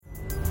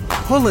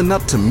Pulling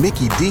up to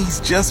Mickey D's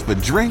just for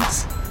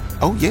drinks?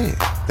 Oh yeah,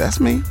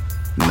 that's me.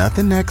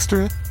 Nothing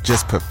extra,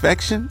 just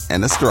perfection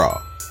and a straw.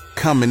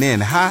 Coming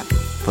in hot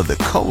for the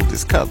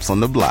coldest cups on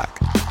the block.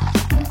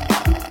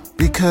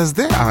 Because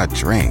there are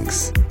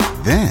drinks.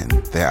 Then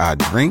there are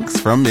drinks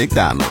from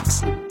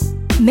McDonald's.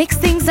 Mix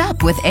things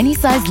up with any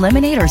size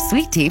lemonade or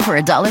sweet tea for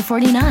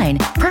 $1.49.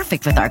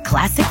 Perfect with our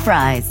classic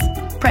fries.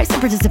 Price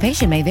and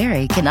participation may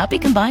vary. Cannot be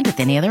combined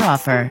with any other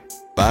offer.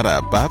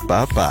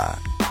 Ba-da-ba-ba-ba.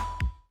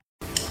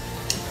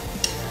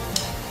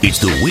 It's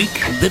the week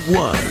that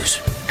was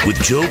with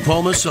Joe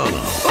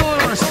Palmisano.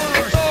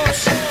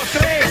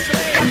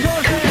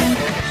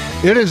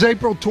 It is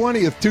April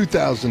 20th,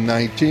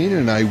 2019,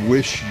 and I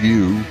wish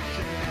you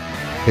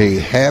a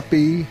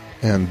happy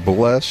and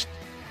blessed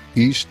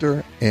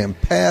Easter and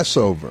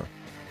Passover.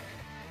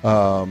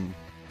 I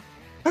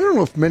don't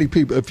know if many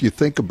people, if you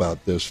think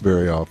about this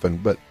very often,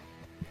 but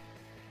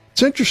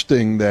it's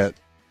interesting that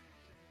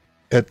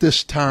at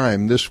this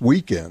time, this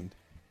weekend,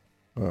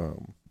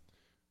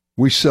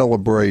 we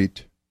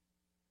celebrate,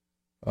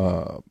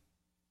 there's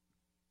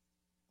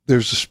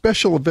a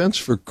special events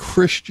for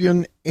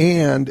Christian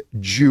and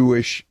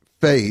Jewish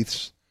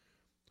faiths.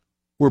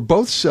 We're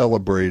both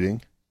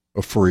celebrating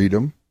a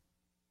freedom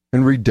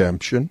and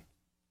redemption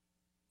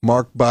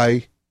marked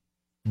by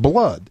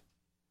blood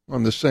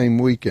on the same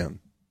weekend.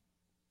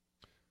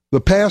 The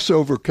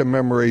Passover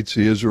commemorates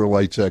the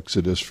Israelites'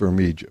 exodus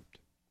from Egypt.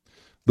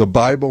 The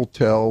Bible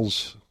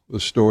tells the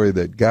story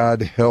that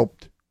God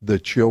helped the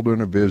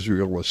children of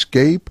Israel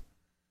escape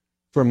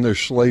from their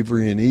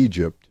slavery in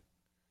Egypt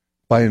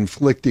by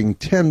inflicting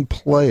 10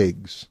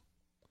 plagues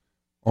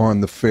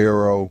on the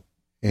Pharaoh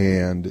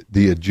and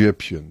the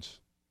Egyptians.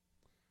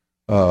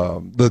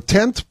 The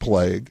 10th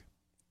plague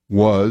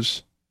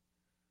was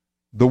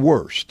the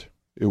worst.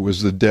 It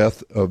was the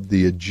death of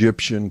the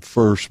Egyptian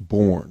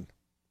firstborn,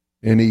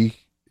 any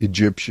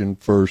Egyptian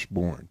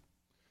firstborn.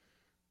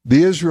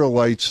 The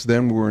Israelites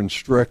then were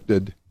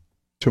instructed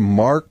to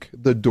mark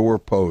the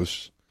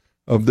doorposts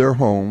of their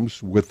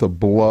homes with the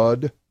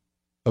blood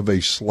of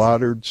a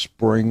slaughtered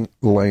spring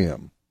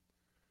lamb.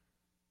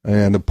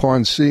 And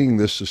upon seeing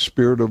this, the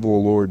Spirit of the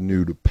Lord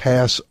knew to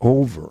pass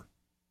over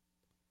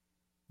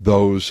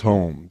those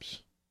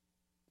homes.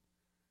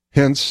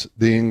 Hence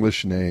the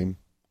English name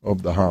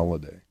of the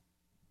holiday.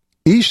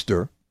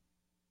 Easter,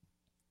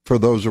 for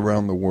those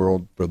around the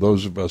world, for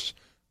those of us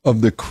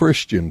of the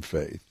Christian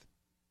faith,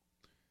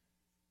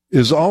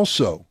 is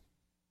also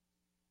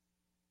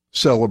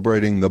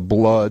celebrating the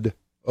blood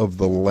of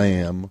the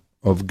Lamb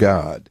of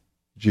God,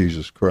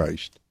 Jesus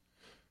Christ.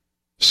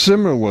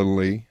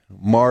 Similarly,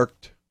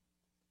 marked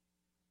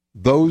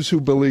those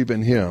who believe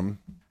in him,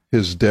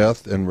 his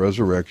death and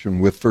resurrection,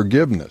 with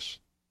forgiveness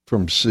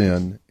from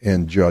sin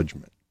and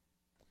judgment.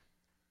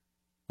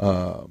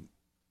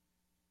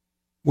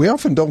 We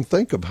often don't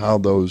think of how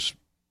those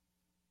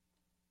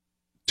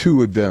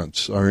two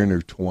events are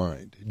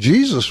intertwined.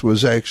 Jesus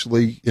was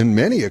actually, in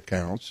many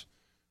accounts,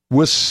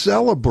 was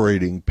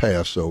celebrating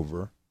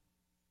Passover,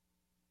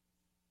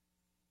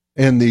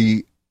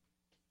 and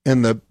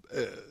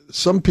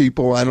some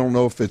people, I don't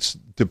know if it's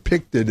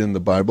depicted in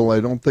the Bible, I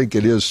don't think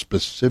it is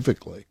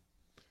specifically,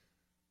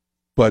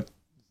 but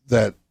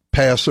that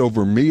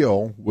Passover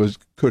meal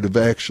could have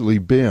actually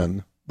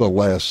been the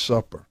Last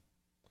Supper.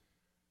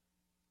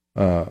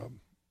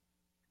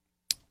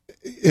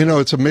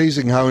 It's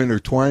amazing how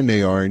intertwined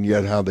they are and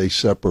yet how they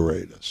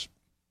separate us.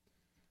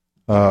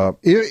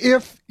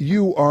 If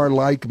you are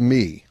like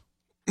me,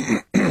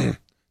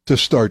 to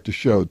start the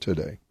show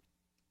today,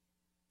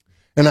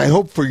 and I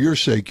hope for your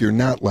sake you're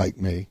not like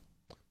me,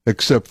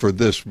 except for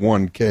this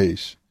one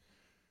case,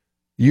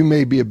 you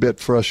may be a bit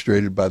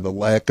frustrated by the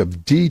lack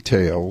of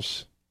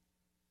details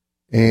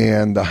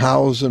and the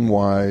hows and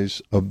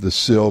whys of the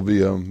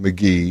Sylvia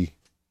McGee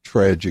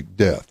tragic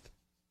death.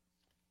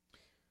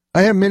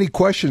 I have many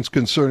questions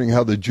concerning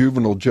how the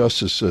juvenile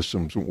justice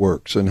system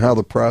works and how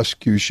the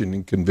prosecution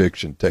and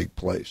conviction take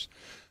place.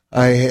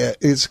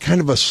 It's kind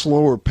of a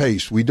slower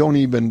pace. We're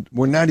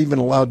not even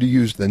allowed to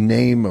use the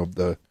name of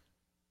the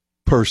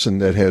person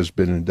that has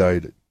been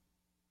indicted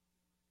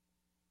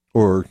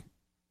or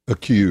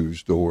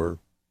accused or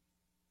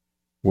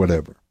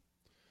whatever.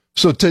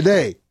 So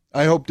today,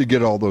 I hope to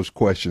get all those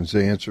questions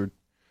answered.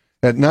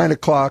 At 9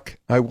 o'clock,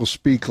 I will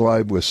speak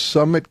live with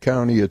Summit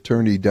County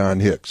Attorney Don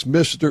Hicks.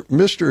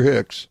 Mr.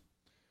 Hicks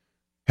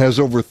has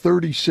over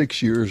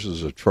 36 years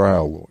as a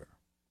trial lawyer,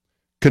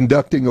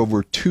 conducting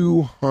over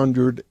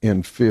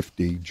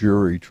 250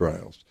 jury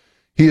trials.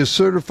 He is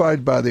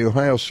certified by the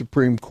Ohio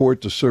Supreme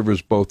Court to serve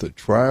as both a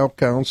trial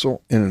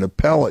counsel and an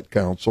appellate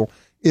counsel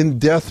in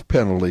death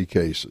penalty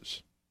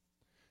cases,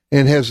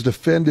 and has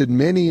defended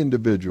many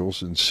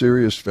individuals in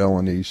serious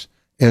felonies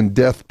and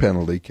death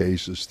penalty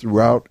cases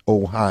throughout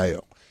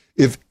Ohio.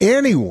 If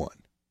anyone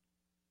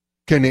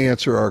can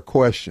answer our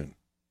question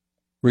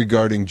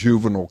regarding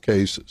juvenile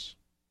cases,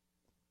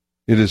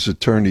 it is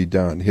Attorney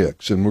Don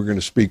Hicks, and we're going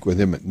to speak with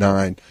him at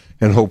 9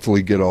 and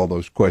hopefully get all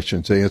those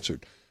questions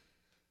answered.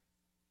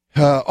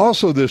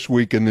 Also this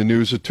week in the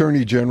news,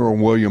 Attorney General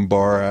William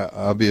Barr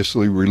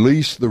obviously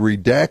released the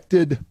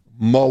redacted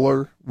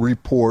Mueller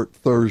report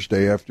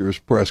Thursday after his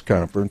press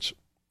conference.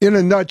 In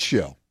a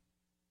nutshell,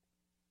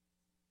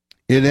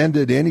 it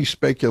ended any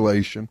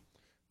speculation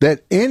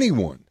that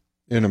anyone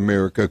in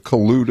America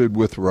colluded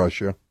with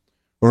Russia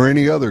or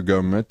any other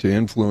government to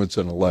influence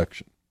an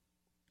election.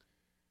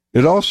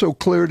 It also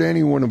cleared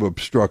anyone of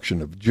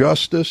obstruction of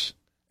justice,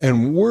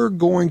 and we're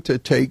going to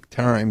take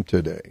time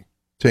today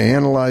to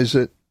analyze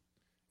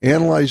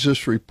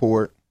this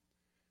report,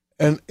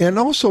 and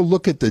also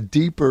look at the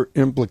deeper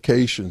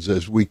implications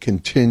as we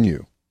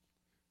continue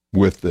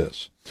with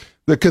this.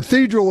 The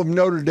Cathedral of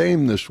Notre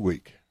Dame this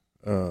week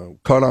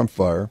caught on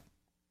fire,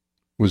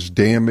 was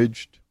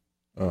damaged.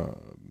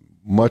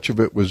 Much of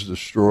it was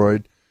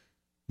destroyed.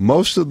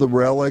 Most of the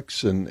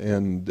relics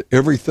and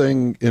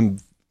everything in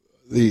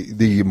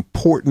the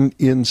important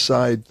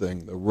inside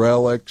thing, the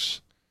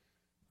relics,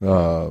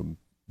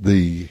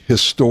 the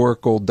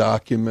historical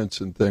documents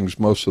and things,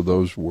 most of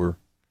those were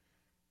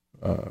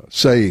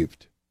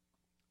saved.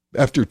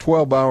 After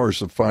 12 hours,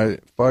 the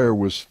fire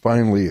was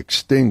finally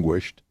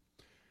extinguished.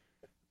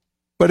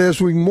 But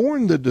as we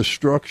mourn the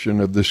destruction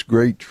of this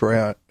great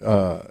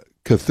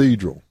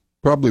cathedral,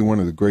 probably one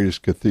of the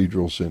greatest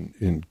cathedrals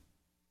in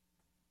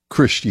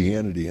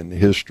Christianity in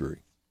history,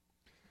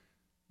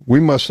 we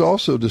must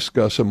also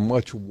discuss a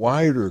much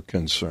wider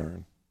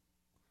concern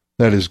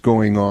that is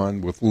going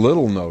on with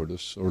little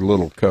notice or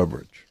little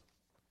coverage.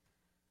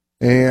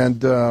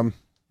 And,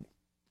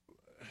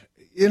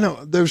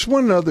 there's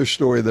one other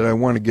story that I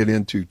want to get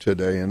into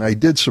today, and I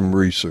did some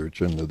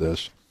research into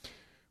this.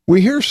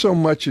 We hear so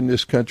much in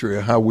this country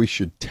of how we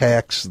should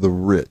tax the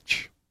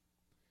rich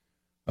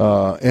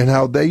and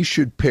how they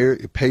should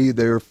pay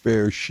their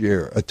fair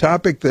share, a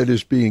topic that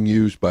is being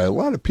used by a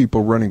lot of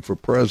people running for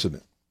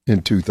president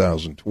in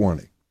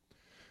 2020.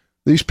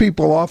 These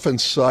people often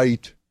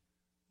cite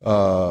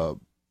the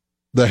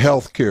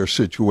healthcare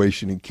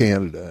situation in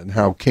Canada and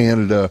how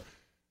Canada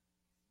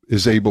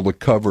is able to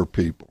cover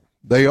people.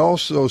 They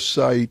also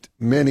cite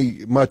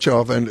much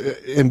often,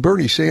 and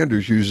Bernie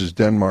Sanders uses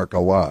Denmark a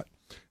lot,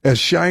 as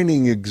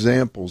shining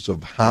examples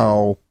of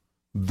how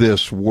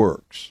this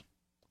works.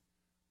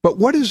 But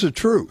what is the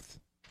truth?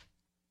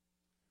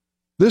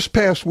 This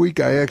past week,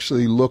 I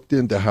actually looked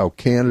into how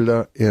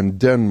Canada and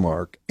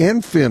Denmark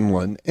and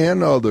Finland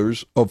and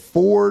others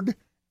afford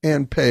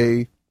and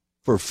pay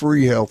for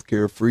free health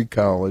care, free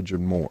college,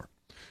 and more.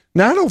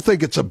 Now, I don't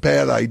think it's a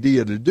bad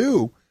idea to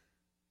do,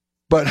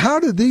 but how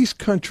do these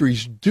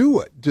countries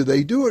do it? Do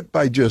they do it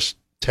by just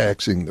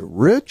taxing the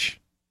rich?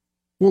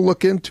 We'll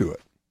look into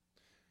it.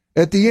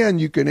 At the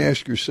end, you can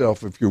ask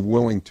yourself if you're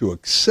willing to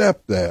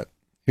accept that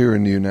here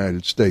in the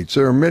United States.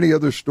 There are many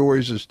other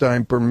stories as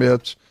time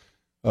permits.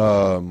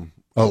 How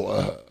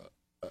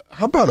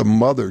about a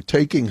mother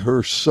taking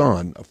her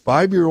son, a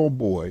 5-year-old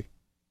boy,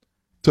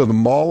 to the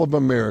Mall of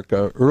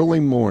America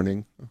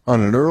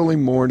on an early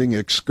morning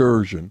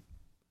excursion,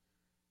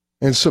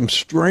 and some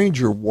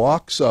stranger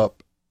walks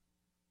up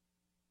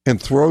and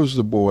throws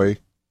the boy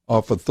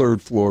off a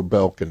third-floor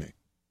balcony?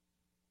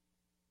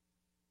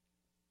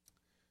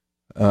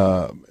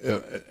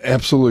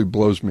 Absolutely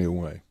blows me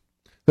away.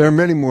 There are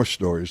many more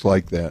stories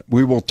like that.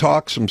 We will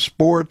talk some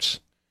sports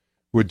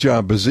with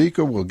John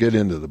Bazika. We'll get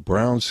into the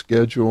Browns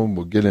schedule, and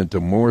we'll get into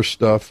more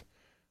stuff.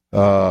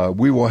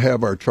 We will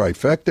have our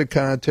trifecta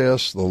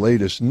contest, the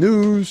latest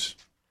news,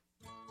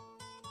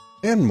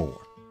 and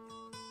more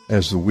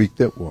as the week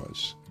that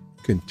was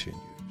continues.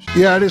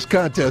 Yeah, it is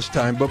contest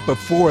time, but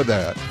before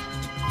that,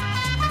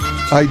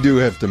 I do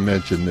have to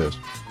mention this.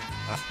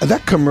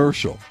 That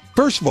commercial.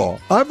 First of all,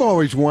 I've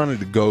always wanted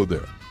to go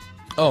there.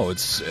 Oh,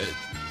 it's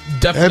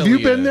definitely... Have you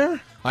been there?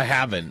 I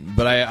haven't,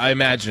 but I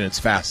imagine it's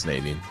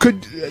fascinating.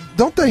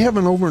 Don't they have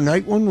an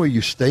overnight one where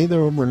you stay there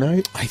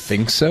overnight? I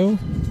think so.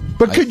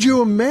 But could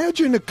you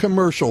imagine that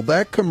commercial,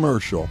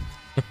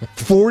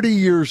 40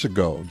 years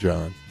ago,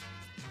 John?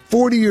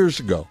 40 years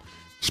ago.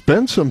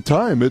 Spend some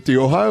time at the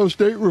Ohio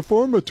State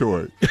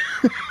Reformatory.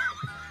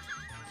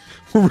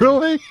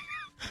 Really?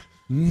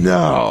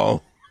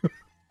 No.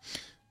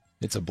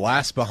 It's a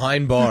blast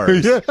behind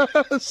bars.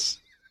 Yes.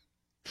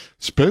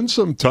 Spend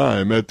some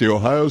time at the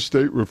Ohio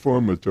State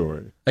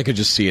Reformatory. I could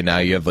just see it now.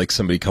 You have like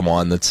somebody come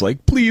on that's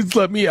like, please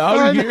let me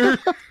out of here.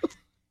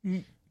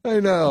 I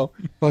know.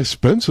 I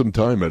spent some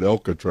time at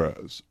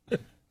Alcatraz.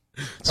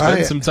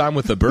 Spend some time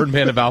with the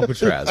Birdman of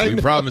Alcatraz.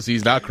 We promise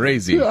he's not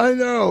crazy. I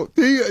know.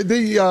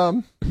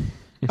 I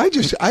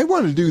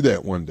want to do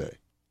that one day.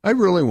 I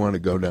really want to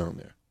go down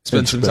there.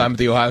 Spend some time at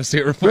the Ohio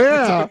State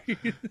Reformatory.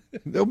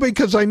 Yeah.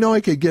 Because I know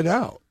I could get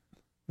out.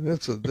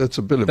 That's a bit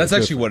of That's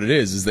actually what it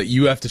is that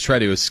you have to try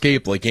to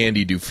escape like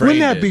Andy Dufresne.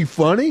 Wouldn't that be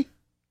funny?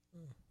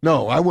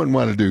 No, I wouldn't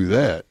want to do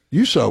that.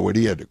 You saw what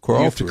he had to crawl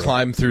through. You have to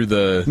climb through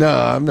the No,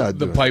 I'm not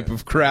the doing pipe that.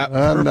 of crap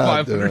I'm for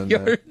not 500 doing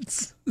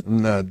yards.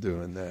 I'm not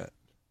doing that.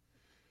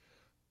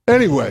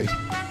 Anyway,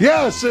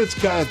 yes, it's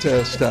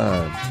contest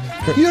time.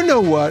 You know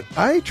what?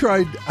 I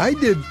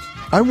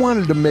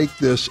wanted to make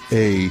this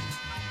a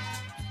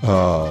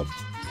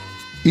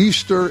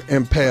Easter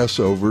and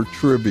Passover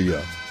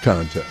trivia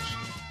contest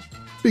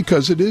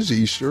because it is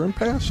Easter and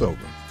Passover.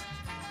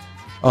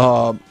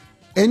 And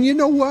you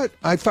know what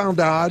I found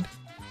odd?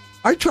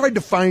 I tried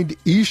to find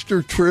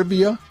Easter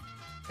trivia,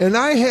 and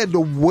I had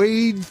to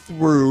wade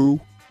through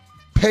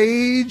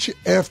page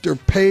after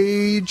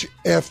page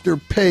after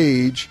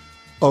page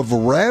of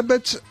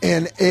rabbits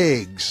and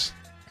eggs.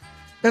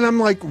 And I'm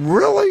like,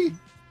 really?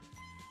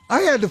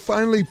 I had to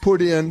finally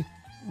put in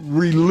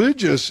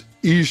religious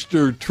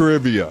Easter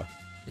trivia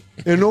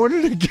in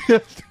order to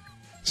get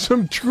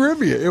some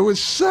trivia. It was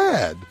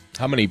sad.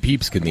 How many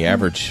peeps can the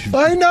average?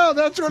 I know,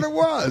 that's what it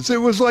was. It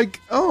was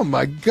like, oh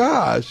my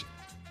gosh.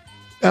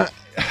 All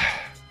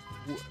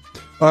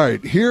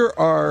right, here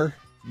are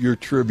your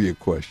trivia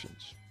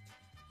questions.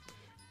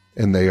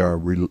 And they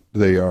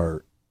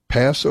are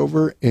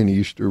Passover and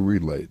Easter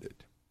related.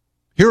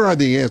 Here are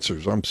the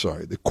answers. I'm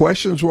sorry. The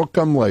questions will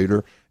come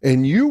later,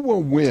 and you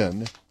will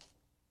win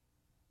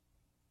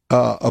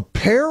a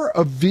pair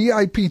of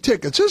VIP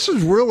tickets. This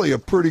is really a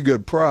pretty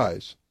good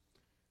prize.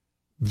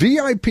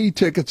 VIP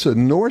tickets to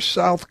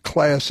North-South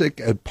Classic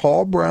at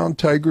Paul Brown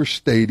Tiger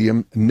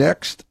Stadium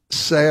next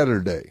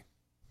Saturday.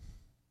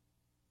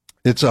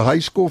 It's a high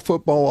school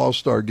football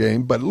all-star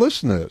game, but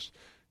listen to this.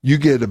 You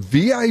get a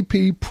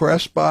VIP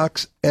press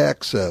box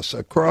access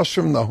across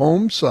from the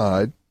home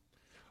side,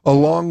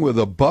 along with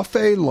a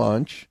buffet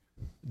lunch,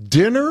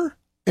 dinner,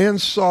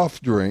 and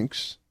soft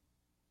drinks.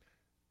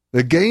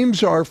 The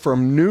games are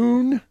from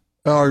noon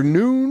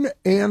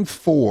and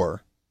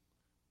 4.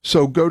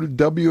 So go to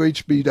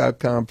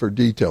WHB.com for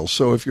details.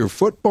 So if you're a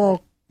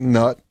football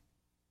nut,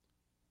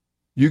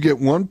 you get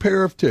one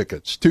pair of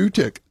tickets, 2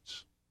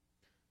 tickets,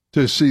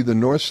 to see the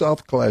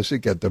North-South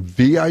Classic at the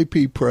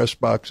VIP press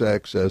box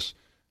access,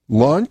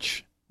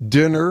 lunch,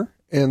 dinner,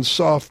 and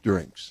soft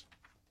drinks.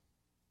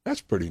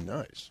 That's pretty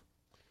nice.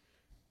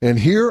 And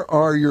here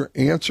are your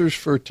answers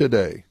for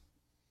today.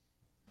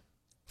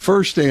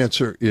 First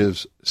answer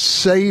is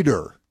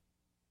Seder.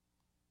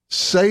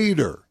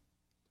 Seder.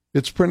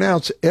 It's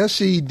pronounced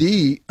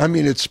S-E-D. I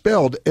mean, it's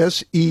spelled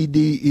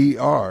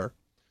S-E-D-E-R,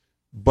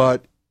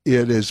 but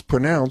it is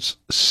pronounced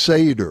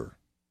Seder.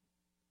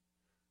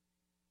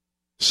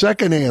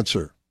 Second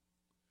answer,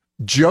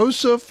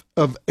 Joseph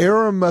of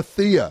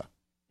Arimathea.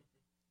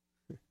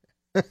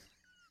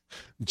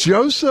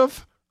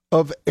 Joseph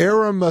of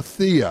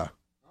Arimathea.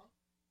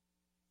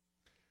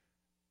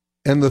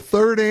 And the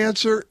third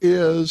answer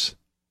is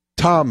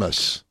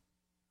Thomas.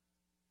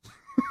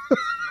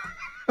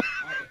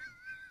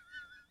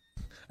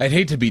 I'd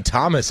hate to be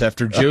Thomas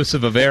after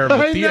Joseph of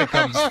Arimathea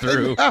comes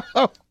through.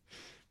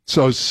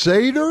 So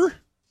Seder,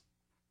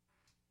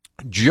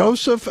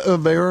 Joseph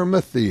of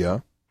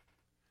Arimathea,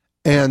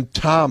 and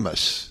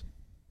Thomas.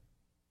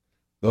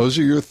 Those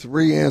are your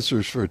 3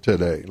 answers for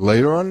today.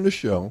 Later on in the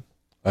show,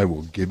 I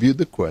will give you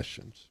the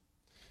questions.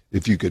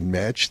 If you can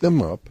match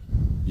them up,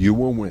 you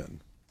will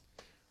win.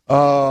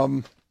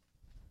 I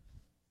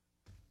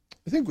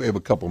think we have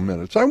a couple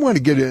minutes. I want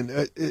to get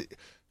in.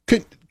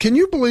 Can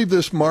you believe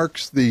this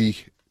marks the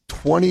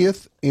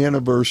 20th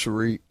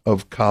anniversary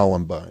of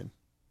Columbine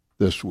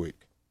this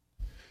week?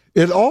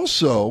 It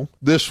also,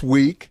 this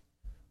week,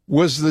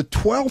 was the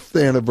 12th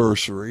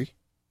anniversary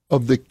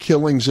of the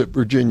killings at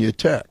Virginia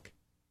Tech.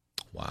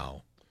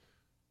 Wow.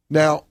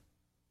 Now,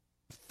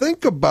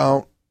 think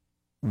about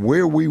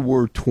where we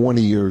were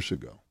 20 years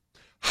ago.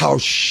 How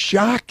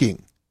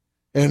shocking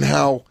and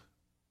how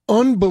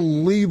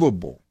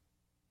unbelievable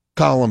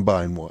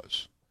Columbine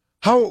was.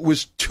 How it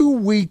was 2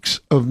 weeks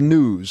of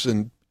news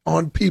and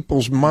on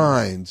people's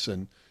minds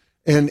and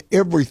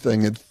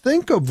everything. And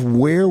think of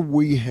where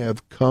we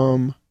have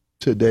come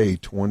today,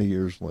 20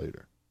 years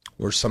later.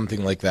 Where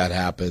something like that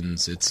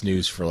happens, it's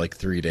news for like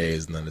 3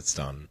 days and then it's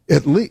done.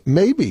 At least,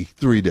 maybe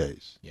 3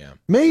 days. Yeah.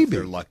 Maybe. If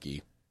they're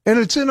lucky. And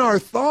it's in our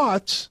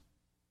thoughts,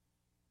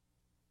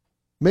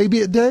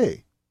 maybe a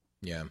day.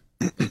 Yeah.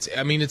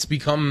 It's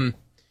become,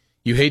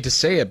 you hate to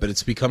say it, but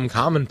it's become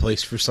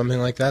commonplace for something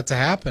like that to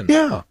happen.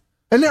 Yeah.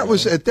 And that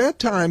was, at that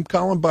time,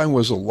 Columbine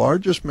was the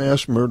largest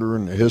mass murder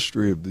in the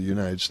history of the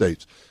United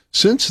States.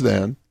 Since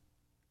then,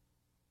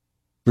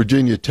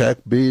 Virginia Tech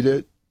beat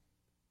it.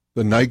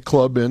 The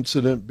nightclub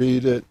incident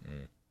beat it.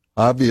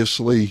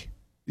 Obviously,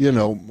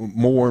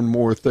 more and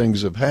more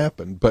things have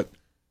happened. But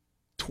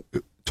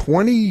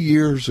 20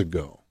 years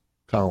ago,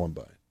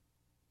 Columbine.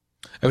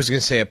 I was going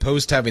to say,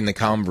 opposed to having the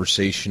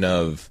conversation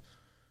of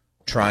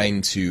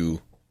trying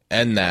to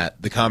end that,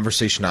 the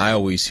conversation I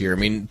always hear,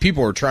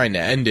 people are trying to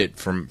end it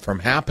from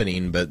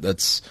happening, but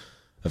that's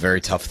a very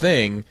tough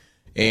thing.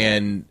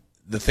 And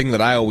the thing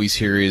that I always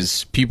hear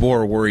is people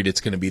are worried it's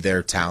going to be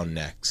their town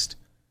next.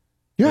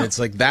 Yeah. And it's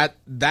like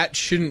that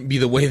shouldn't be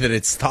the way that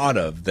it's thought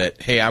of,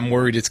 that, hey, I'm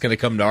worried it's going to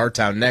come to our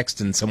town next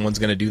and someone's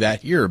going to do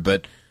that here.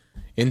 But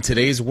in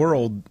today's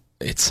world,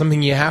 it's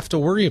something you have to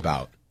worry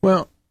about.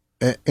 Well,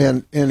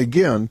 and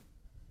again,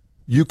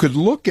 you could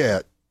look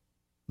at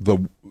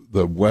the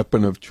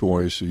weapon of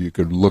choice, or you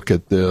could look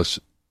at this.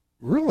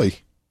 Really,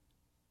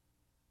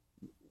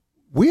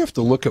 we have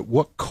to look at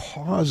what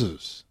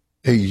causes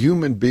a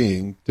human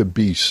being to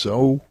be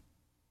so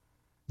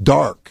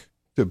dark,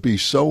 to be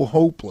so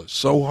hopeless,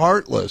 so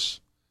heartless,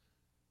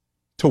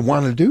 to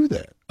want to do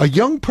that? A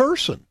young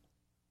person.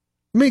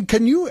 I mean,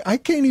 I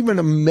can't even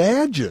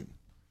imagine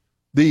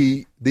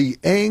the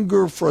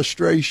anger,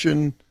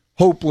 frustration,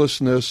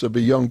 hopelessness of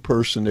a young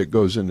person that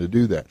goes in to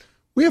do that.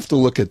 We have to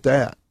look at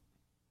that.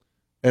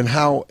 And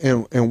how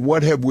and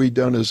what have we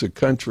done as a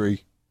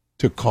country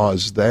to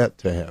cause that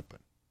to happen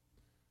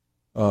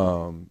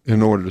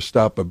in order to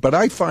stop it? But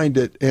I find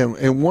it,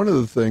 and one of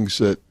the things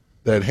that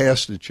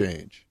has to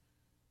change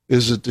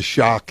is that the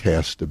shock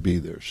has to be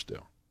there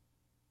still.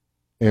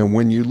 And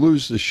when you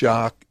lose the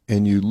shock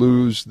and you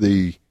lose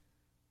the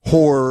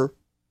horror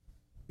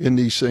in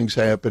these things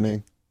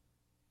happening,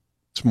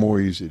 it's more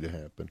easy to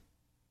happen.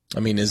 I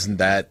mean, isn't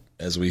that,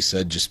 as we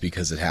said, just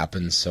because it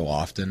happens so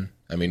often?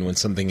 I mean, when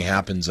something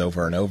happens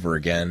over and over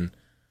again,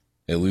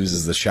 it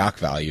loses the shock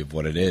value of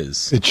what it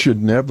is. It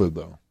should never,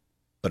 though.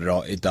 But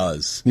it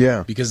does.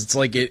 Yeah. Because it's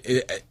like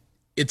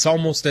it's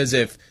almost as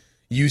if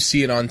you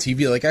see it on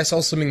TV. Like, I saw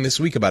something this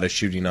week about a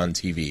shooting on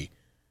TV,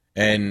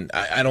 and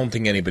I don't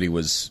think anybody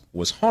was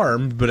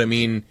harmed, but I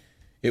mean,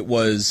 it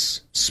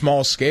was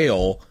small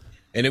scale,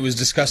 and it was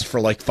discussed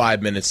for like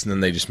 5 minutes, and then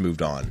they just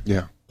moved on.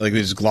 Yeah. Like,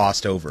 they just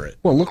glossed over it.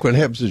 Well, look what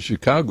happens in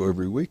Chicago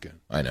every weekend.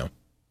 I know.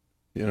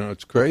 You know,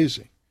 it's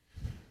crazy.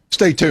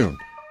 Stay tuned.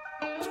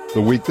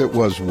 The week that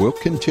was will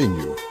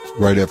continue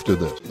right after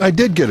this. I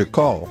did get a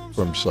call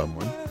from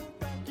someone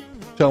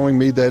telling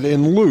me that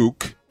in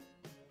Luke,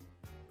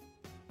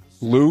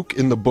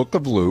 in the book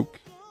of Luke,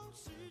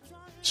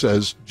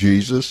 says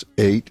Jesus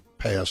ate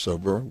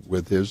Passover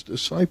with his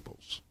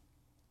disciples.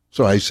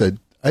 So I said,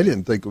 I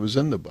didn't think it was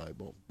in the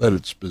Bible that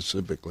it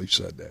specifically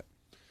said that.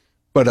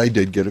 But I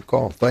did get a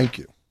call. Thank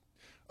you.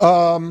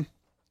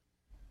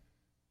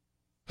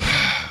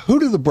 Who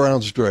do the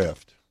Browns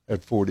draft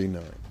at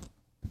 49?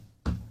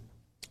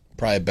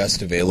 Probably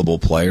best available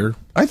player.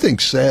 I think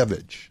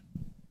Savage.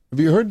 Have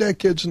you heard that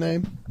kid's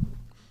name?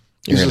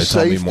 You're going to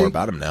tell me more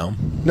about him now.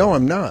 No,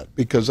 I'm not,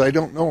 because I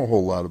don't know a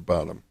whole lot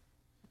about him.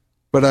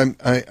 But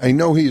I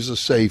know he's a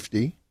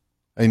safety.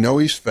 I know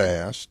he's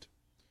fast.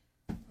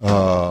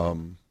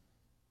 Or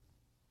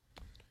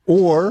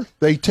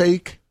they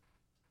take,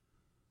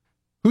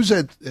 who's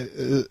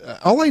that?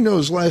 All I know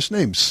is last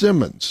name,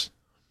 Simmons,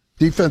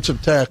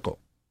 defensive tackle.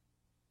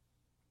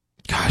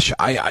 Gosh,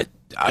 I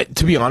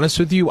to be honest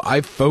with you,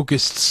 I've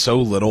focused so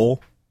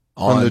little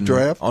on the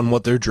draft, on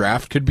what their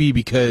draft could be,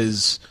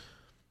 because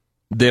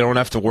they don't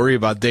have to worry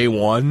about day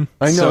one.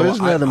 I know, so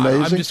isn't that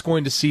amazing? I'm just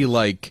going to see,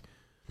 like,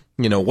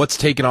 you know, what's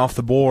taken off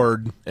the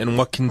board and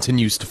what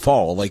continues to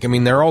fall. Like, I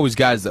mean, there are always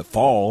guys that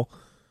fall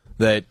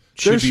that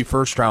should be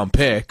first-round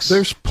picks.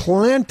 There's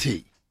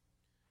plenty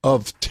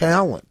of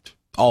talent.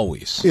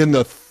 Always. In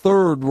the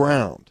third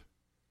round,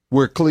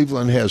 where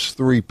Cleveland has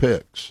 3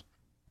 picks.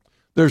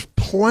 There's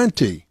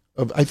plenty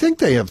of, I think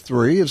they have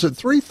 3. Is it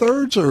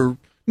 3/3 or,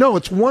 no,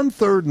 it's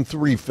 1/3 and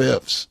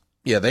 3/5.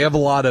 Yeah, they have a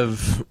lot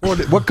of...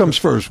 What comes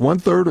first,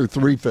 1/3 or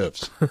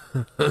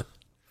 3/5?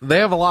 They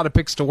have a lot of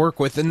picks to work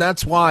with, and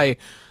that's why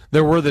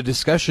there were the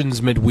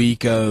discussions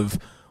midweek of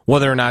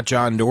whether or not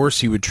John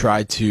Dorsey would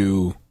try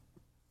to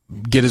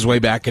get his way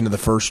back into the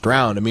first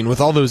round. I mean, with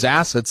all those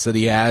assets that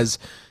he has,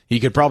 he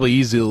could probably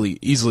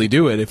easily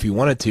do it if he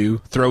wanted to.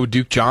 Throw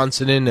Duke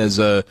Johnson in as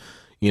a,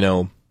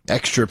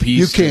 extra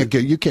piece.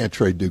 You can't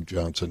trade Duke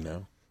Johnson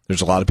now.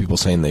 There's a lot of people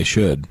saying they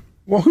should.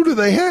 Well, who do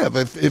they have?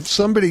 If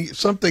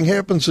something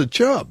happens to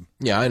Chubb?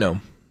 Yeah, I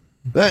know.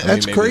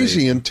 That's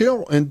crazy.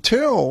 Until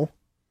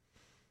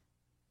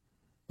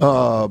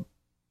Kareem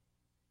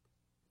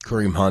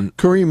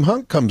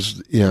Hunt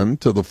comes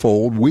into the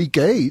fold week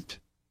 8.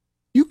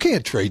 You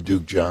can't trade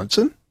Duke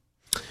Johnson.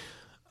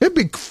 It'd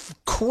be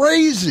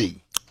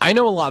crazy. I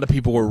know a lot of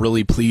people were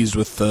really pleased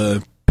with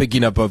the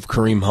picking up of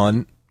Kareem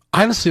Hunt.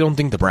 I honestly don't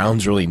think the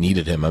Browns really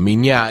needed him. I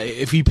mean, yeah,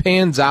 if he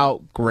pans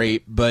out,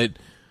 great, but...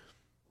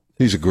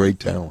 He's a great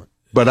talent.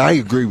 But I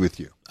agree with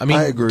you. I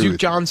mean, Duke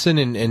Johnson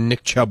and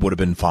Nick Chubb would have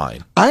been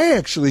fine. I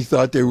actually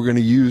thought they were going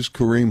to use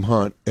Kareem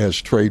Hunt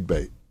as trade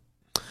bait.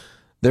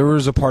 There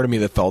was a part of me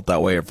that felt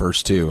that way at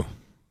first, too.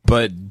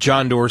 But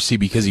John Dorsey,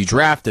 because he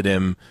drafted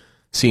him,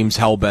 seems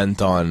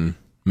hell-bent on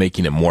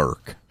making him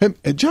work. And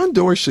John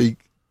Dorsey,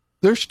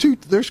 there's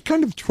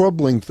kind of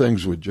troubling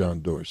things with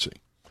John Dorsey.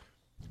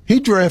 He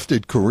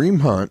drafted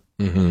Kareem Hunt.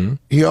 Mm-hmm.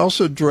 He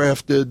also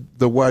drafted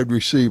the wide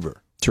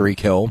receiver,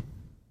 Tyreek Hill,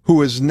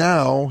 who has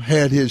now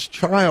had his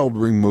child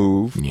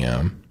removed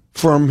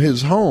from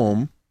his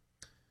home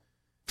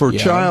for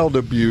child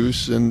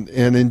abuse and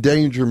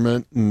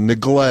endangerment and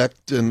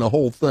neglect and the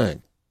whole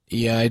thing.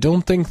 Yeah, I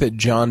don't think that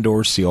John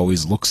Dorsey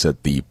always looks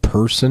at the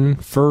person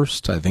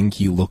first. I think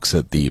he looks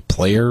at the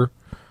player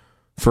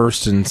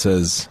first and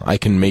says, I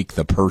can make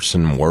the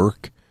person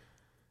work.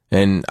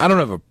 And I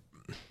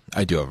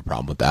do have a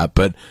problem with that,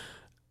 but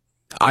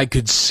I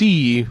could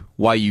see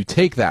why you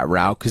take that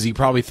route, because he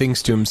probably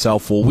thinks to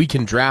himself, well, we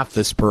can draft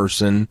this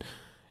person,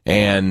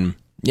 and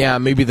yeah,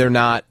 maybe they're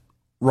not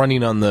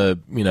running on the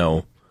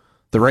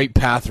right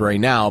path right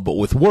now, but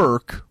with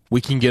work,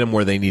 We can get them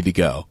where they need to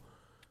go.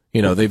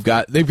 You know, they've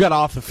got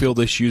off the field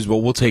issues, but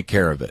we'll take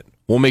care of it.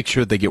 We'll make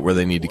sure they get where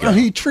they need to go. Well,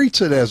 he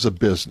treats it as a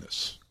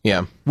business.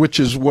 Yeah. Which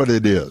is what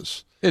it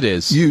is. It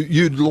is.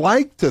 You'd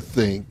like to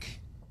think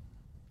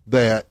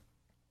that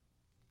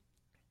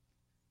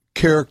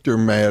character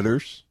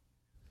matters.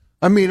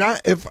 I mean,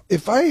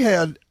 if I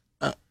had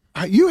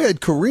you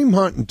had Kareem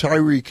Hunt and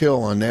Tyreek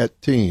Hill on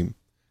that team,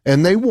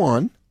 and they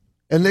won,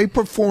 and they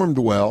performed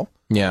well,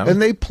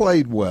 and they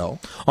played well.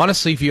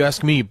 Honestly, if you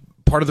ask me,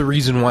 part of the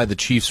reason why the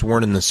Chiefs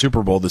weren't in the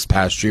Super Bowl this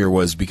past year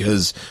was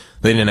because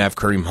they didn't have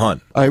Kareem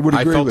Hunt. I would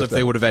agree with that. I felt if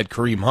they would have had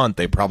Kareem Hunt,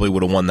 they probably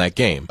would have won that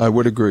game. I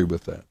would agree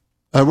with that.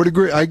 I would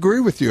agree. I agree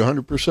with you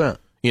 100%.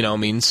 You know, I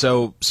mean,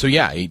 so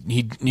yeah,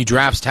 he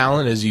drafts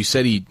talent, as you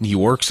said. He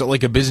works it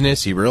like a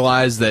business. He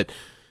realizes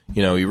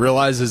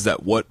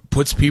that what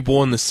puts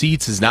people in the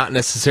seats is not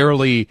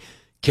necessarily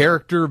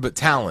character, but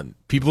talent.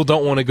 People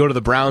don't want to go to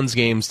the Browns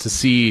games to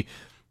see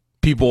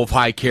people of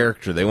high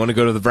character. They want to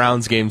go to the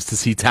Browns games to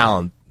see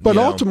talent. But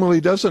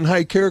ultimately, doesn't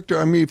high character?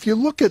 I mean, if you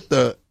look at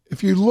the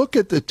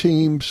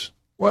teams,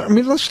 well, I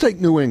mean, let's take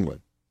New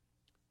England.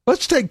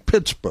 Let's take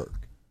Pittsburgh.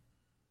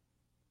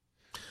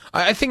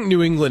 I think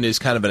New England is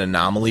kind of an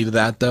anomaly to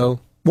that,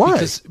 though.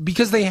 Why?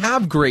 Because they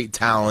have great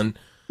talent.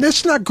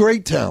 That's not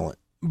great talent.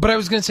 But I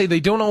was going to say they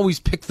don't always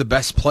pick the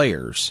best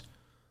players.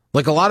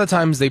 Like a lot of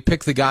times they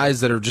pick the guys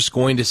that are just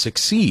going to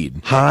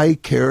succeed. High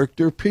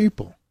character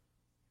people.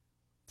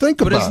 Think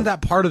about it. But isn't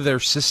that part of their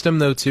system,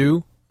 though,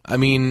 too? I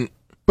mean...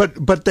 But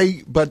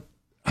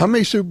how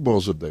many Super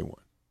Bowls have they won?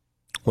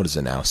 What is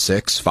it now?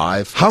 6,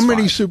 5? How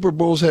many Super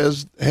Bowls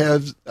has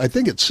I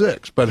think it's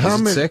 6, but how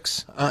many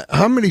 6?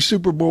 How many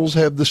Super Bowls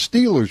have the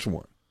Steelers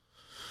won?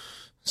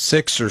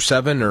 6 or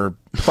 7 or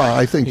 5,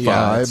 I think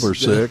 5 or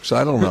 6,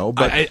 I don't know.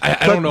 But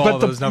I don't know all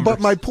those numbers. But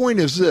my point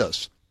is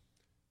this.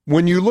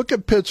 When you look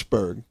at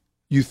Pittsburgh,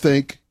 you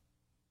think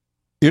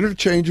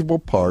interchangeable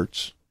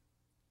parts.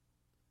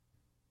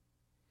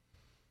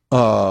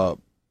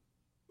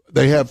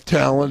 They have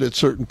talent at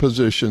certain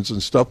positions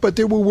and stuff, but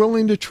they were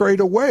willing to trade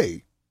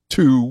away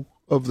 2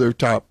 of their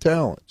top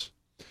talents.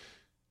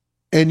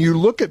 And you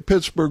look at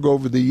Pittsburgh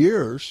over the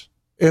years,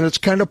 and it's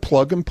kind of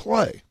plug and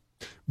play.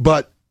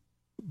 But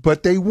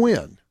they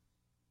win,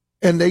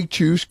 and they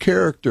choose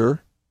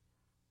character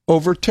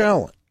over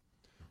talent.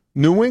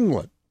 New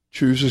England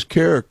chooses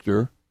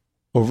character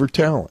over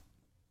talent.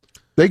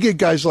 They get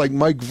guys like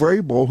Mike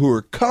Vrabel who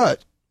are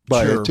cut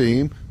by a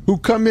team who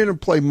come in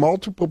and play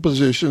multiple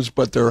positions,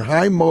 but they're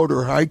high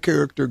motor, high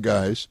character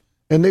guys,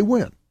 and they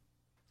win.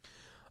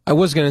 I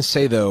was going to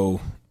say, though,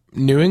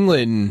 New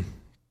England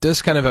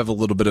does kind of have a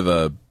little bit of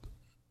a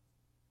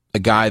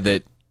guy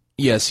that,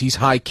 yes, he's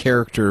high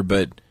character,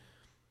 but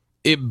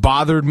it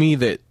bothered me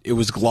that it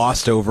was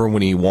glossed over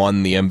when he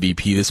won the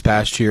MVP this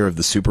past year of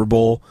the Super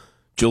Bowl,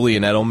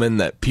 Julian Edelman,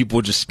 that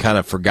people just kind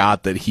of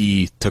forgot that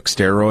he took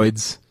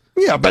steroids.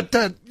 Yeah, but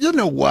that, you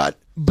know what?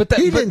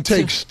 He didn't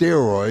take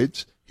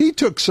steroids. He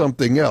took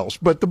something else.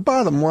 But the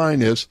bottom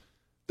line is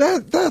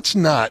that's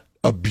not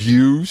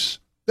abuse.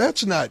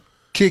 That's not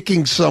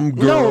kicking some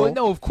girl.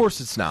 No, of course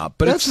it's not.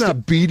 But that's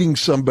not beating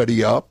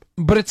somebody up.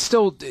 But it's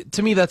still,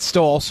 to me, that's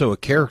still also a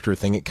character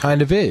thing. It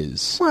kind of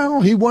is.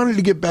 Well, he wanted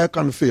to get back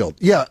on the field.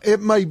 Yeah,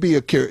 it might be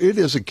it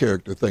is a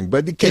character thing,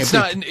 but it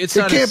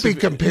can't be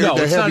compared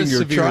to having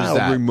your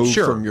child removed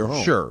from your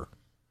home. Sure.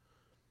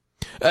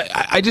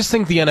 I just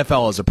think the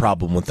NFL has a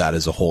problem with that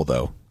as a whole,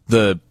 though.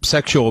 The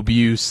sexual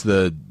abuse,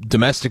 the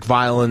domestic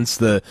violence,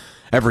 the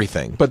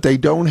everything. But they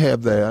don't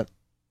have that.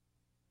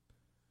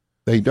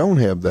 They don't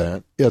have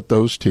that at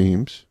those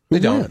teams. They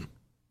don't.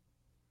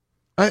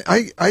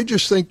 I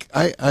just think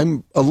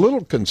I'm a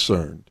little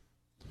concerned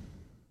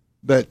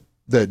that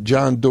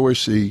John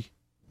Dorsey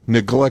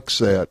neglects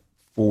that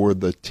for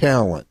the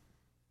talent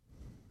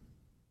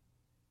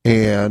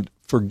and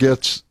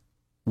forgets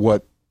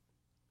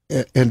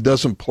and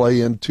doesn't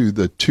play into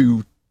the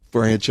 2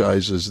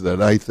 franchises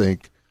that I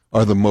think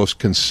are the most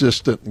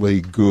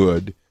consistently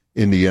good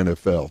in the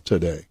NFL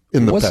today,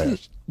 in the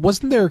past.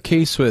 Wasn't there a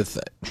case with...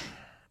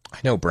 I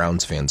know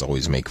Browns fans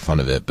always make fun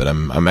of it, but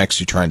I'm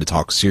actually trying to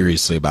talk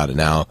seriously about it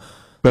now.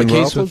 The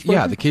case with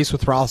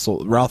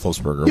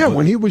Roethlisberger. Yeah,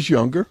 when he was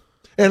younger.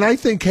 And I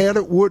think had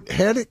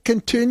it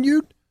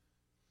continued,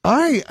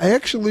 I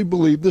actually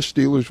believe the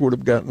Steelers would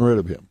have gotten rid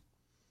of him.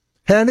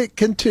 Had it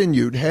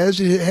continued, had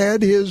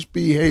his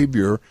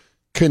behavior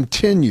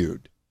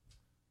continued,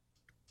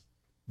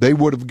 they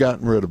would have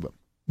gotten rid of him,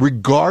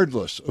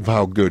 regardless of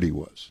how good he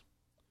was.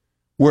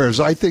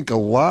 Whereas I think a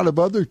lot of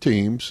other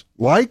teams,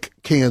 like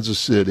Kansas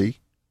City,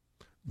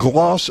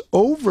 gloss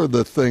over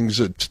the things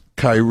that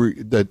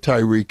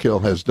Tyreek Hill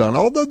has done,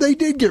 although they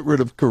did get rid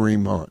of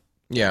Kareem Hunt.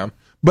 Yeah.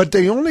 But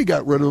they only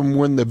got rid of him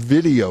when the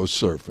video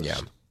surfaced.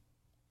 Yeah.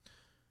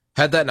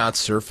 Had that not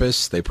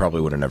surfaced, they probably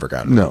would have never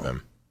gotten rid of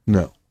him.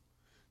 No.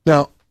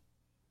 Now,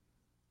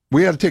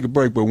 we had to take a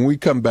break, but when we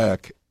come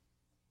back,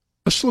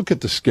 let's look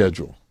at the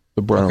schedule,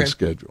 the Browns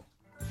schedule.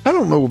 I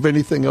don't know of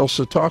anything else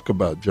to talk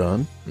about,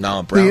 John.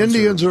 No, Browns the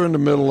Indians are in the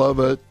middle of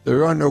it.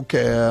 There are no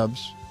Cavs.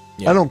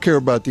 Yeah. I don't care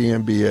about the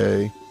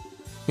NBA.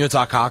 You know,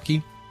 talk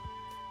hockey.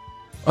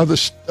 Are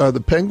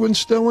the Penguins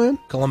still in?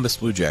 Columbus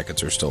Blue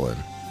Jackets are still in.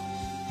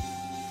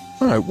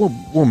 All right,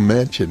 we'll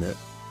mention it.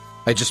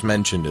 I just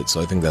mentioned it,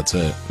 so I think that's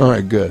it. All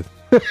right, good.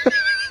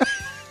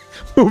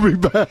 We'll be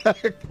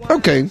back.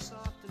 Okay.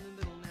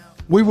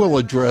 We will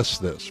address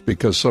this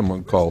because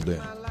someone called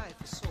in.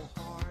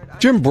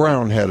 Jim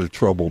Brown had a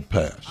troubled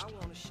past.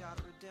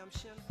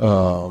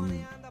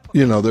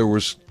 There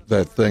was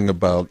that thing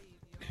about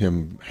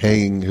him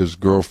hanging his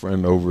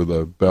girlfriend over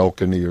the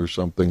balcony or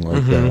something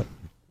like that.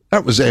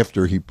 That was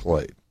after he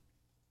played.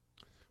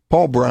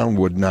 Paul Brown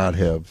would not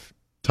have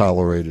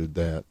tolerated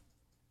that.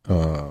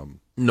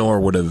 Nor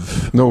would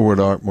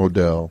Art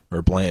Modell.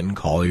 Or Blanton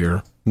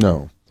Collier.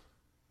 No.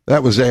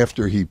 That was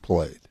after he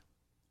played.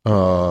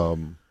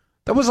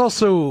 That was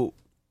also...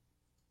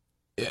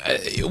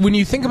 When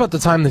you think about the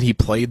time that he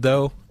played,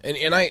 though,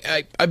 and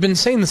I've been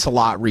saying this a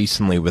lot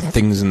recently with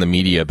things in the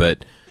media,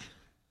 but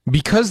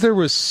because there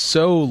was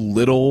so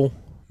little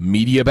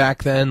media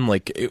back then,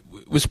 like, it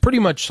was pretty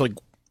much like,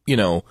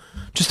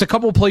 just a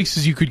couple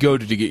places you could go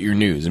to get your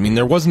news. I mean,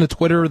 there wasn't a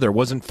Twitter, there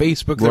wasn't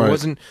Facebook, there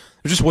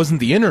just wasn't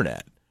the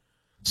internet.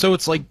 So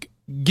it's like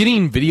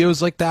getting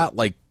videos like that,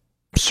 like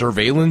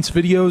surveillance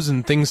videos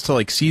and things to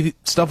like see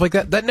stuff like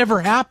that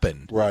never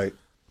happened. Right.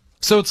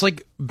 So it's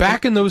like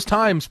back in those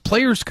times,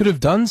 players could have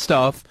done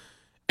stuff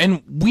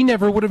and we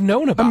never would have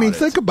known about it. I mean,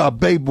 think about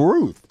Babe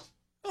Ruth.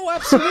 Oh,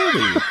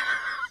 absolutely.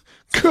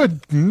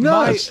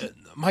 Goodness.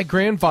 My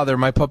grandfather,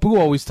 my papu,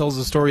 always tells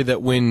the story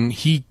that when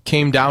he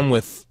came down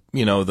with,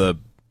 the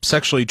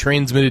sexually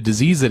transmitted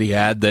disease that he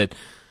had, that,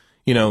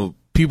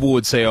 people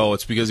would say, oh,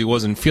 it's because he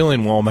wasn't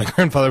feeling well. My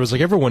grandfather was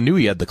like, everyone knew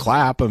he had the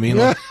clap. I mean,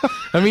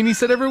 he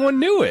said everyone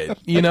knew it,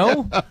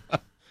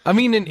 I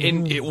mean,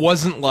 and it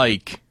wasn't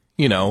like,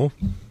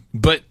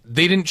 but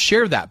they didn't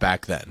share that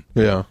back then.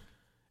 Yeah.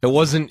 It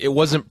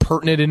wasn't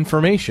pertinent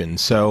information,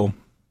 so.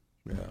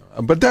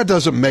 Yeah. But that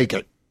doesn't make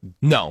it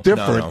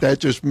different. No. That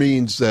just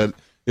means that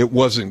it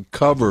wasn't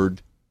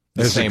covered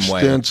as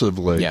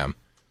extensively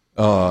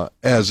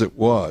as it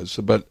was.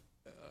 But,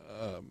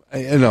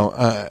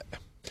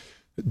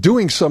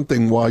 doing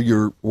something while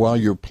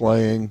you're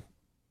playing,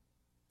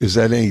 is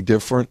that any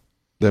different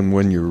than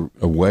when you're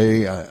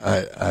away?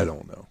 I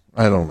don't know.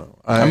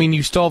 I mean,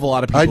 you still have a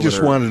lot of people. I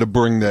just wanted to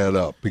bring that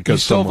up because you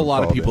still have a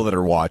lot of people that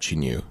are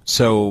watching you.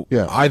 So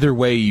either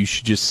way, you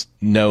should just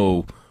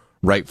know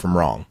right from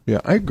wrong.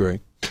 Yeah, I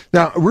agree.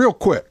 Now, real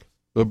quick,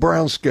 the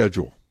Browns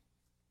schedule: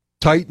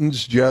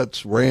 Titans,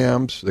 Jets,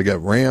 Rams. They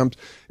got Rams.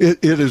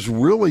 It is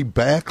really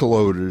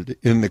backloaded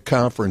in the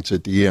conference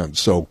at the end.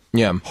 So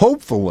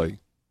hopefully,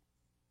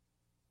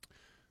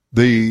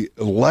 you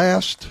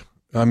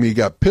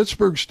got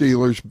Pittsburgh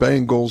Steelers,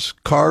 Bengals,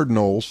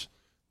 Cardinals,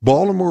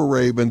 Baltimore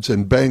Ravens,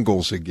 and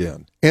Bengals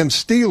again. And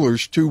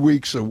Steelers 2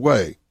 weeks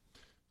away.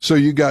 So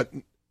you got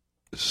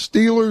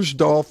Steelers,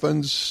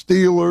 Dolphins,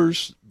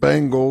 Steelers,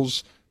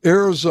 Bengals,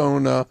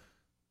 Arizona,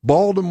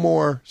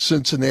 Baltimore,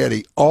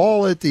 Cincinnati,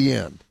 all at the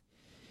end.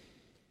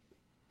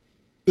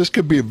 This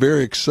could be a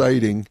very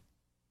exciting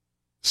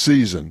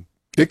season.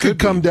 It could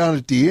come down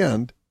at the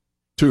end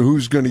to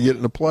who's going to get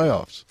in the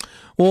playoffs.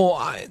 Well,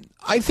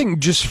 I think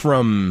just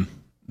from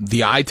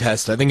the eye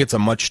test, I think it's a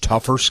much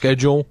tougher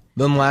schedule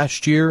than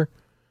last year,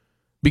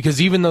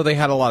 because even though they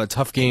had a lot of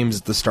tough games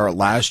at the start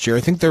last year,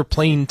 I think they're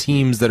playing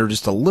teams that are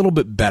just a little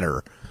bit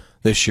better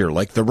this year,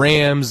 like the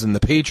Rams and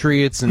the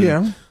Patriots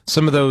and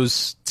some of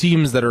those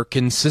teams that are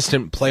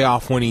consistent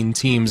playoff winning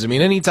teams. I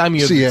mean, anytime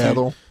you have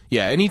Seattle.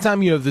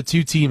 Anytime you have the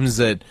two teams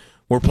that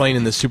were playing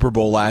in the Super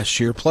Bowl last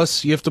year,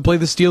 plus you have to play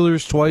the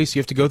Steelers twice, you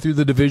have to go through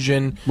the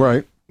division.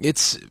 Right.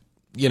 It's,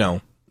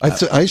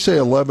 I say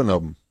 11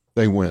 of them,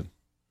 they win.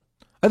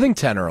 I think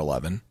 10 or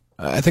 11.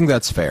 I think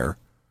that's fair.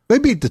 They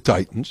beat the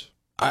Titans.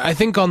 I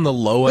think on the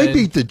low end... They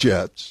beat the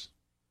Jets.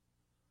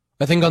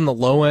 I think on the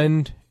low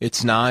end,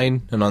 it's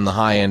 9, and on the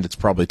high end, it's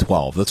probably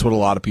 12. That's what a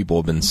lot of people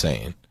have been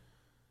saying.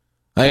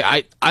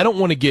 I don't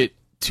want to get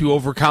too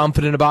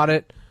overconfident about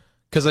it,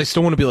 because I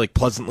still want to be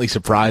pleasantly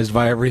surprised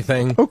by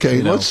everything.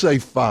 Okay, let's say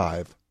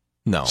 5.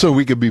 No. So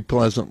we could be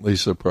pleasantly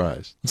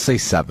surprised. Let's say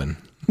 7.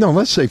 No,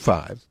 let's say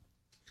 5.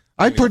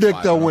 I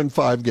predict they'll win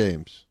 5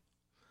 games.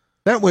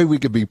 That way we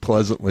could be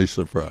pleasantly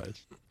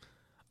surprised.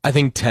 I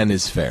think 10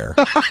 is fair.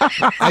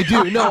 I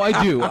do. No,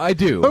 I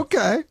do.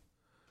 Okay.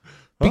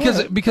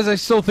 Because I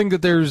still think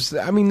that there is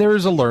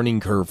a learning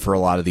curve for a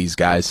lot of these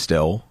guys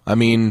still. I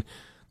mean,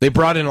 they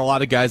brought in a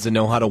lot of guys that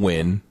know how to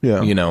win.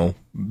 Yeah.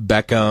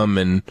 Beckham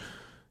and,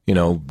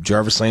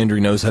 Jarvis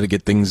Landry knows how to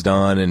get things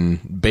done,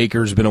 and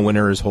Baker's been a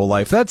winner his whole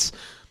life. That's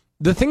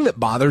the thing that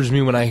bothers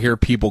me when I hear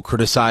people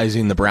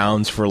criticizing the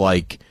Browns for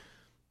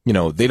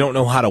they don't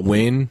know how to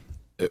win.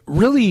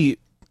 Really,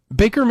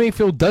 Baker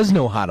Mayfield does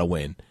know how to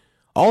win.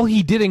 All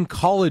he did in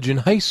college and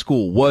high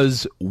school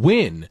was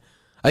win.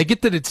 I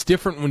get that it's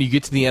different when you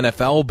get to the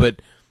NFL,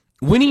 but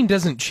winning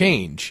doesn't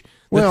change.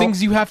 The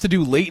things you have to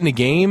do late in a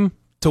game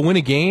to win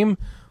a game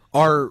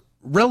are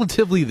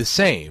relatively the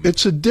same.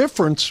 It's a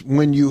difference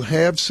when you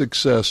have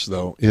success,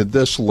 though, at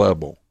this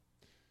level.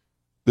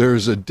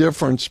 there's a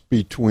difference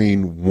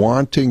between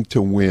wanting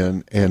to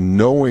win and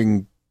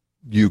knowing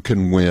you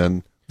can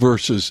win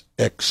versus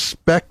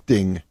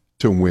expecting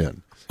to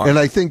win. And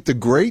I think the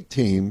great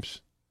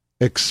teams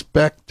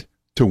expect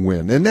to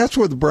win. And that's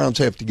what the Browns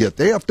have to get.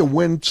 They have to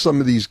win some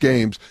of these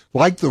games,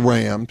 like the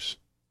Rams,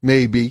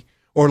 maybe,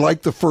 or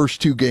like the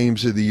first 2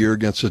 games of the year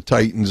against the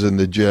Titans and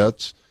the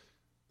Jets,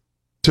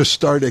 to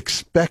start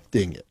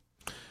expecting it.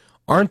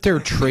 Aren't there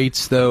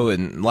traits, though,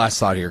 and last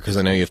thought here, because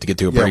I know you have to get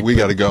to a break. Yeah, we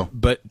got to go.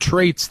 But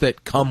traits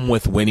that come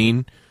with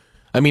winning.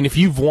 I mean, if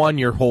you've won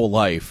your whole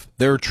life,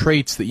 there are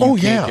traits that you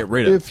can't get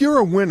rid of. If you're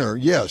a winner,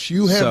 yes,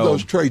 you have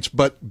those traits,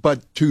 but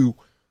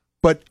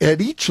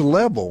at each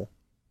level,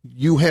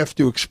 you have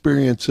to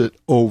experience it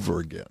over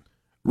again.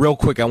 Real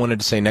quick, I wanted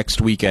to say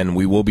next weekend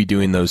we will be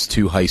doing those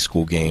 2 high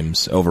school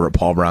games over at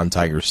Paul Brown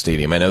Tiger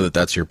Stadium. I know that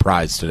that's your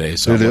prize today,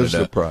 so it is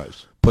the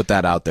prize. Put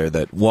that out there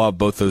that we'll have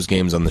both those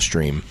games on the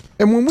stream.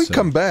 And when we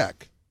come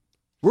back,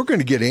 we're going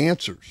to get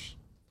answers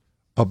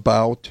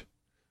about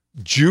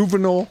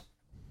juvenilely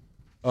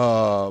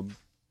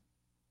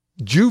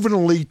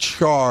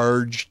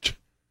charged,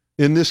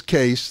 in this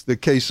case, the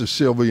case of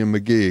Sylvia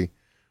McGee.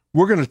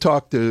 We're going to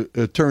talk to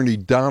attorney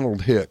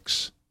Donald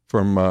Hicks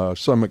from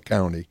Summit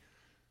County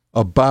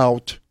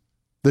about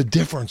the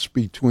difference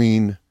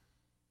between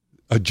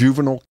a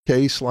juvenile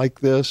case like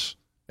this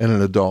and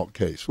an adult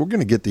case. We're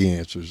going to get the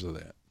answers to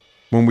that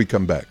when we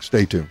come back.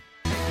 Stay tuned.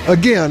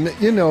 Again,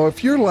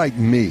 if you're like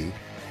me,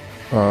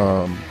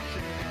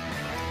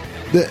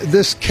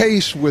 this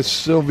case with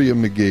Sylvia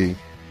McGee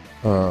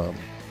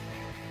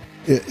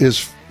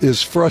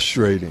is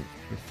frustrating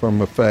from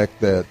the fact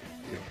that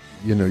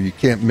you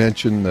can't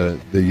mention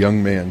the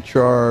young man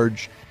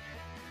charged.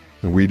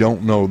 We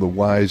don't know the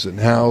whys and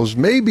hows.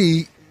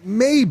 Maybe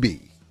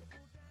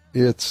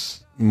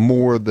it's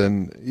more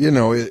than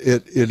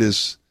it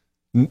is.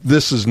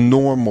 This is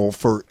normal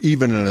for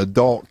even an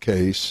adult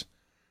case,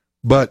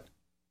 but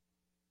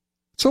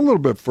it's a little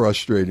bit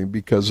frustrating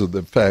because of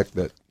the fact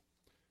that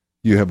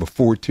you have a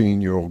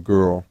 14-year-old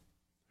girl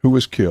who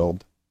was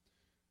killed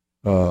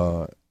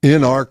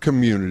in our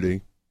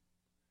community,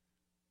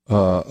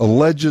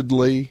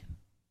 allegedly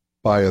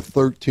by a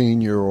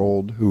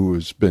 13-year-old who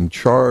has been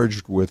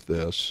charged with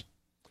this.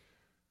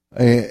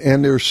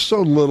 And there's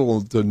so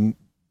little to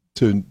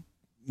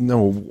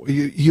know.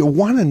 You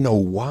want to know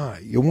why.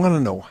 You want to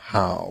know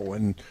how.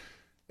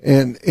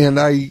 And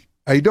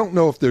I don't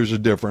know if there's a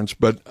difference,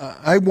 but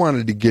I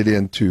wanted to get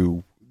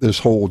into this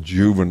whole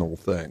juvenile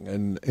thing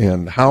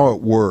and how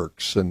it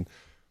works. And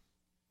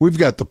we've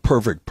got the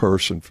perfect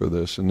person for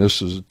this, and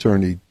this is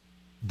attorney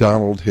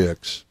Donald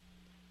Hicks,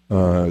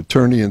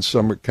 attorney in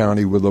Summit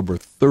County with over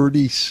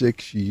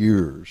 36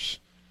 years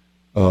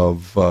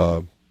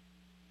of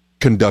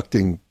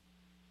conducting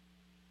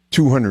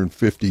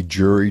 250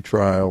 jury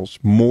trials,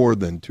 more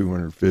than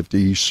 250.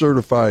 He's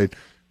certified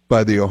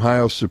by the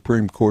Ohio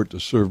Supreme Court to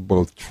serve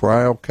both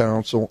trial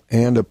counsel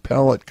and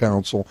appellate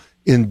counsel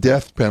in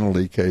death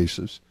penalty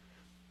cases.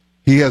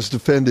 He has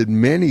defended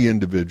many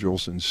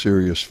individuals in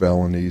serious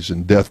felonies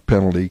and death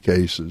penalty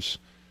cases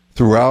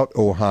throughout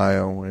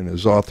Ohio and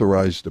is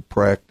authorized to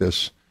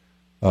practice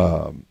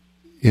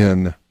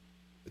in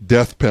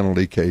death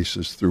penalty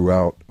cases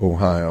throughout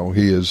Ohio.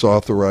 He is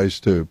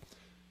authorized to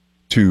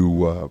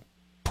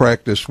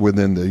practice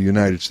within the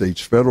United States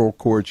federal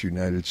courts,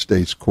 United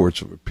States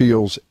Courts of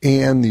Appeals,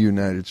 and the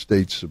United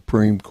States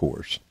Supreme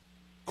Court.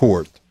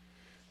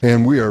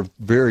 And we are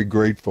very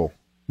grateful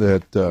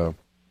that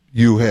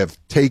you have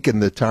taken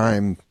the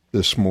time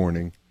this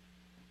morning,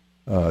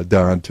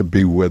 Don, to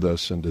be with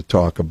us and to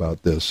talk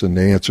about this and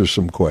to answer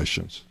some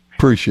questions.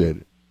 Appreciate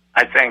it.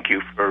 I thank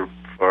you for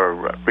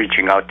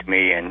reaching out to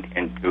me and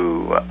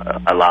to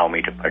allow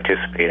me to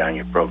participate on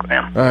your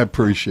program. I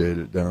appreciate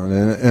it, Don,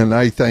 and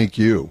I thank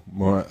you.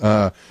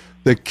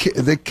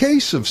 The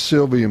case of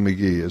Sylvia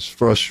McGee is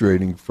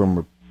frustrating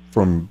from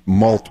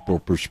multiple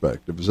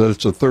perspectives. That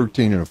it's a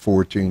 13 and a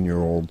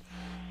 14-year-old,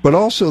 but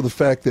also the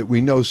fact that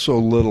we know so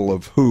little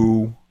of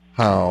who,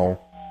 how,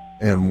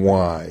 and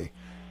why.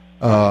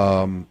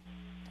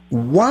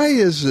 Why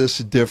is this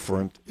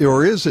different,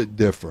 or is it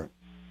different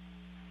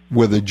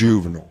with a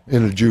juvenile,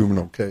 in a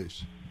juvenile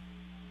case?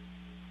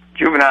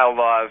 Juvenile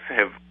laws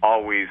have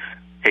always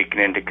taken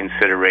into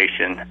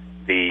consideration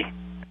the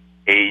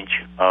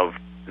age of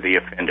the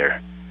offender.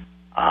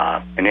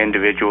 An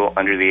individual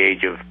under the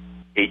age of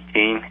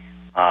 18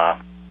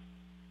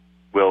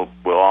 will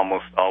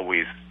almost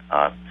always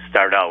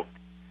start out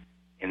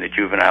in the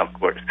juvenile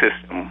court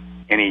system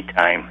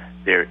anytime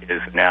there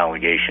is an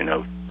allegation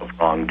of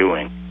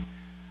wrongdoing.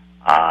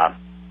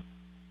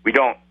 We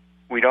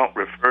don't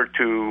refer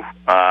to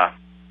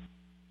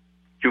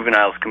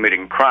juveniles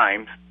committing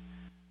crimes.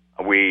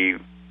 We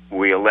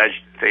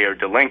allege that they are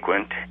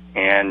delinquent,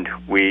 and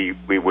we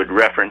would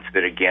reference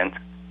it against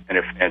an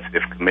offense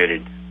if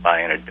committed by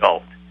an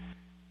adult.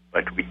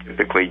 But we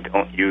typically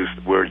don't use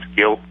the word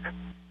guilt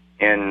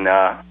in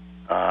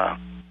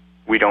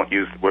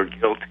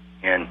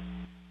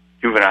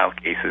juvenile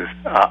cases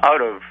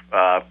out of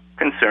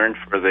concern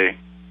for the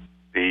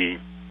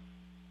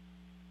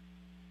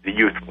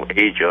youthful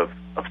age of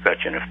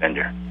such an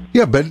offender.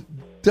 Yeah, but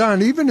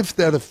Don, even if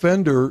that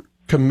offender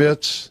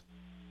commits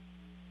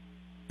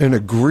an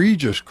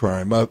egregious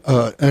crime,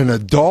 an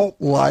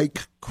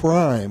adult-like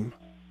crime,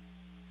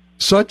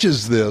 such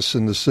as this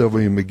in the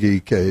Sylvia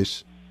McGee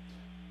case,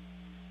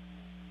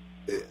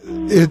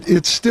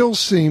 it still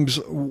seems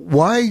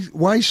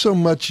why so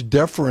much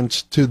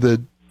deference to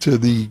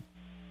the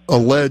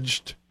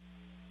alleged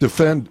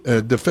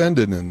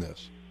defendant in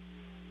this?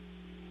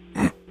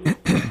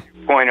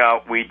 Point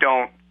out, we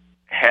don't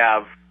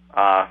have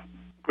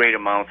great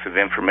amounts of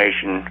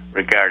information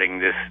regarding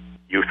this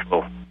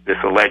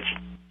alleged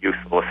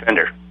youthful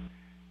offender.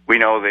 We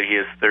know that he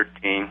is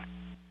 13.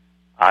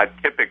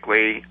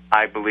 Typically,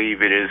 I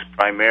believe it is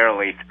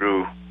primarily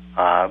through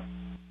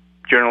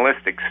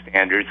journalistic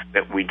standards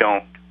that we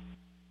don't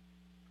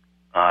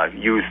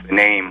use the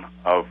name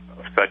of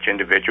such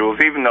individuals,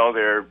 even though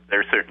there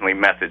are certainly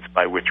methods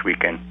by which we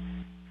can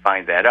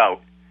find that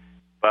out.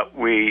 But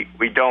we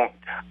don't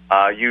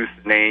use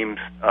the names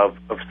of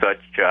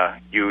such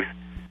youth.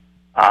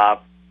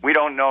 We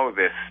don't know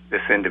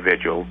this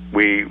individual.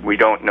 We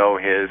don't know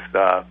his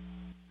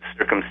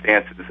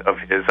circumstances of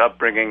his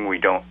upbringing. We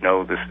don't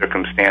know the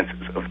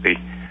circumstances of the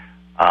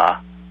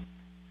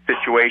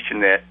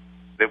situation that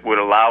would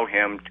allow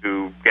him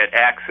to get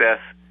access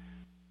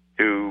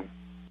to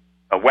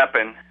a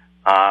weapon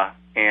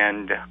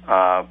and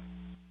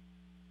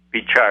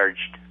be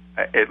charged,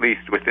 at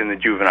least within the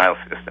juvenile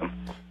system.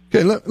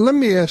 Okay, let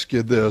me ask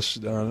you this,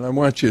 Don. I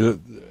want you to.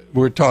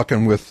 We're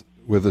talking with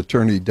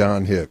Attorney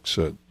Don Hicks,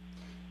 a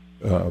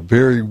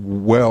very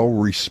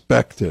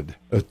well-respected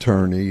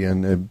attorney,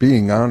 and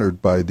being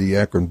honored by the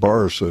Akron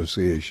Bar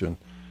Association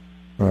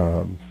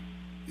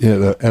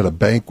at a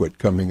banquet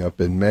coming up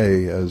in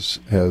May as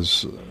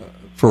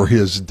for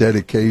his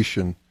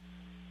dedication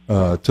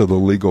to the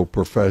legal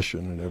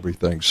profession and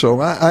everything.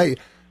 So I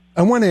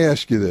want to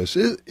ask you this: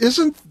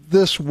 isn't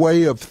this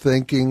way of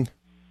thinking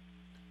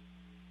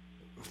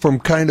from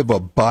kind of a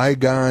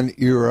bygone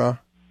era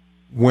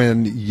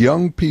when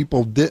young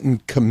people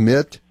didn't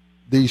commit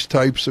these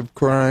types of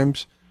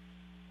crimes,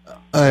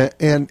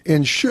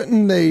 and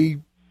shouldn't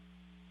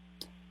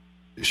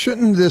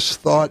this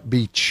thought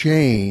be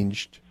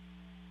changed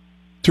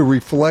to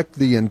reflect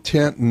the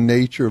intent and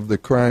nature of the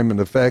crime and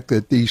the fact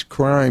that these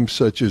crimes,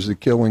 such as the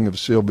killing of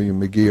Sylvia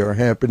McGee, are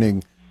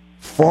happening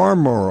far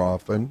more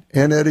often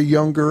and at a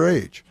younger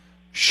age?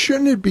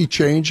 Shouldn't it be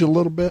changed a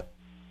little bit?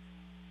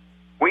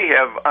 We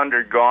have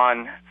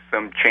undergone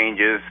some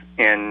changes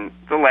in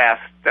the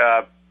last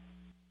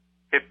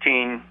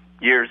 15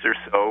 years or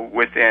so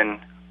within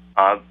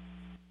the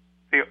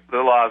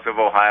laws of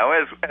Ohio,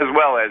 as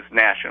well as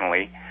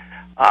nationally.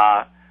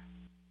 I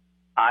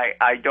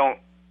don't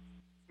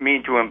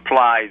mean to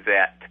imply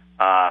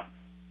that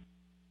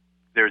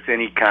there's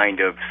any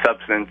kind of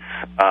substance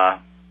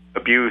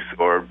abuse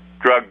or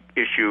drug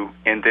issue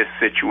in this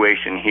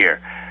situation here,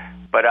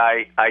 but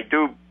I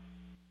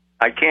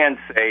can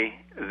say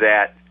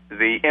that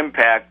the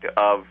impact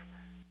of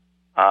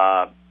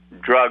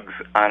drugs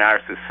on our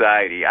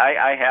society,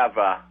 I have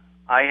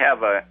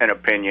an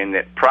opinion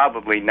that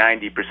probably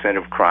 90%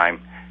 of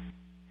crime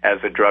has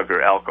a drug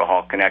or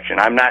alcohol connection.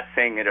 I'm not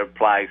saying it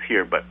applies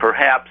here, but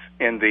perhaps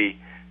in the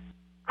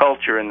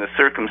culture and the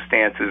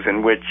circumstances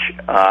in which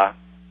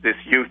this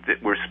youth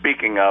that we're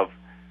speaking of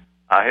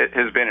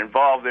has been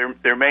involved,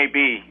 there may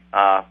be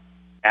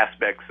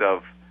aspects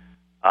of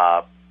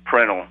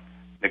parental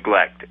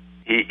neglect.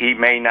 He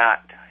may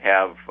not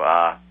have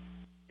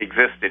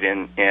existed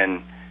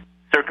in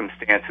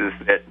circumstances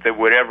that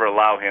would ever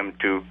allow him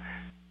to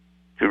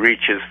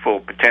reach his full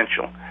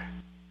potential.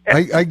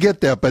 I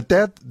get that, but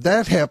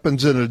that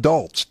happens in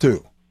adults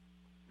too.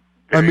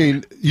 I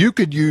mean, you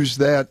could use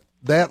that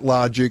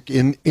logic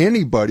in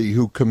anybody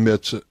who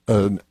commits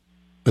a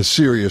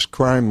serious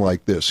crime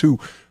like this,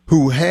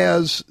 who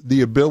has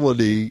the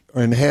ability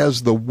and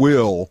has the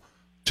will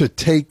to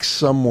take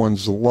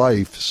someone's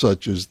life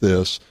such as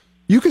this.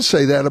 You can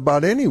say that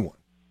about anyone.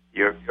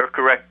 You're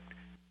correct,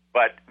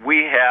 but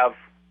we have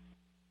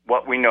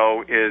what we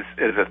know is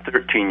a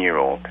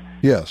 13-year-old.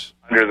 Yes.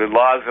 Under the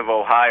laws of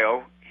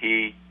Ohio,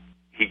 he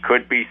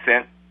could be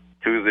sent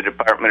to the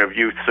Department of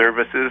Youth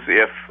Services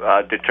if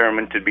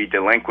determined to be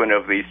delinquent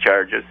of these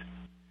charges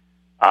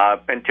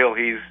until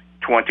he's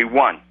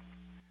 21.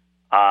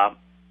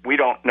 We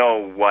don't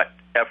know what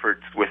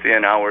efforts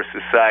within our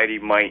society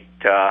might,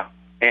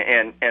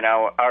 and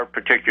our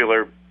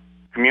particular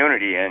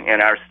community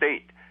and our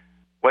state,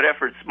 what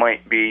efforts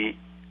might be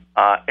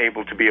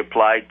able to be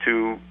applied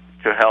to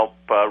help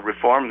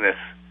reform this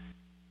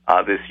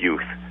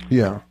youth.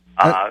 Yeah.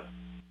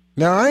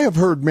 Now, I have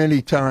heard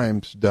many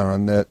times,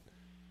 Don, that,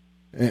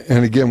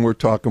 and again, we're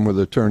talking with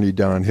Attorney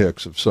Don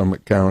Hicks of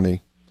Summit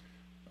County.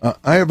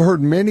 I have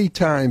heard many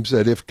times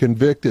that if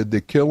convicted, the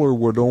killer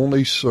would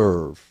only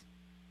serve,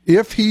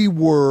 if he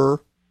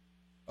were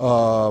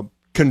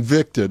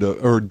convicted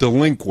or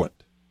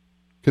delinquent,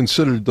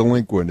 considered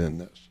delinquent in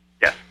this,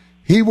 yes,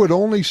 he would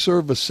only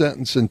serve a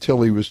sentence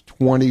until he was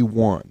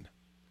 21.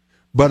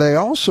 But I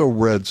also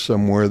read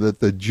somewhere that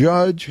the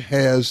judge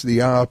has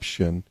the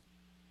option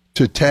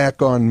to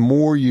tack on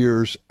more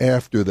years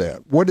after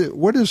that. What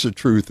is the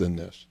truth in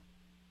this?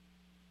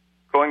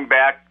 Going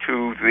back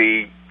to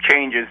the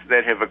changes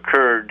that have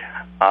occurred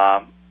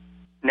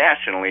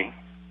nationally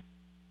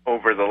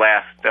over the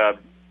last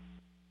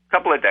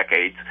couple of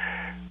decades,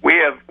 we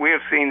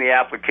have seen the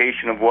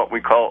application of what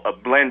we call a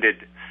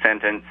blended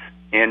sentence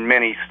in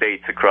many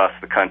states across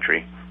the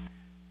country.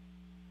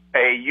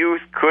 A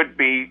youth could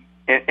be,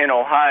 in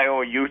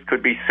Ohio, a youth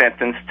could be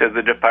sentenced to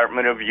the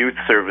Department of Youth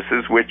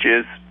Services, which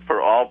is,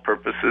 for all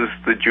purposes,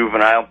 the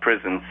juvenile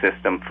prison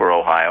system for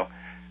Ohio.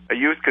 A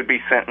youth could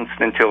be sentenced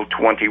until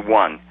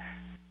 21.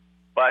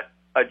 But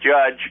a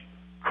judge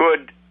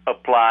could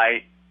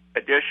apply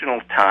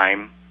additional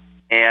time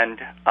and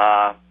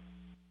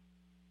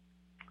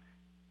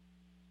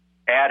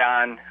add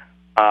on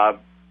a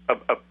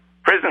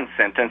prison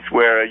sentence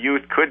where a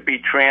youth could be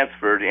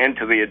transferred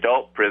into the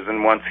adult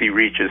prison once he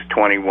reaches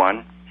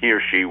 21. He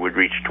or she would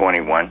reach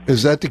 21.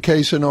 Is that the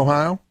case in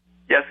Ohio?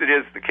 Yes, it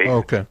is the case.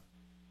 Okay.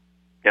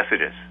 Yes,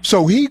 it is.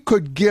 So he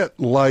could get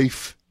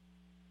life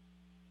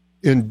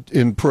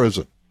in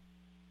prison?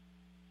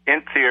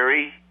 In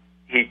theory,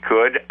 he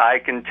could. I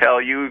can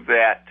tell you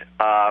that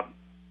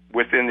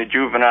within the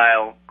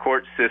juvenile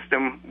court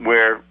system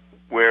where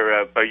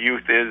a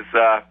youth is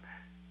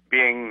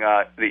being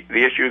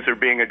the issues are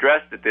being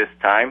addressed at this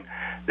time,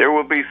 there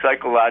will be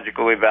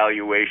psychological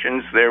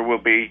evaluations. There will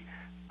be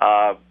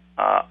other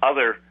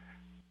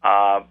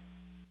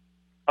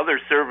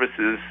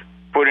services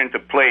put into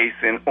place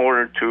in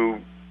order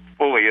to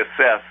fully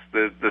assess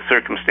the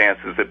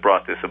circumstances that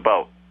brought this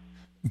about.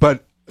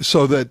 But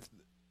so that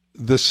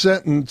the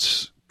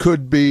sentence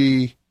could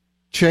be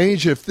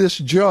changed if this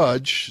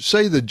judge,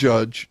 say the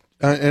judge,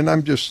 and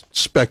I'm just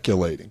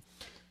speculating,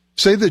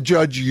 say the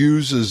judge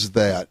uses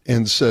that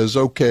and says,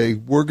 okay,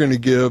 we're going to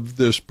give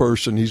this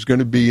person, he's going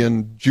to be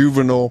in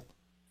juvenile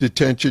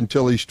detention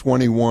till he's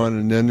 21,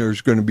 and then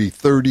there's going to be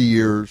 30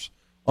 years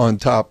on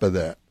top of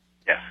that.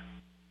 Yes.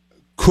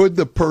 Could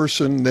the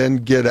person then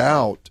get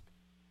out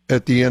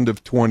at the end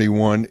of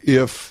 21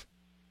 if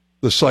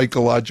the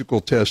psychological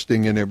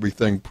testing and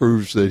everything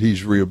proves that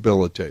he's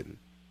rehabilitated?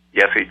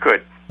 Yes, he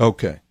could.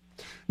 Okay.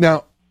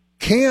 Now,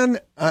 can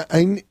a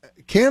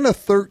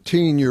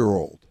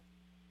 13-year-old,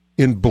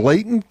 in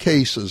blatant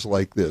cases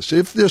like this,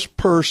 if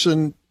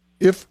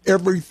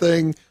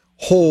everything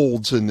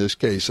holds in this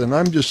case, and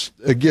I'm just,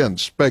 again,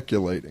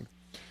 speculating,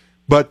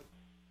 but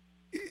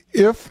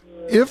if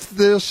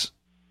this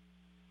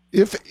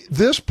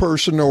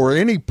person or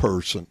any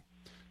person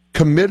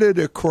committed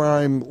a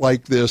crime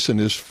like this and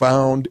is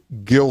found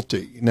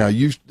guilty, now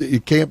you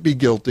can't be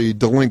guilty,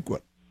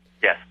 delinquent.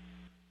 Yes.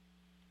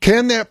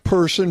 Can that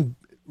person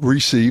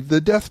receive the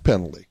death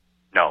penalty?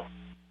 No.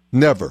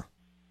 Never.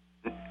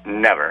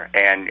 Never.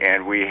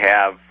 And we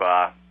have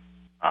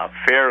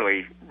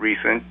fairly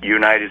recent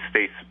United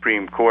States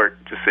Supreme Court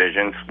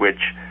decisions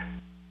which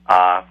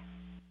have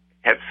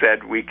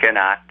said we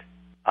cannot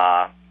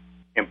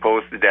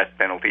impose the death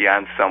penalty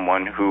on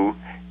someone who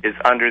is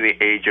under the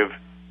age of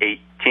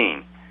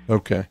 18.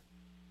 Okay.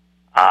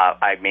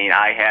 I mean,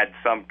 I had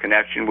some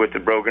connection with the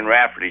Brogan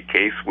Rafferty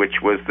case,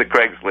 which was the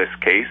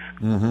Craigslist case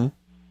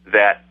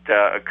that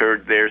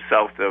occurred there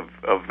south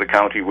of the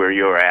county where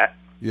you're at.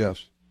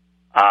 Yes.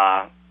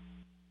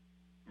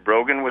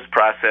 Brogan was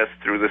processed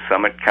through the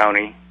Summit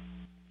County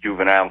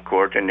Juvenile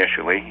Court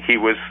initially. He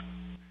was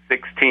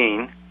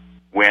 16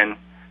 when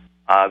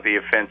the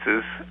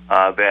offenses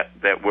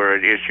that were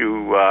at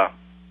issue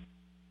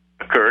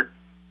occurred.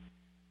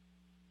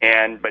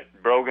 But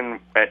Brogan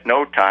at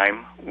no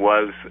time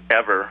was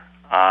ever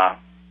at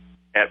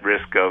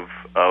risk of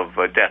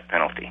a death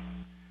penalty.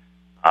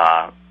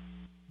 But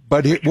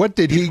what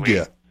did he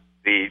get?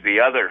 The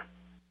other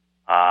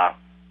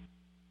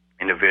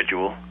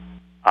individual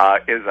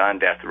is on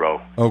death row.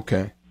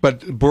 Okay.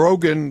 But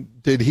Brogan,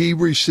 did he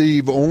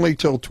receive only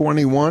till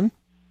 21?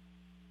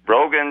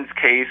 Brogan's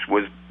case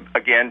was,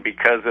 again,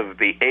 because of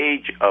the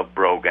age of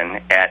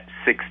Brogan at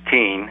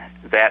 16,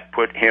 that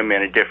put him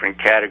in a different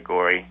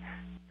category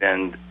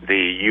than the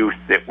youth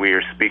that we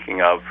are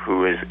speaking of,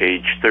 who is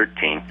age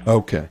 13.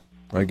 Okay.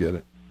 I get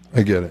it.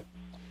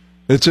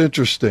 It's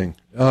interesting.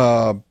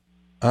 I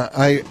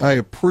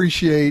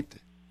appreciate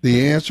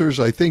the answers.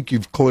 I think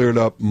you've cleared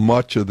up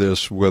much of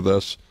this with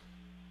us.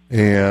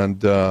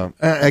 And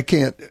I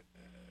can't,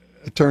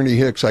 Attorney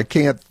Hicks, I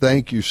can't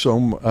thank you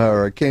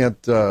I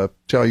can't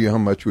tell you how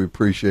much we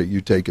appreciate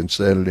you taking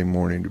Saturday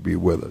morning to be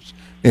with us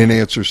and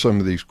answer some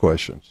of these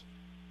questions.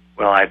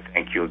 Well, I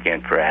thank you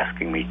again for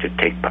asking me to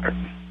take part.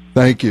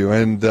 Thank you,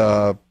 and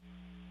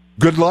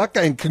good luck,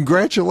 and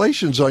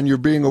congratulations on your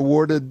being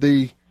awarded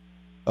the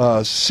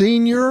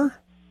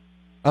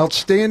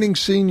Outstanding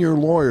Senior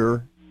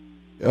Lawyer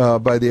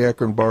by the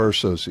Akron Bar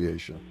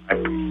Association. I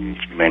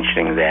appreciate you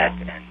mentioning that,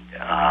 and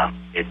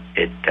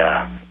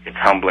it's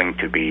humbling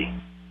to be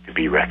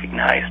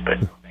recognized, but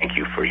thank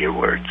you for your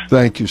words.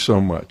 Thank you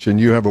so much, and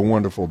you have a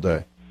wonderful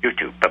day. You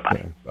too. Bye-bye.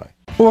 Okay, bye.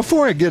 Well,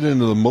 before I get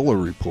into the Mueller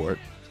report,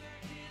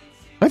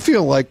 I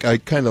feel like I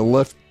kind of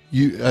left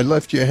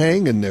you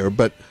hanging there,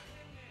 but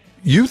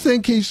you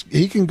think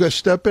he can go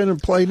step in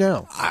and play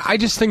now? I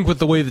just think with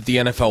the way that the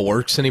NFL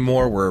works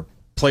anymore, where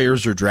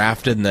players are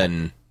drafted and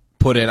then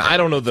put in, I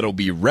don't know that he'll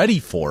be ready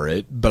for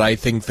it, but I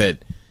think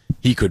that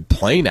he could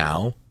play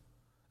now.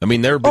 I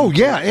mean, there. Oh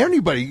yeah,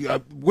 anybody.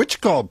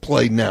 Which call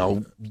played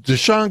now?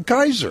 Deshaun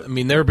Kaiser. I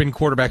mean, there have been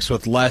quarterbacks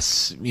with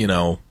less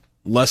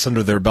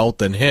under their belt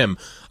than him.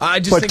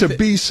 But to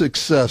be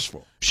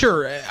successful,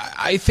 sure.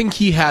 I think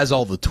he has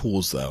all the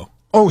tools, though.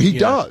 Oh, he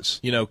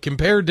does.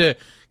 Compared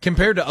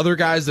to other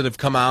guys that have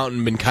come out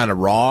and been kind of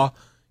raw,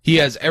 he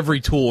has every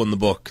tool in the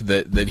book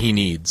that he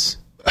needs.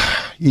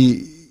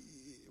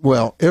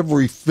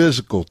 Every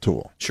physical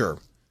tool. Sure.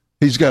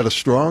 He's got a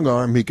strong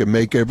arm. He can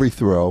make every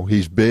throw.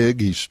 He's big.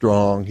 He's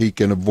strong. He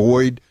can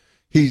avoid.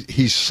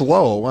 He's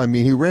slow. I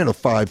mean, he ran a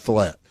 5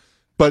 flat.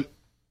 But,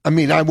 I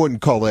mean, I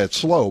wouldn't call that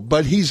slow.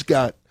 But he's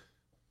got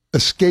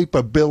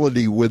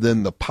escapability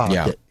within the pocket.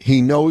 Yeah.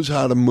 He knows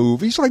how to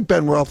move. He's like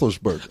Ben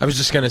Roethlisberger. I was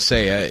just going to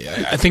say,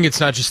 I think it's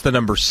not just the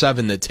number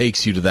 7 that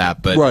takes you to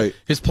that, but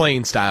his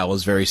playing style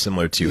is very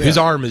similar to. His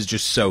arm is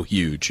just so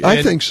huge.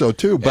 I think so,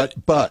 too. But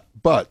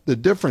the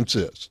difference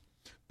is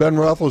Ben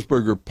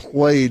Roethlisberger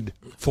played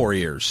 4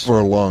 years for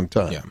a long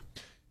time.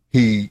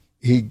 Yeah.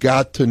 He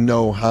got to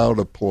know how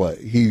to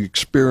play. He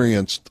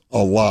experienced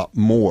a lot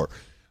more.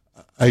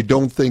 I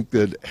don't think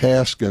that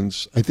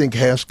I think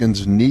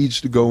Haskins needs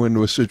to go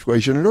into a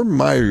situation, and Urban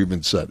Meyer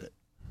even said it.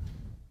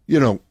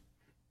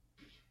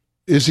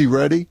 Is he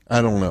ready?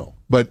 I don't know.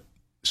 But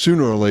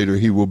sooner or later,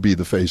 he will be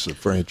the face of the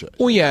franchise.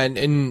 Well, yeah,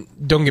 and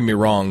don't get me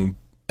wrong,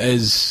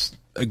 as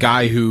a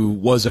guy who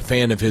was a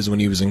fan of his when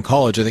he was in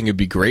college, I think it'd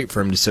be great for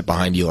him to sit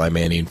behind Eli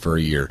Manning for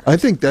a year. I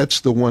think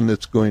that's the one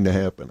that's going to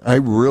happen. I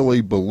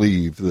really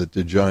believe that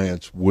the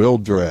Giants will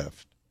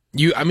draft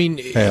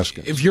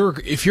Haskins.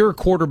 If you're a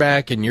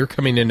quarterback and you're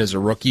coming in as a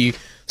rookie,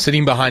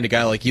 sitting behind a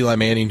guy like Eli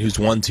Manning who's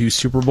won 2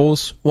 Super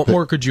Bowls, what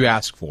more could you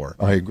ask for?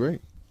 I agree.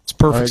 It's a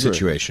perfect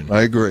situation.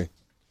 I agree.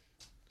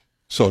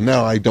 So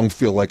now I don't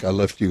feel like I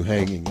left you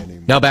hanging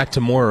anymore. Now back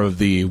to more of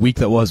the week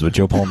that was with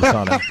Joe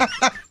Palmisano.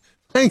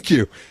 Thank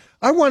you.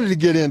 I wanted to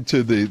get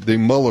into the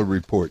Mueller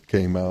report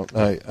came out.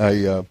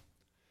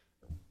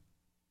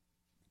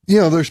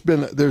 There's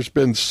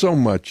been so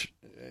much.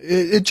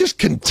 It just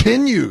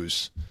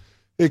continues.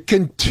 It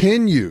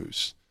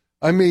continues.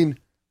 I mean,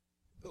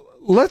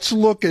 let's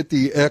look at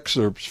the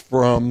excerpts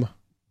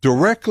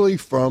directly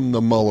from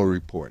the Mueller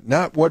report,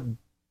 not what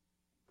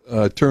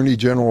Attorney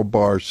General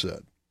Barr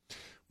said.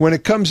 When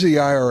it comes to the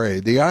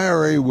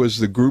IRA was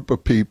the group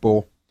of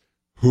people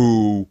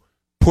who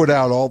put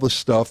out all the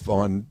stuff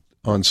on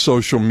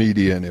social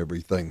media and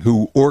everything,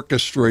 who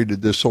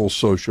orchestrated this whole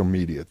social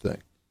media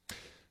thing.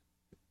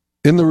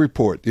 In the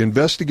report, the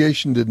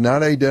investigation did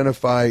not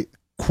identify,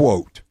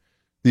 quote,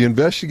 the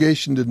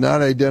investigation did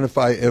not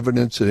identify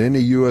evidence that any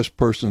U.S.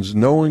 persons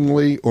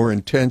knowingly or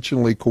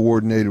intentionally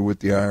coordinated with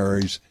the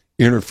IRA's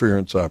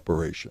interference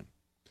operation.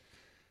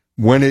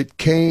 When it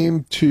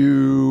came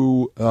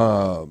to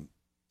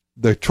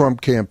the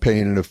Trump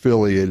campaign and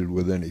affiliated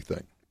with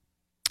anything,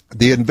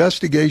 the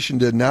investigation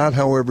did not,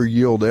 however,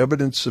 yield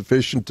evidence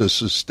sufficient to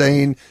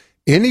sustain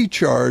any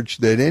charge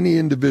that any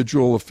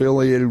individual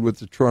affiliated with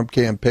the Trump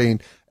campaign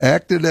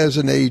acted as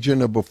an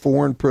agent of a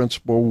foreign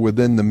principal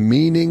within the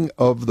meaning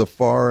of the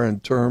FAR in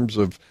terms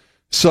of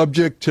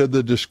subject to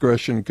the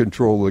discretion and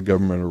control of the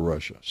government of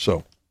Russia.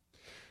 So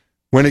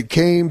when it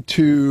came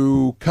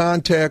to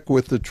contact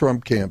with the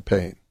Trump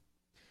campaign,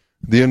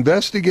 the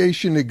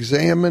investigation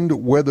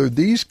examined whether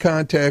these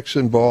contacts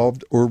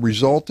involved or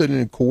resulted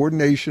in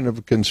coordination of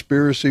a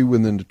conspiracy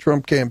within the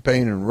Trump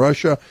campaign in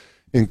Russia,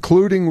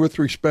 including with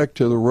respect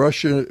to the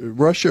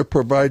Russia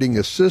providing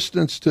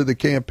assistance to the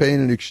campaign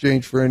in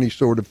exchange for any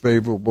sort of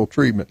favorable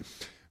treatment.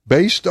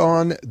 Based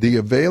on the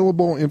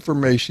available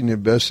information, the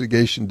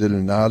investigation did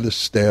not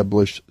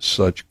establish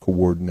such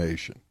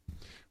coordination.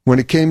 When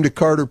it came to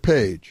Carter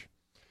Page,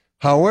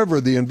 however,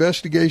 the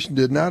investigation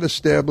did not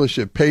establish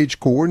that Page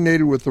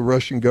coordinated with the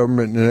Russian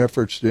government in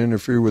efforts to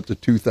interfere with the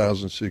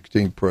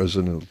 2016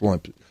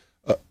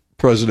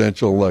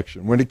 presidential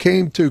election. When it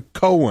came to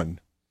Cohen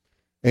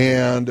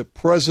and the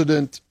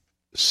president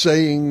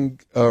saying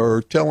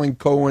or telling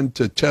Cohen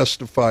to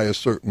testify a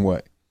certain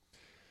way,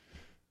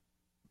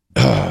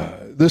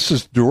 this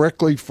is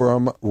directly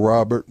from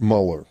Robert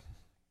Mueller.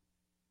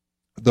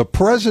 The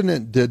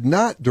president did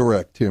not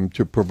direct him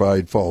to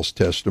provide false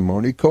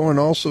testimony. Cohen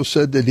also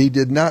said that he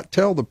did not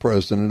tell the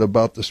president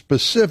about the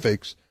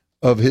specifics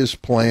of his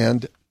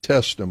planned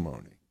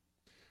testimony.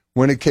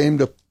 When it came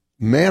to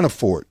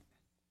Manafort,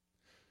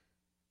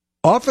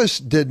 office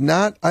did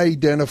not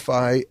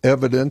identify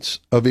evidence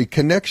of a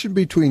connection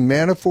between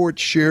Manafort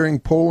sharing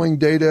polling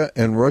data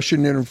and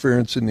Russian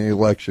interference in the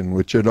election,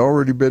 which had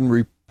already been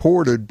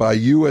reported by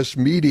U.S.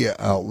 media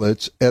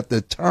outlets at the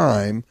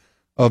time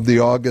of the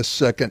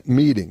August 2nd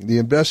meeting. The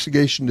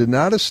investigation did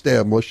not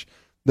establish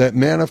that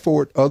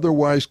Manafort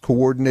otherwise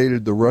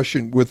coordinated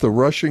with the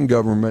Russian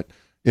government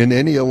in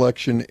any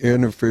election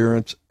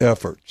interference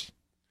efforts.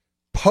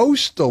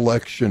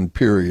 post-election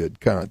period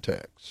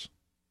contacts.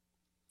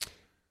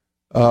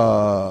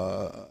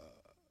 The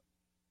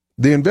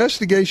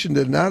investigation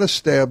did not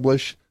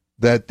establish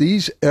that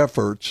these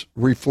efforts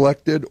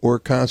reflected or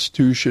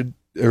constituted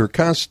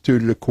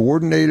a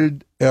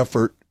coordinated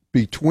effort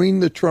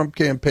between the Trump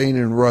campaign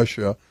and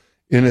Russia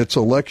in its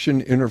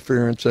election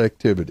interference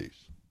activities.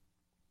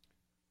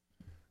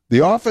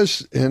 The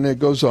office, and it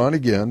goes on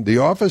again, the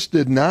office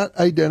did not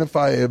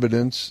identify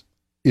evidence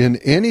in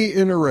any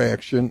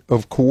interaction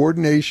of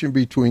coordination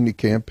between the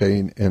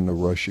campaign and the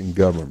Russian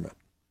government.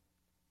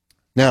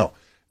 Now,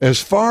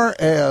 as far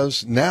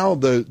as now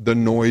the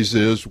noise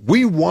is,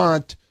 we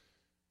want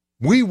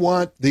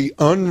the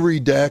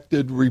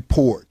unredacted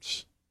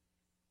reports.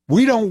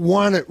 We don't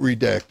want it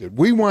redacted.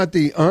 We want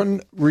the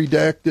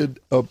unredacted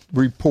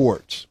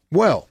reports.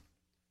 Well,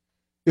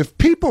 if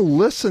people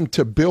listen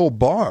to Bill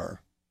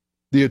Barr,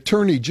 the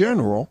Attorney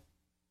General,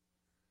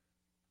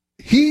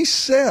 he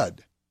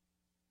said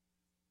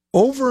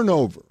over and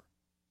over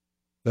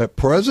that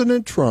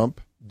President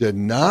Trump did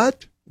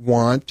not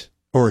want,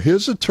 or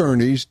his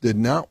attorneys did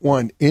not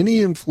want any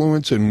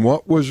influence in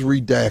what was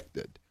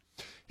redacted.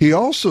 He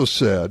also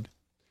said,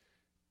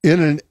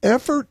 in an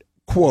effort,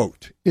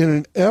 quote, in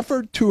an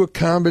effort to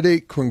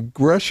accommodate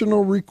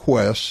congressional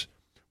requests,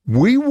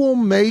 we will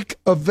make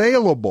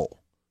available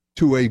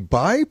to a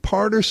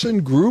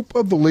bipartisan group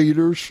of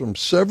leaders from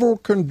several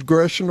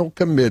congressional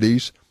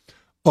committees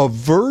a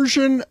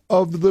version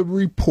of the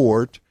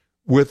report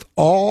with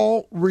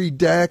all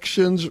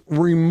redactions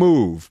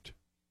removed.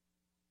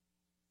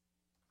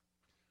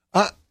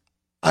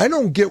 I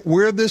don't get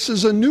where this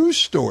is a news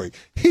story.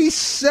 He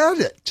said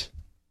it.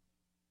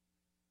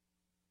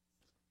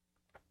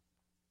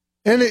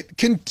 And it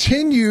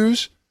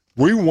continues,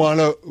 we want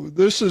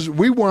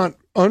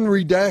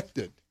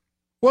unredacted.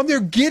 Well, they're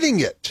getting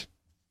it.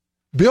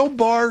 Bill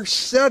Barr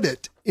said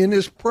it in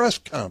his press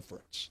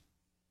conference.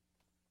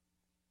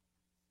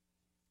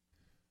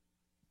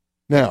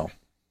 Now,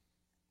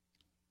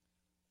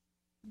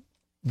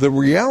 the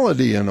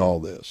reality in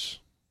all this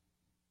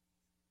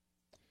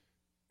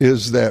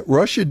is that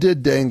Russia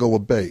did dangle a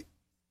bait,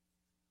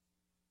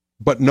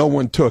 but no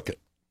one took it.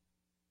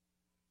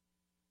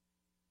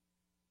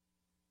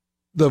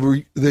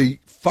 The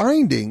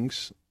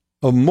findings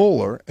of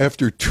Mueller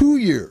after 2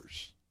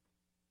 years,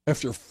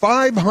 after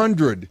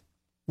 500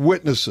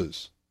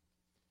 witnesses,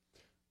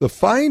 the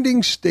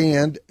findings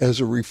stand as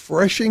a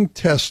refreshing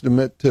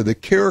testament to the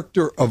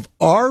character of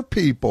our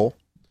people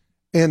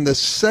and the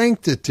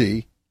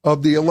sanctity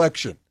of the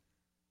election.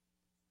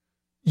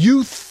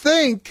 You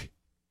think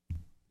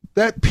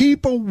that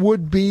people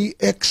would be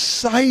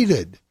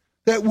excited,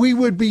 that we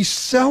would be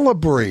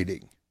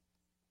celebrating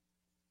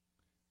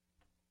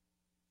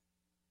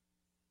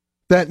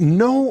that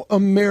no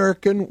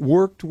American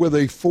worked with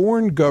a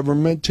foreign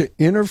government to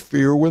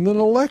interfere with an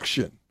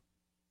election.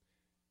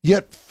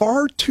 Yet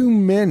far too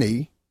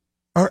many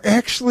are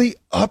actually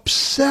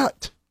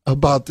upset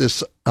about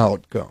this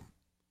outcome.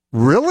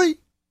 Really?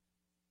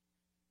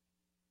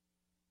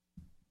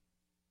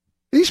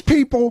 These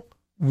people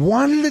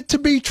wanted it to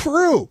be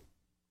true.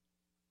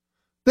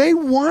 They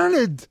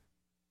wanted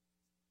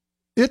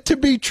it to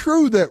be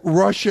true that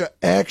Russia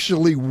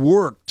actually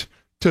worked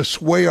to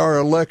sway our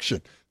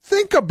election.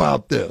 Think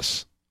about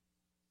this.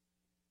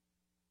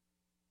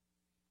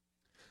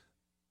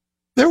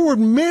 There were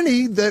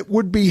many that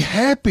would be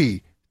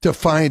happy to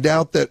find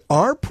out that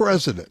our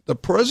president, the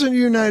president of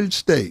the United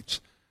States,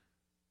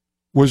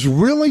 was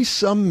really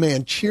some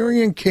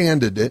Manchurian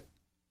candidate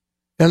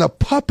and a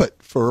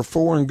puppet for a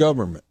foreign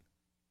government.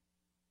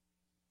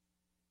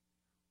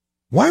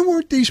 Why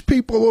weren't these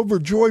people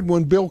overjoyed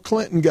when Bill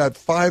Clinton got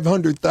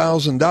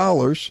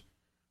 $500,000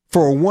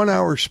 for a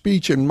 1-hour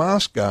speech in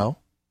Moscow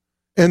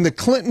and the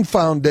Clinton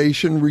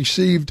Foundation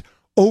received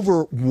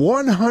over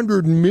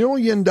 $100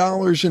 million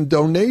in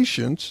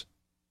donations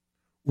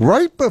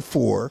right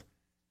before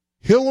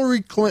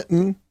Hillary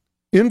Clinton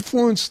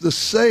influenced the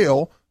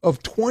sale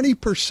of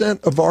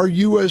 20% of our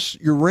U.S.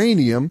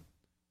 uranium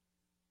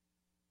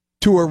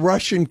to a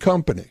Russian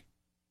company?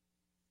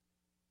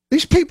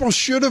 These people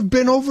should have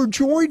been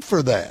overjoyed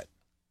for that.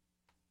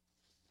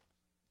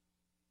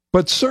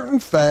 But certain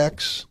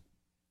facts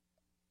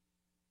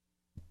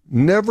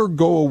never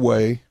go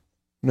away,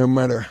 no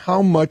matter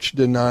how much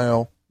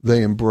denial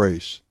they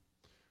embrace.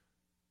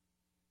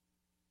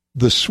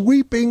 The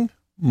sweeping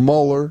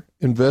Mueller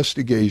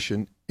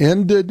investigation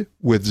ended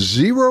with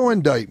 0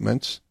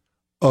 indictments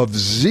of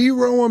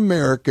 0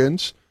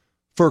 Americans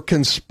for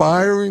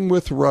conspiring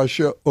with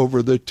Russia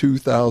over the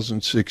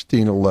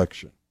 2016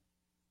 election.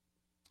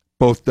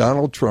 Both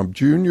Donald Trump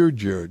Jr.,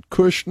 Jared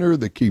Kushner,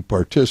 the key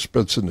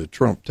participants in the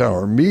Trump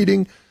Tower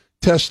meeting,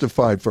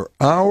 testified for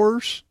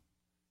hours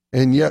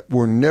and yet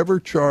were never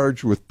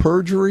charged with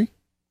perjury,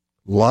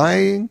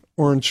 lying,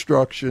 or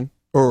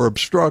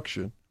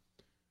obstruction,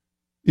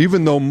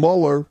 even though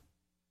Mueller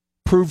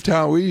proved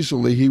how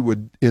easily he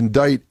would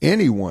indict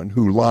anyone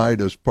who lied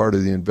as part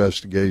of the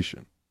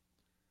investigation.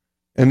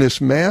 And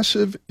this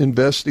massive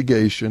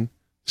investigation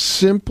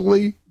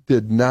simply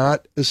did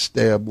not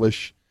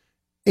establish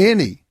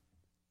any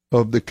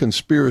of the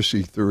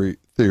conspiracy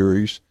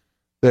theories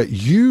that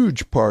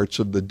huge parts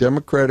of the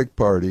Democratic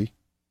Party,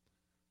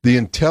 the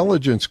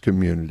intelligence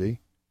community,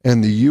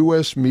 and the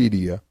U.S.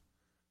 media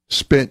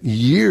spent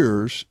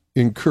years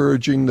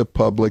encouraging the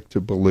public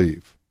to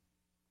believe.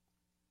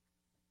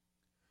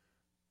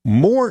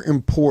 More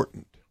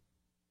important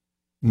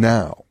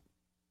now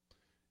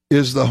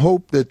is the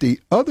hope that the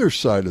other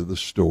side of the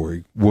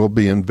story will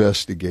be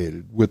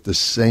investigated with the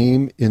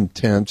same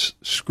intense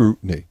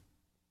scrutiny.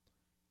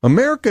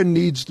 America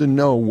needs to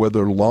know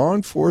whether law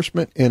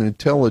enforcement and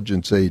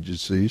intelligence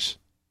agencies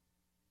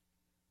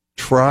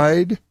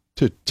tried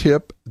to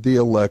tip the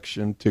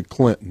election to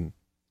Clinton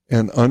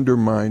and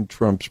undermine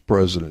Trump's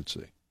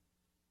presidency.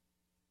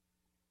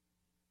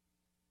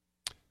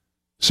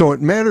 So it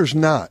matters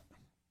not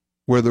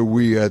whether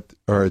we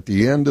are at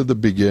the end of the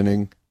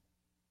beginning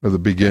or the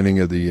beginning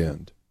of the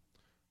end.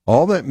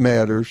 All that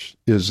matters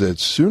is that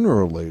sooner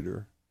or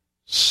later,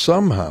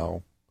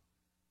 somehow,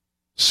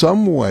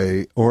 some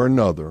way or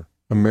another,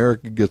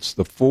 America gets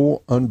the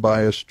full,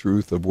 unbiased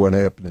truth of what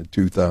happened in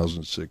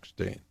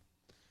 2016.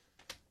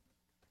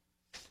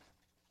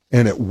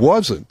 And it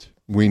wasn't,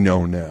 we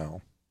know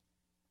now,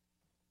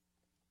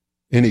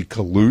 any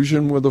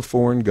collusion with a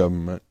foreign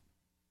government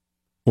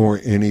or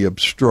any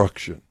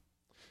obstruction.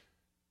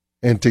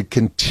 And to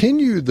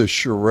continue the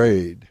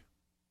charade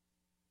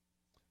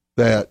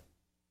that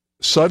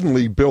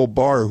suddenly Bill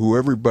Barr, who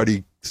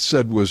everybody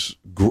said was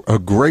a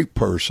great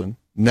person,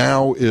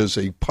 now is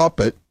a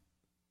puppet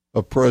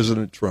of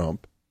President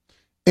Trump,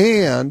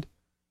 and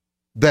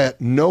that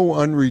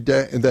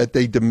that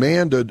they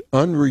demanded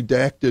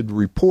unredacted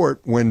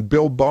report when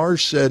Bill Barr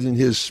said in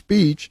his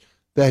speech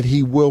that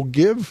he will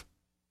give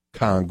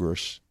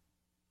Congress,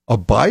 a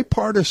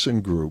bipartisan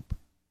group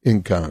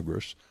in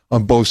Congress,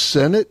 on both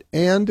Senate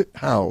and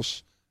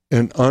House,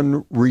 an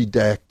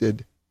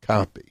unredacted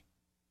copy.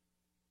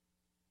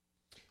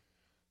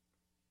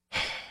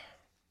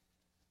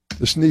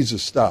 This needs to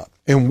stop.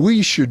 And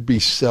we should be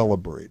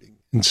celebrating.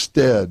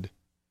 Instead,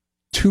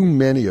 too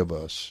many of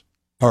us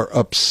are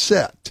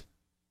upset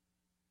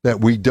that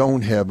we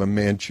don't have a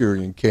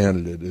Manchurian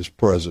candidate as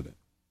president.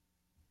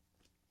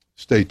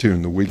 Stay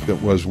tuned. The week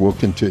that was will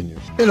continue.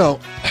 You know,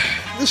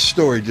 this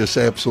story just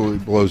absolutely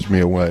blows me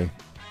away.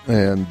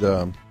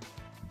 And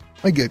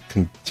I get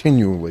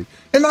continually.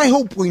 And I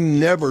hope we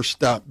never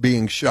stop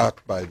being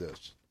shocked by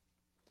this.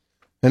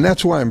 And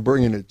that's why I'm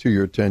bringing it to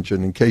your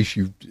attention in case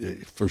you,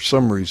 for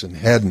some reason,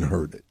 hadn't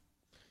heard it.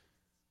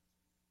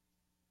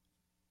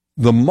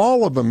 The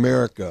Mall of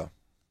America,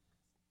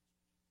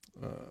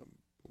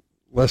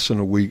 less than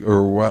a week,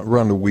 or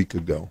around a week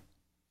ago,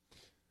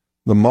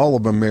 the Mall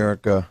of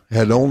America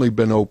had only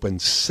been open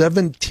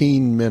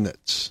 17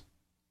 minutes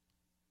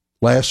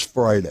past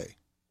Friday,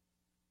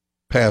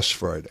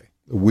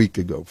 a week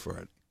ago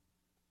Friday.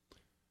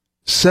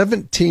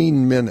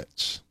 17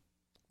 minutes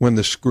when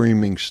the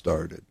screaming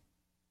started.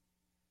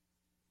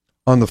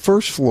 On the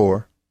first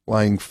floor,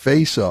 lying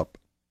face up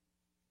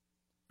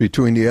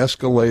between the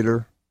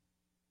escalator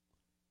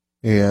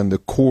and the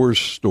Coors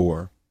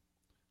store,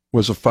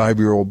 was a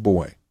 5-year-old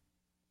boy.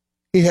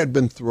 He had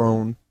been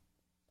thrown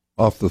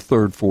off the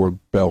third floor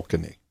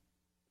balcony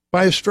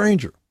by a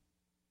stranger.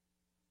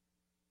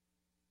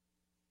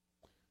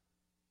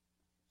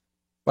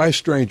 By a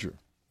stranger.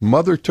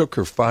 Mother took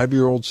her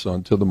 5-year-old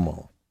son to the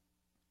mall.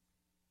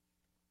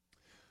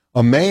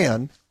 A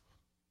man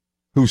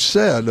who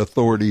said,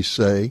 authorities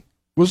say,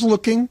 was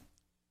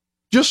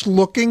just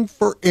looking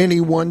for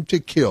anyone to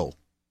kill.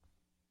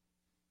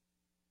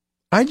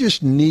 I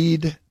just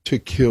need to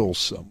kill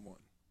someone.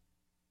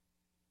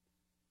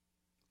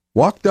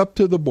 Walked up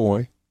to the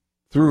boy,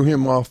 threw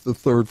him off the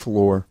third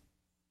floor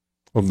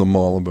of the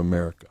Mall of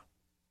America.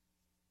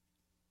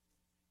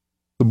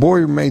 The boy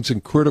remains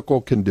in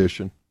critical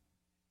condition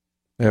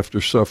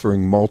after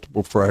suffering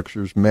multiple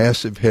fractures,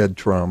 massive head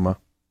trauma.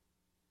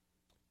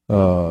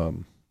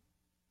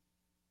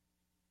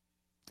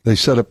 They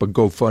set up a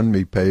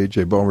GoFundMe page.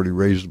 They've already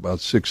raised about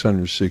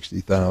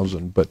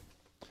 $660,000, but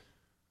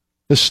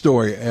this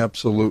story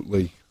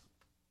absolutely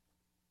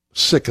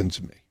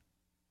sickens me.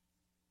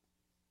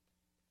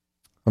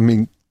 I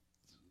mean,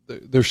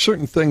 there's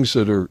certain things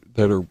that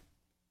are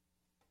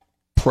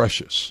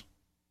precious.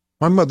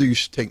 My mother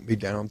used to take me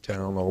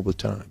downtown all the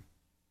time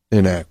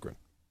in Akron.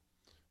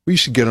 We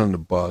used to get on the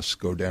bus,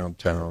 go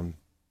downtown.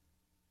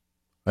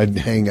 I'd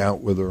hang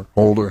out with her,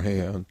 hold her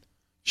hand,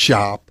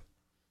 shop,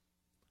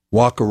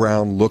 walk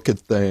around, look at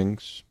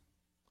things.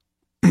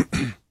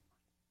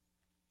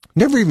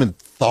 Never even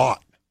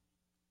thought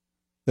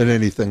that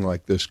anything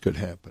like this could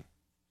happen.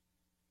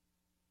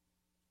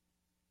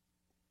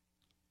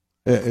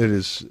 It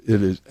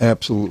is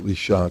absolutely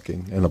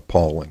shocking and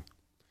appalling.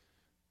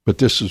 But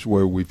this is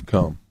where we've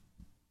come.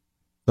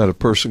 That a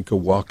person could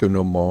walk into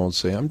a mall and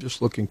say, I'm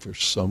just looking for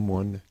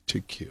someone to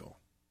kill.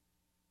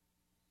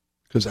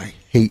 Because I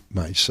hate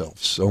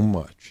myself so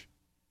much.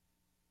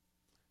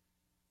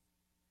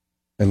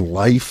 And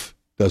life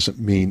doesn't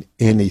mean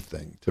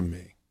anything to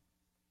me.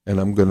 And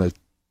I'm going to,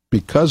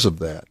 because of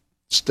that,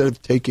 instead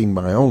of taking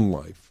my own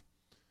life,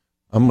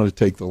 I'm going to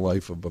take the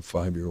life of a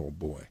 5-year-old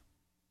boy.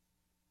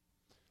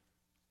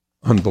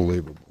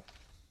 Unbelievable.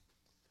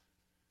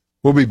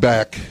 We'll be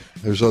back.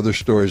 There's other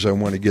stories I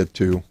want to get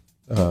to.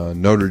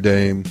 Notre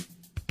Dame.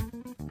 I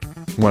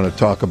want to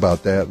talk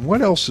about that.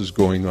 What else is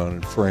going on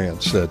in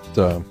France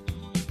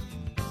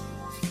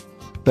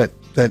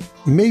that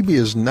maybe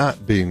is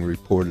not being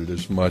reported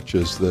as much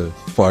as the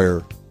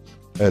fire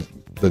at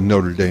the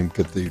Notre Dame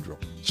Cathedral?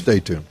 Stay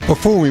tuned.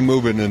 Before we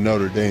move into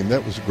Notre Dame,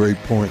 that was a great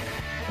point.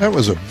 That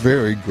was a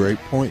very great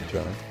point,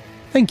 John.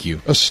 Thank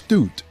you.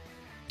 Astute.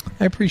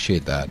 I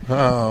appreciate that.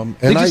 And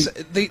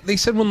they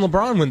said when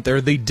LeBron went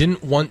there, they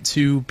didn't want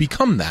to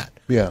become that.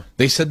 Yeah.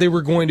 They said they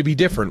were going to be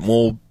different.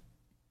 Well,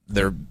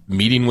 they're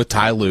meeting with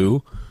Ty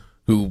Lue,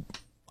 who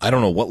I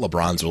don't know what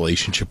LeBron's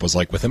relationship was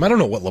like with him. I don't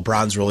know what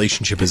LeBron's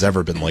relationship has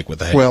ever been like with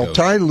the head coach. Well,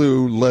 Ty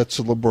Lue lets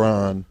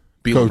LeBron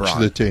coach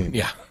the team.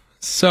 Yeah.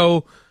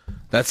 So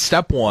that's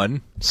step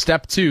one.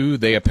 Step two,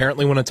 they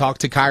apparently want to talk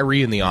to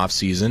Kyrie in the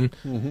offseason.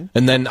 Mm-hmm.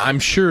 And then I'm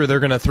sure they're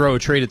going to throw a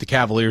trade at the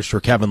Cavaliers for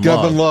Kevin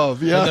Love. Kevin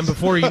Love, yeah. And then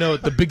before you know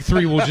it, the big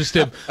three will just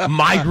have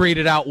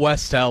migrated out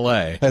west to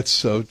L.A. That's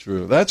so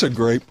true. That's a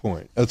great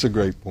point. That's a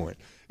great point.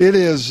 It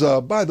is,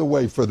 by the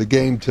way, for the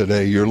game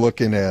today, you're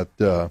looking at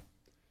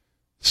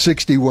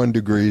 61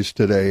 degrees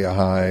today, a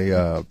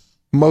high,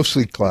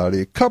 mostly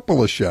cloudy, a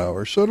couple of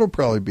showers, so it'll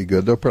probably be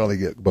good. They'll probably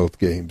get both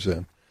games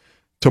in.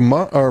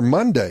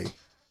 Monday,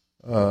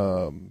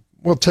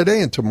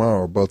 today and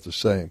tomorrow are both the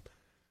same.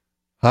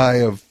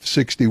 High of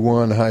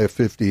 61, high of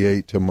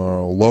 58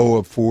 tomorrow, low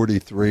of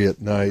 43 at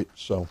night.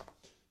 So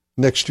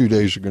next 2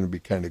 days are going to be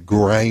kind of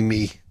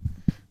grimy,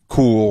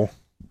 cool,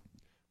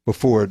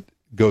 before it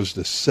goes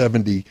to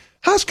 70.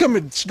 How's come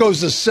it goes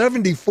to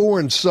 74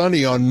 and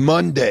sunny on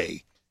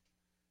Monday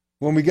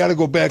when we got to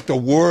go back to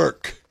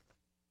work?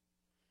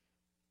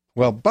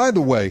 Well, by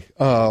the way,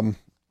 a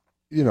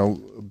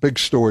big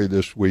story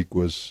this week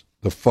was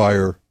the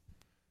fire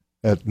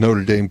at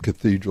Notre Dame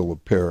Cathedral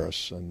of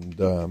Paris.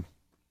 And,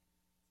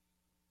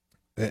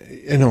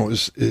 it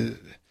was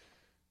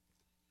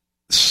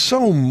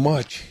so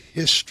much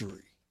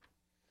history,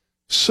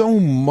 so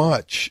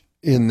much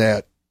in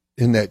that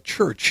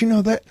church. You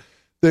know, that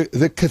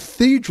the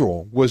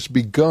cathedral was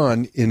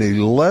begun in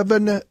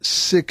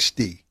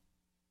 1160.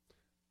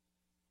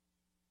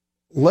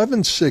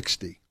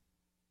 1160.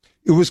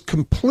 It was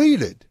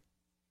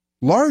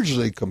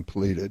largely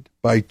completed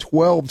by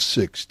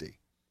 1260,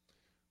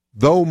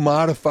 though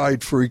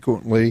modified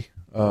frequently.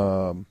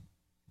 In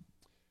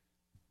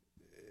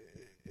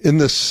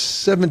the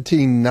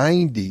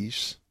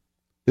 1790s,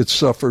 it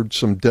suffered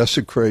some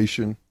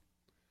desecration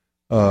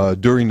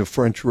during the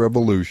French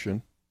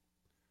Revolution.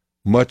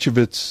 Much of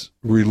its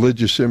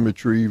religious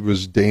imagery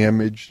was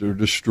damaged or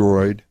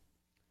destroyed.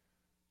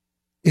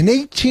 In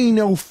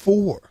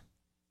 1804,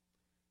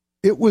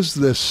 it was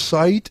the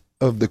site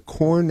of the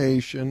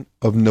coronation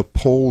of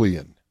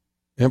Napoleon,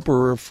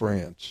 Emperor of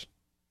France.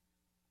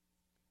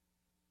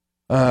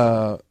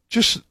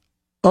 Just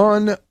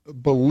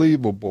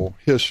unbelievable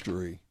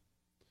history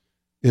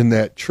in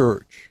that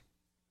church.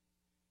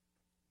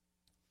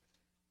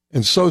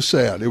 And so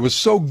sad. It was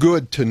so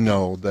good to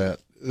know that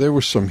there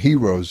were some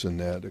heroes in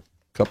that, a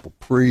couple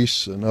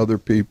priests and other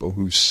people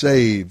who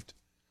saved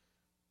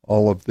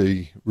all of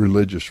the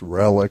religious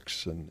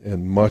relics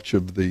and much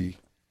of the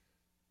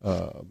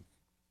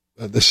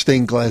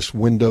stained glass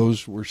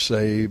windows were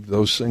saved.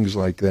 Those things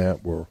like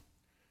that were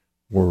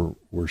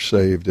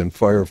saved, and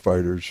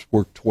firefighters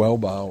worked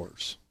 12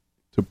 hours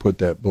to put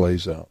that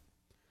blaze out.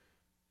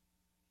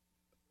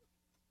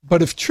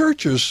 But if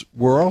churches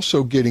were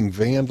also getting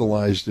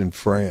vandalized in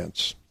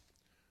France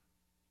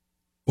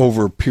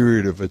over a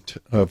period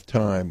of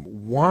time,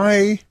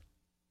 why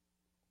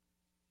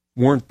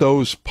weren't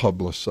those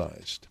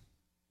publicized?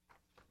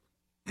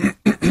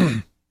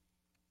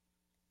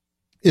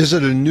 Is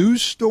it a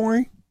news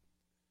story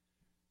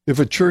if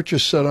a church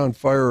is set on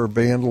fire or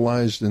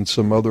vandalized in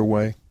some other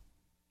way?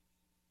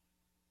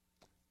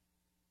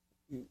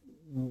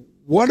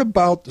 What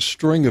about the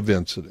string of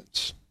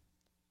incidents?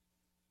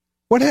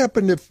 What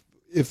happened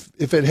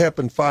if it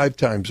happened 5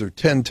 times or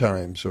 10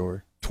 times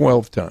or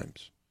 12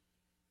 times?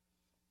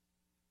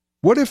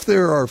 What if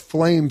there are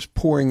flames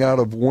pouring out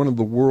of one of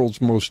the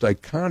world's most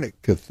iconic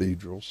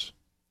cathedrals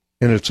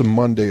and it's a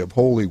Monday of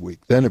Holy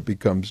Week? Then it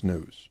becomes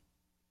news.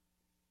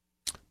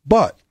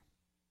 But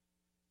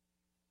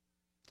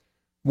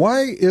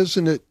why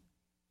isn't it?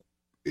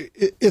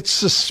 It's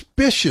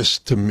suspicious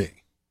to me.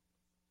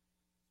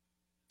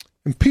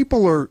 And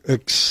people are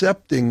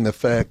accepting the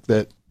fact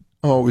that,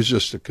 it was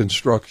just a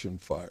construction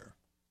fire.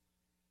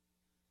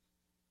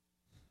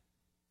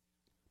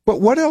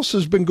 But what else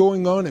has been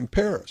going on in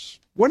Paris?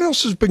 What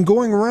else has been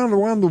going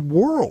around the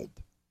world?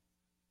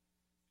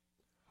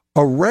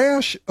 A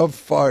rash of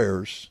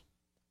fires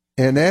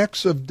and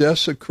acts of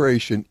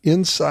desecration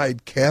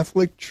inside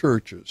Catholic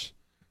churches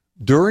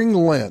during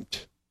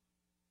Lent,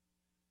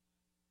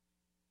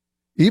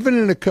 even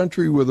in a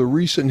country with a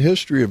recent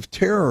history of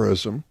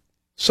terrorism,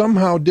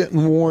 somehow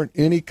didn't warrant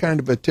any kind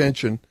of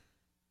attention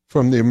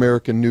from the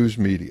American news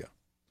media.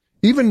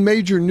 Even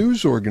major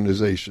news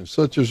organizations,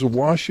 such as the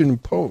Washington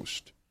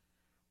Post,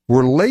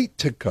 were late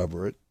to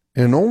cover it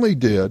and only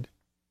did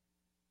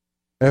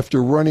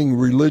after running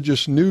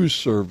religious news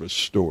service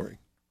story.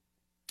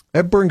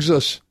 That brings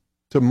us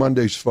to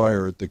Monday's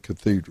fire at the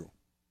cathedral,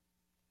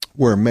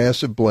 where a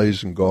massive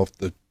blaze engulfed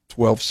the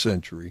 12th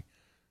century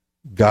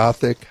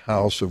Gothic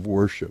house of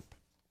worship.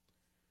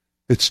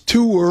 It's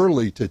too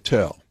early to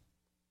tell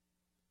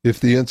if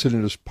the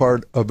incident is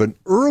part of an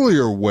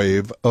earlier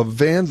wave of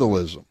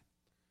vandalism,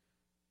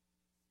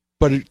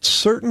 but it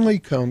certainly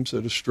comes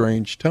at a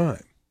strange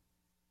time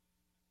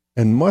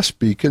and must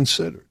be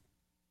considered.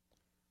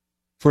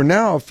 For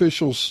now,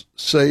 officials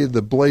say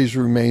the blaze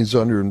remains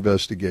under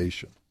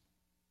investigation.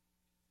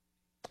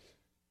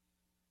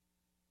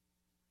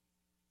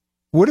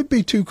 Would it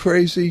be too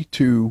crazy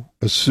to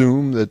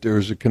assume that there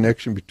is a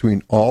connection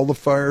between all the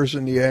fires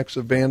and the acts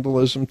of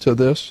vandalism to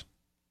this?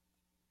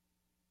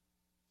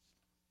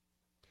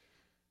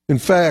 In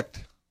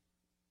fact,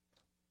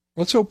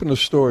 let's open the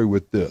story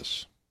with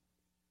this.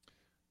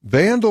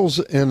 Vandals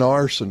and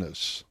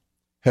arsonists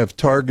have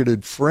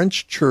targeted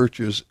French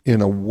churches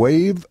in a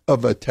wave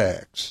of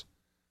attacks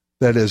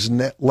that has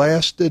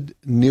lasted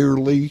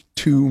nearly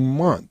 2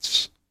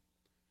 months.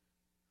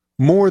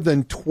 More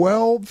than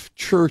 12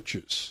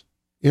 churches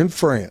in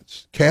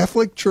France,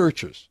 Catholic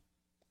churches,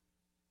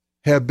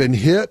 have been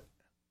hit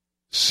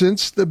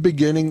since the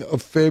beginning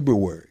of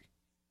February,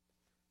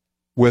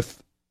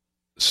 with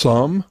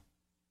some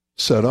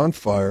set on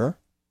fire,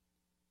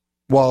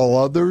 while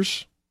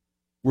others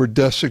were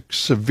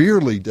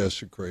severely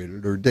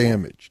desecrated or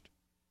damaged.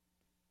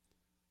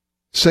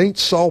 St.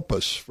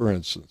 Sulpice, for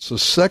instance, the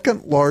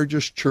second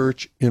largest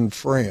church in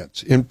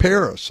France, in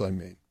Paris,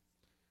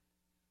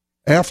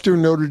 after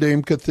Notre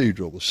Dame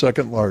Cathedral, the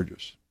second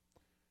largest,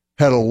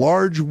 had a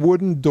large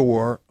wooden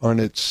door on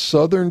its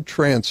southern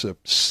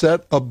transept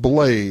set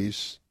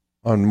ablaze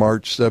on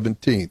March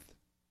 17th.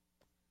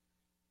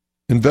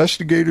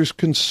 Investigators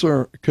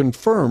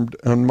confirmed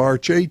on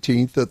March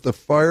 18th that the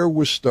fire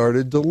was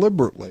started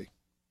deliberately.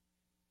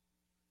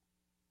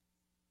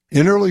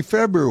 In early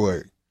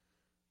February,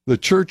 the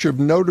Church of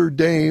Notre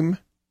Dame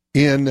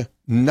in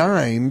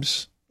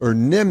Nimes,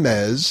 near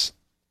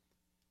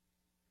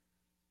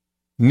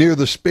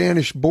the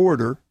Spanish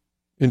border,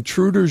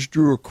 intruders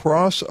drew a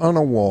cross on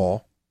a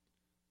wall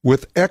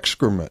with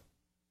excrement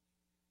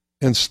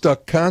and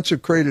stuck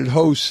consecrated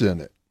hosts in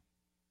it.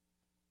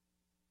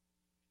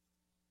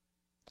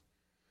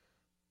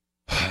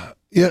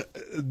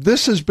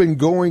 This has been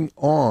going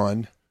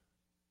on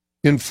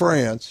in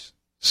France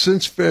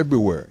since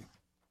February.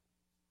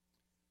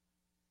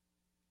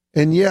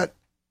 And yet,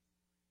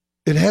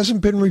 it hasn't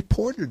been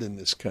reported in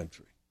this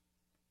country.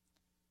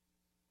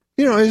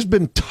 It has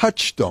been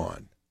touched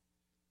on.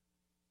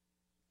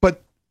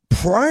 But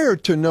prior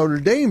to Notre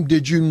Dame,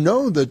 did you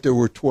know that there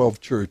were 12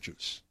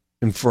 churches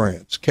in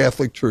France,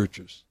 Catholic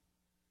churches,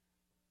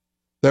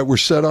 that were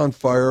set on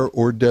fire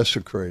or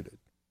desecrated?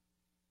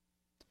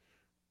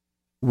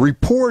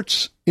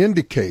 Reports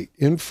indicate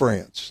in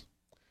France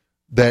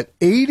that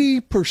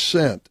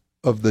 80%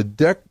 of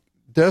the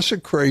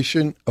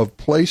desecration of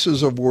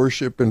places of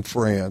worship in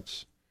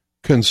France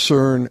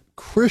concern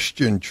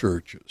Christian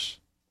churches.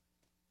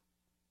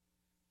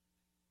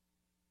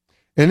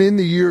 And in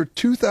the year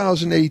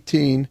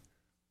 2018,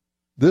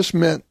 this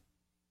meant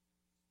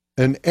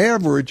an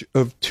average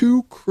of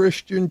 2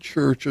 Christian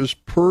churches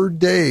per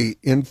day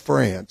in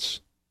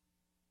France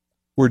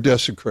were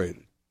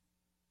desecrated,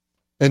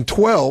 and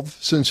 12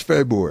 since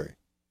February.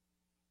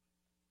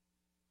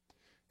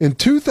 In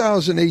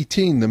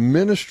 2018, the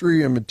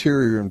Ministry of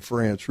Interior in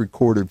France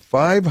recorded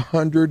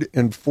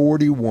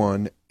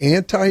 541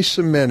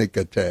 anti-Semitic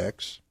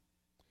attacks,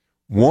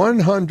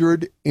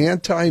 100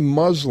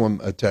 anti-Muslim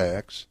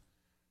attacks,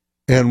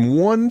 and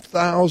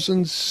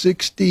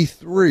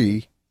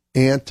 1,063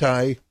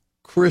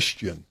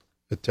 anti-Christian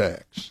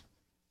attacks.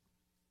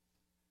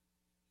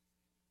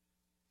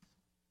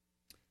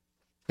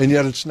 And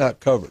yet it's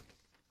not covered.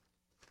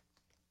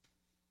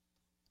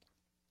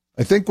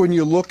 I think when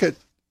you look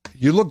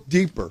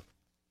deeper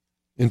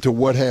into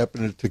what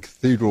happened at the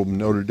Cathedral of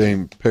Notre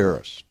Dame,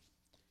 Paris,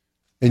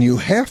 and you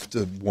have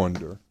to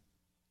wonder,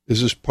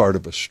 is this part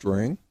of a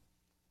string?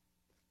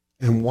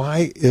 And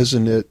why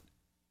isn't it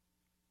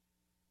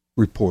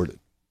reported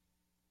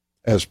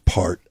as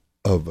part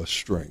of a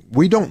string?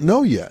 We don't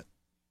know yet,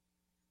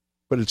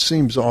 but it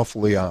seems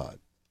awfully odd.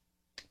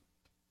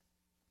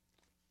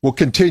 We'll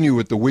continue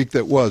with the week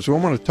that was. We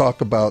want to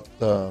talk about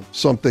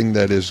something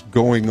that is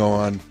going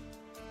on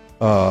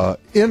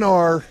in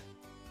our,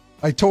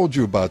 I told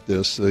you about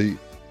this,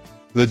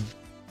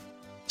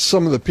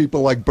 some of the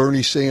people like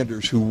Bernie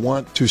Sanders who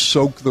want to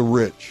soak the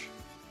rich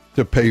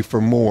to pay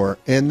for more,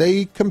 and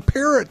they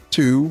compare it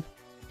to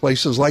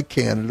places like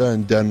Canada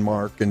and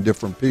Denmark and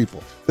different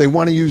people. They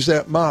want to use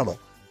that model.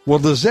 Well,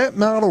 does that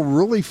model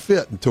really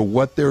fit into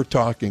what they're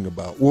talking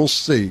about? We'll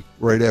see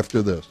right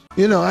after this.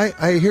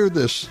 I hear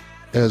this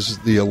as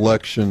the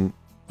election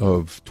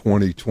of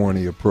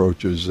 2020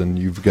 approaches, and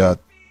you've got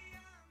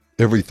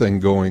everything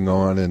going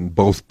on in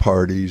both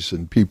parties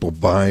and people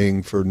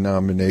vying for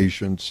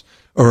nominations,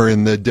 or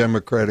in the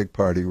Democratic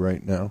Party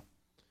right now.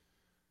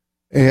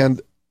 And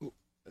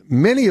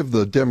many of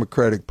the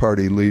Democratic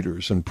Party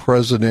leaders and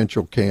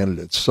presidential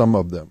candidates, some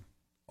of them,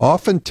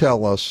 often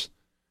tell us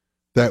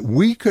that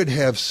we could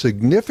have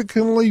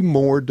significantly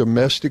more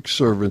domestic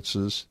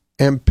services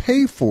and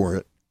pay for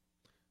it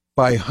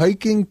by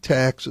hiking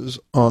taxes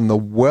on the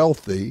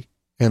wealthy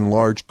and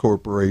large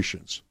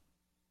corporations.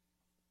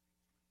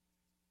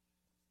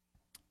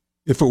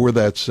 If it were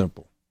that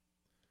simple.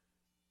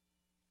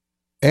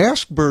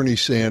 Ask Bernie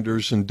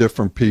Sanders and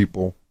different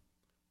people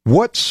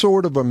what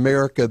sort of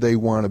America they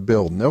want to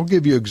build. And they'll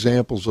give you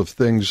examples of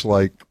things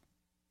like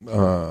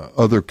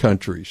other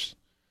countries,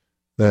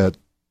 that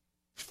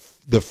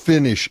the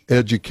Finnish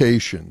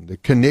education, the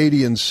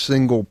Canadian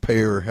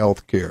single-payer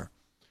health care,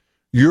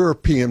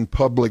 European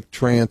public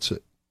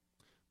transit.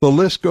 The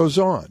list goes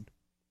on.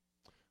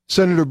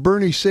 Senator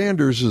Bernie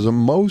Sanders is the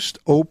most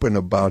open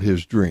about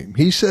his dream.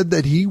 He said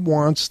that he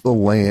wants the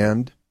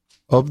land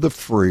of the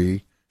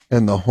free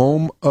and the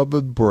home of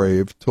the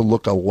brave to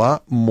look a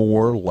lot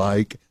more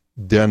like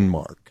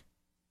Denmark.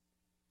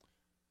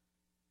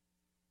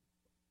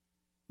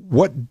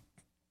 What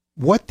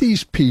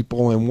these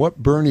people and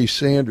what Bernie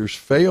Sanders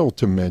failed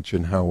to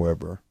mention,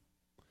 however,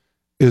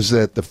 is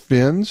that the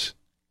Finns,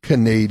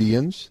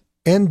 Canadians,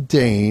 and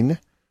Dane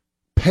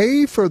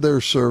pay for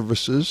their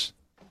services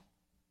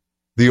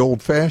the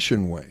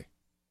old-fashioned way,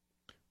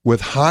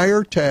 with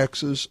higher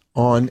taxes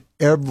on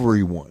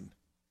everyone.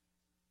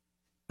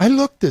 I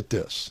looked at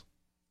this.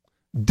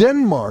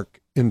 Denmark,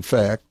 in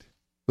fact,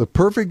 the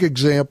perfect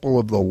example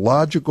of the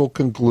logical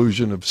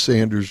conclusion of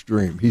Sanders'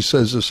 dream. He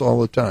says this all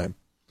the time.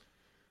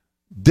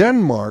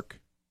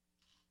 Denmark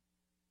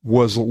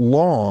was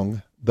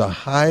long the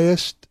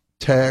highest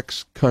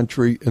tax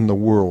country in the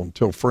world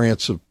until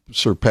France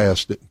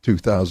surpassed it in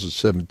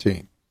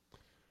 2017.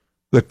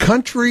 The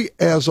country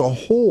as a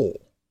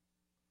whole,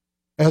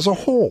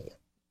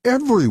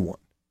 everyone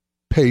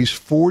pays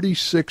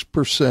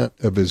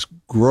 46% of his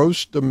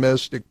gross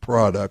domestic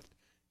product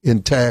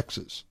in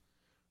taxes,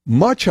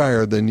 much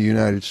higher than the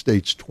United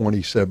States,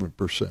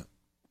 27%.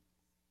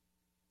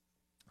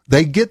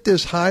 They get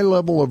this high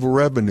level of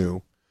revenue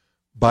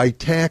by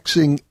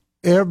taxing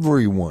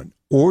everyone,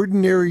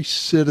 ordinary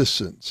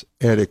citizens,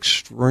 at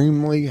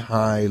extremely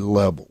high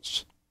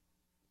levels.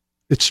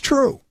 It's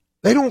true.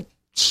 They don't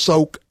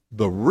soak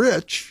the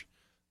rich.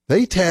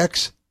 They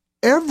tax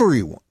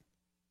everyone.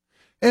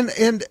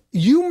 And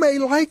you may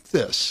like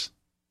this,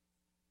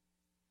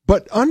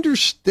 but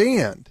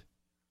understand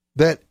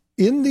that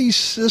in these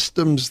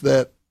systems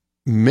that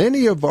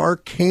many of our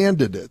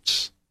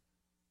candidates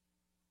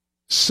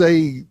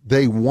say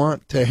they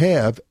want to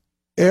have,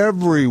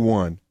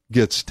 everyone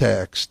gets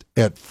taxed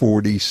at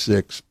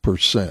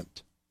 46%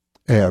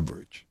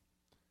 average.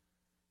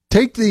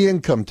 Take the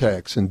income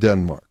tax in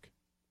Denmark.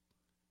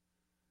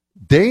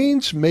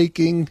 Danes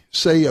making,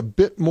 say, a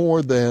bit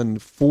more than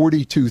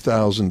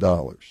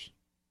 $42,000.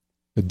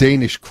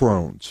 Danish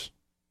krones.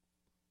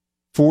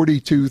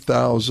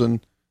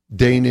 42,000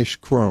 Danish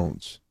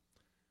krones.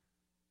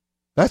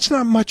 That's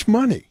not much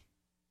money.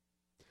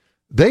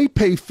 They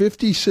pay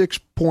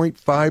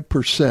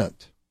 56.5%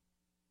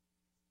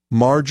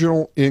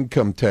 marginal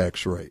income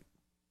tax rate.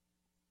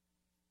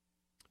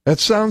 That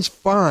sounds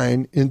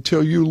fine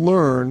until you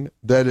learn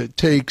that it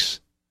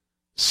takes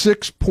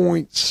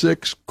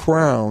 6.6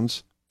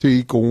 crowns to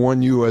equal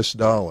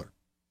 $1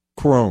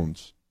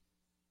 krones.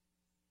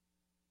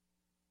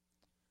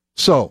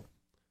 So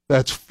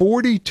that's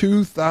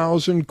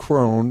 42,000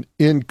 krone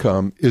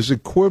income is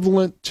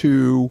equivalent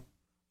to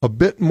a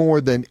bit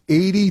more than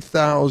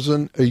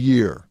 80,000 a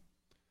year.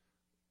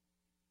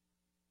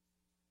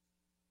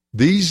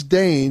 These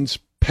Danes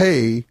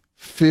pay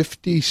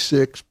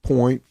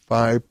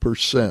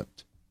 56.5%.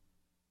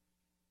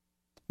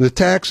 The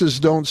taxes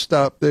don't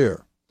stop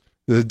there.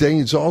 The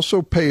Danes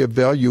also pay a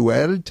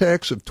value-added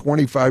tax of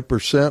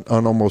 25%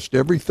 on almost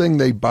everything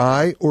they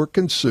buy or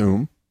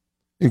consume,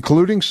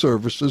 including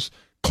services,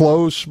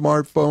 clothes,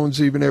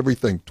 smartphones, even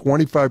everything.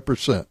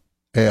 25%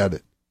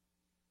 added.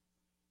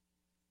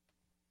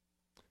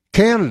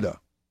 Canada,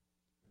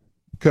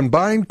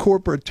 combined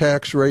corporate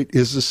tax rate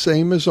is the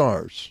same as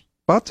ours.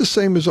 About the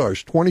same as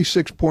ours,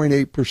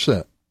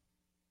 26.8%.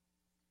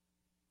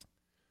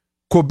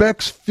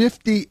 Quebec's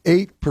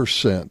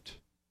 58%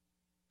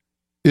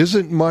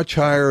 isn't much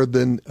higher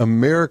than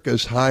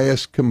America's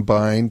highest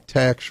combined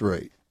tax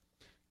rate.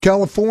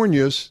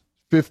 California's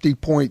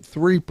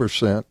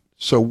 50.3%.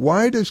 So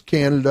why does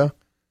Canada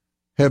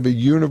have a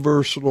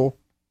universal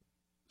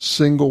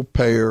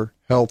single-payer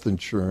health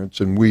insurance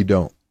and we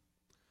don't?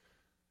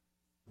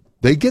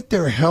 They get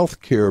their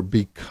health care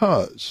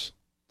because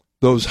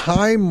those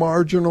high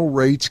marginal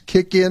rates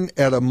kick in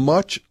at a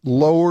much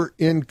lower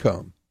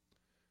income.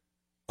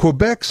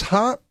 Quebec's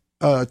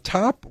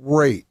top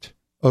rate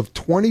of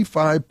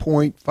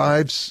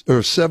 25.5 or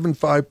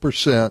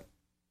 75%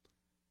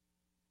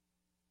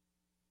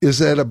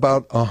 is at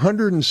about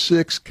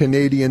 106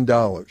 Canadian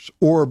dollars,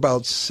 or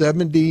about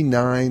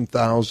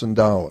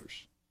 $79,000.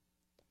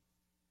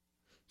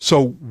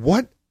 So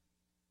what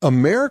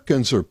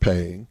Americans are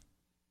paying,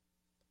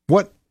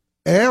 what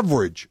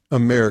average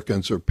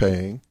Americans are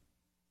paying,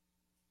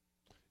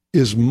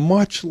 is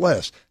much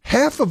less.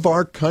 Half of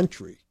our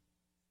country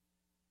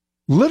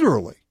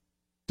literally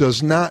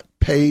does not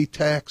pay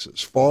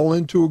taxes, fall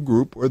into a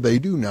group where they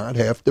do not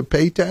have to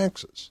pay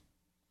taxes.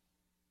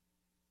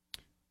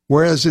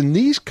 Whereas in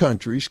these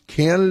countries,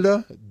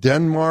 Canada,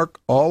 Denmark,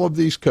 all of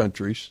these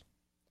countries,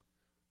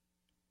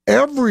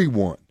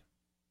 everyone,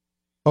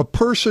 a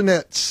person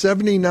at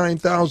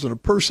 79,000, a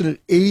person at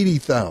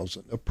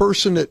 80,000, a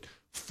person at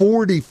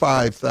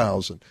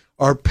 45,000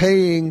 are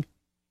paying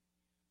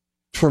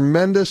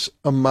tremendous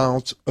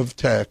amounts of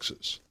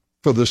taxes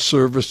for the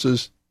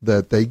services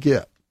that they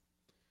get.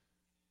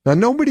 Now,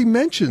 nobody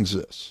mentions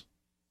this.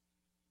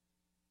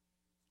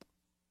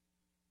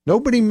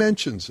 Nobody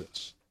mentions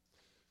this.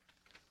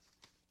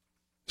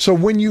 So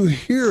when you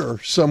hear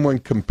someone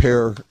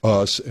compare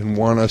us and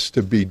want us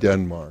to be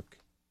Denmark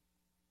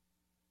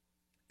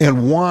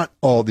and want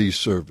all these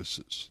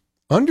services,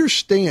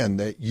 understand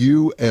that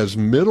you as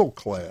middle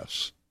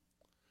class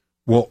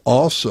will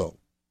also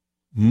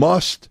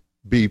must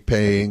be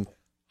paying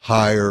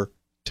higher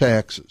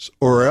taxes,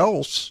 or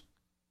else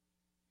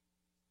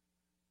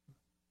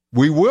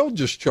we will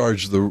just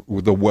charge the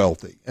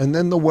wealthy, and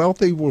then the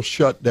wealthy will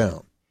shut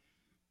down.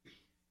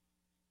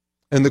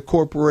 And the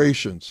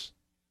corporations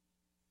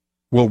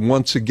will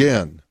once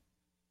again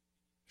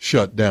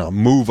shut down,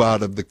 move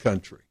out of the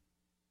country.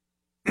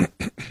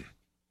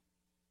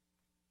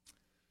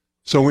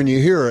 So when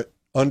you hear it,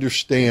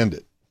 understand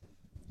it,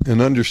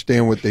 and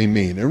understand what they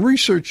mean, and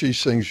research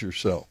these things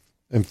yourself,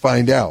 and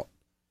find out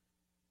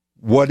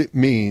what it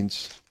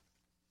means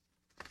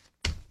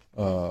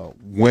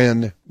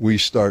when we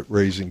start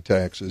raising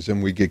taxes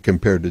and we get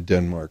compared to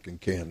Denmark and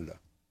Canada.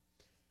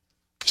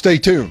 Stay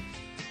tuned.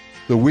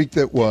 The week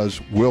that was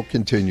will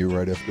continue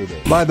right after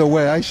this. By the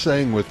way, I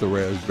sang with the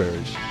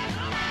Raspberries.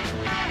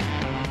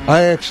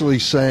 I actually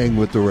sang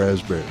with the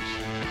Raspberries.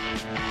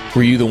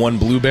 Were you the one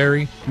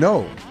blueberry?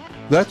 No,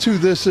 that's who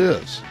this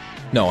is.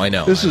 No, I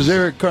know. This is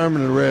Eric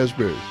Carmen and the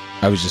Raspberries.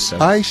 I was just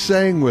saying. I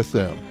sang with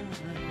them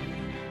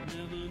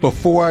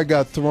before I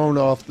got thrown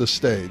off the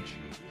stage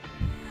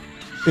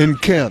in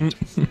Kent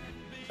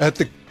at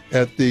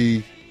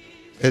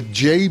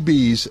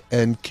JB's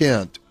in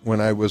Kent when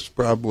I was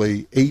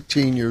probably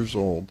 18 years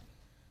old.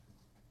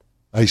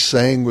 I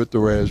sang with the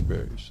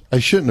Raspberries. I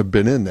shouldn't have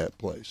been in that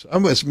place.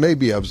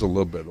 Maybe I was a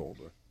little bit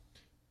older,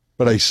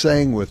 but I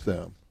sang with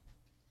them,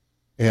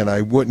 and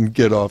I wouldn't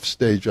get off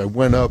stage. I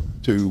went up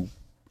to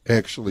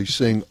actually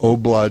sing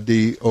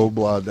Obla-Dee,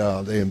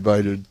 Obla-Da. They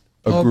invited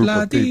a group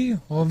of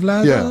people.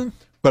 Obla-Dee, yeah,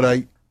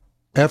 but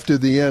after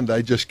the end,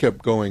 I just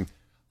kept going,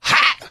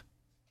 ha,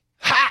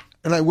 ha,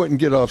 and I wouldn't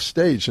get off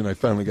stage, and I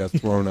finally got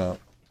thrown out.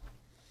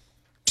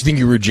 Do you think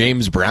you were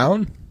James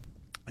Brown?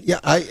 Yeah,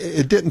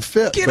 it didn't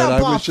fit. Get but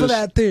up I off was just, of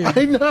that thing.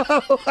 I know.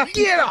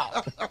 Get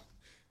up.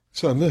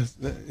 So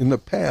in the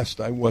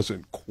past, I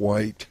wasn't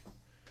quite.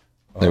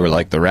 They were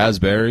like the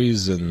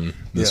Raspberries and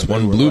this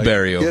one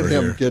blueberry like, over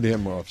here. Get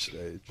him off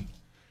stage.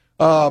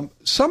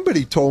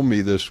 Somebody told me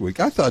this week.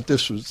 I thought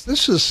this is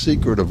a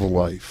secret of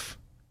life.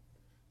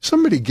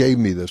 Somebody gave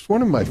me this.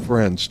 One of my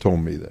friends told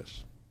me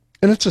this,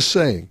 and it's a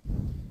saying.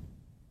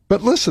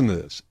 But listen to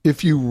this: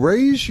 if you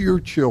raise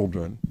your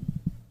children,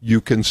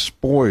 you can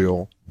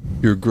spoil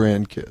your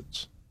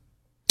grandkids.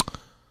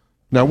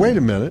 Now, wait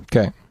a minute.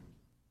 Okay.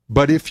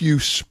 But if you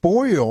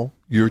spoil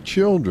your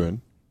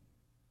children,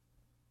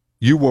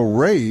 you will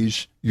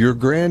raise your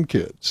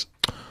grandkids.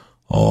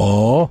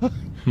 Oh.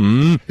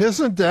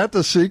 Isn't that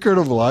the secret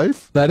of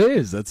life? That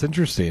is. That's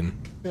interesting.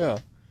 Yeah.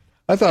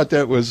 I thought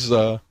that was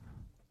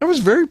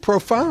very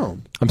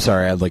profound. I'm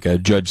sorry, I had like a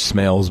Judge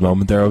Smales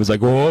moment there. I was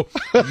like, whoa.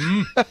 How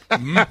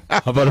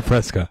about a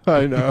Fresca?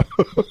 I know.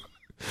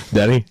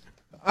 Daddy?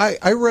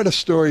 I read a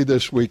story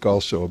this week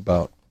also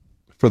about,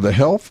 for the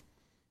health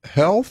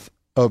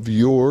of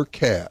your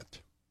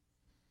cat,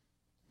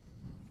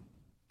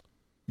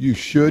 you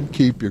should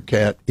keep your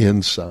cat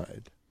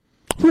inside.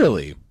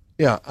 Really?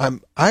 Yeah,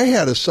 I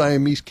had a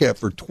Siamese cat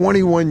for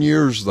 21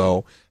 years,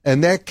 though,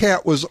 and that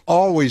cat was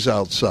always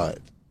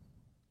outside.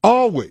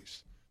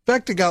 Always. In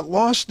fact, it got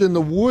lost in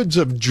the woods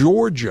of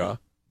Georgia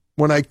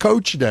when I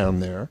coached down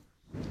there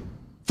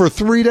for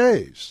 3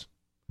 days.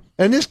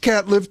 And this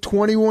cat lived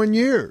 21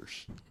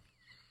 years.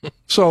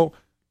 So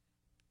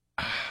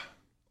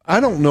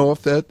I don't know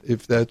if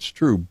that's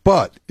true,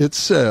 but it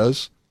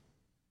says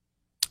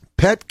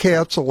pet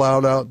cats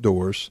allowed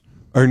outdoors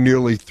are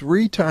nearly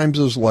 3 times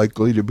as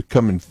likely to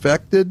become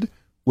infected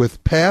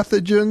with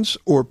pathogens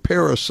or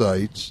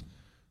parasites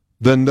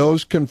than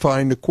those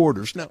confined to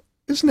quarters. Now,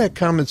 isn't that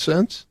common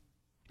sense?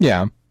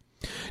 Yeah.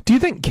 Do you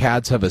think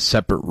cats have a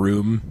separate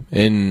room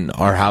in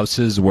our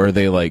houses where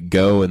they like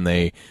go and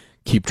they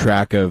keep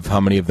track of how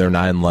many of their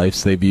 9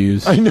 lives they've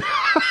used? I know.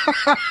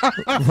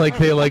 Like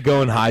they like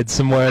go and hide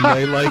somewhere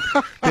and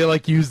they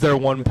like use their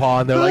one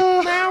paw and they're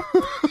like, meow,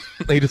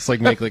 They just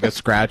like make like a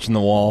scratch in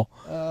the wall.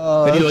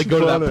 And you like go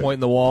to that point in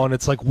the wall, and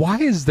it's like, why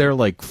is there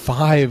like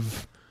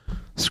 5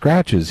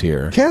 scratches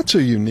here? Cats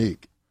are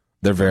unique.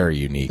 They're very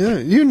unique. Yeah,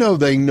 you know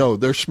they know.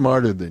 They're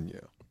smarter than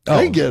you.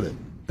 They get it.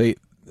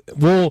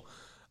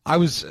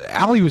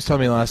 Allie was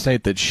telling me last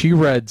night that she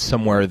read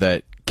somewhere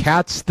that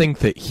cats think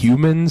that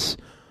humans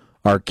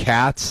are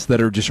cats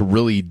that are just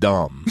really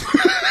dumb.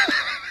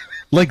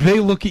 Like, they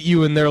look at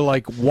you and they're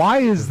like, why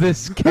is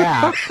this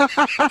cat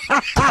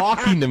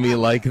talking to me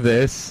like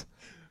this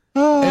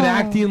and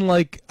acting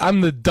like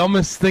I'm the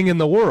dumbest thing in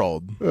the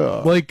world?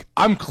 Like,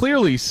 I'm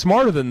clearly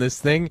smarter than this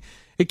thing.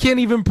 It can't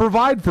even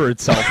provide for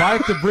itself. I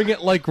have to bring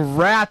it like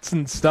rats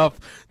and stuff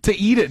to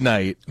eat at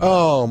night.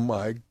 Oh,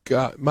 my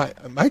God.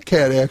 My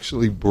cat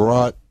actually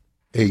brought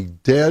a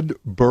dead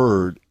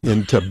bird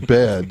into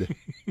bed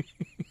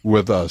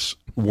with us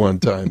one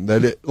time.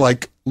 That it,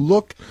 like,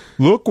 look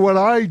what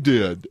I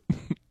did.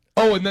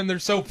 Oh, and then they're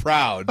so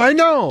proud. I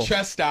know.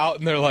 Chest out,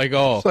 and they're like,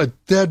 oh. It's a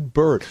dead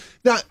bird.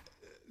 Now,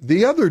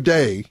 the other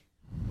day,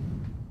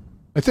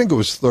 I think it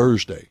was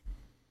Thursday,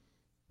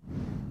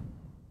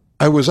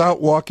 I was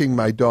out walking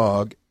my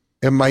dog,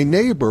 and my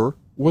neighbor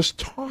was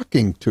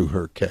talking to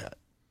her cat.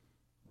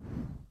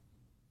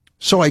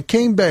 So I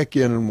came back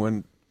in, and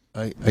when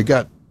I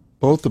got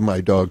both of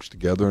my dogs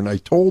together, and I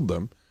told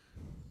them,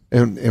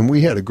 and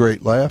we had a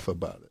great laugh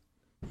about it.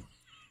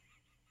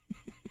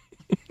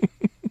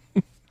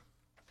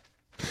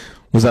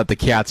 Was that the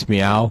cat's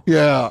meow?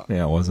 Yeah.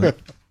 Yeah, was it?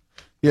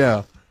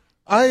 Yeah.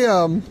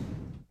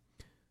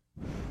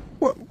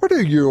 What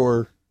are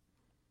your...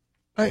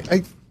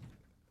 I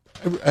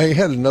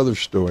had another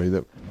story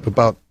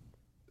about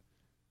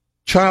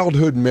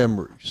childhood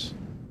memories.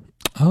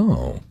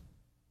 Oh.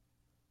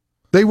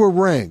 They were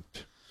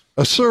ranked,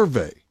 a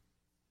survey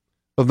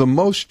of the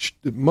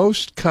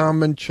most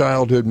common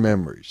childhood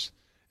memories.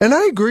 And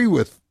I agree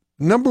with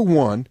number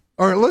 1.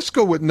 All right, let's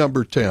go with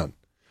number 10,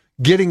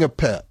 getting a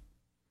pet.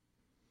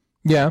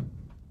 Yeah.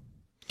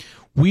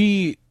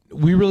 We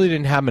really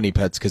didn't have many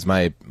pets because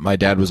my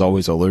dad was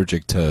always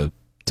allergic to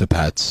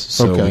pets.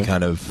 So we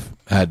kind of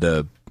had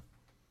to,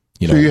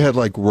 So you had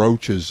like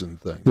roaches and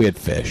things. We had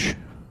fish.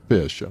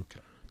 Fish, okay.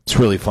 It's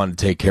really fun to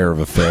take care of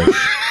a fish.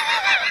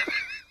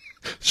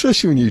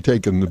 Especially when you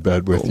take them to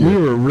bed with you. We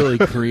were really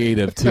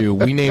creative, too.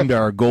 We named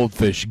our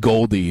goldfish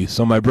Goldie.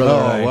 So my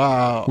brother and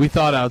I, we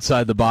thought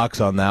outside the box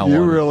on that one.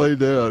 You really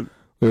did.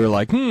 We were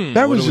like,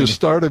 That was the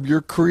start of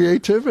your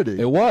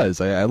creativity. It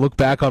was. I look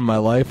back on my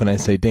life and I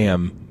say,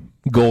 damn,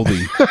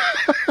 Goldie.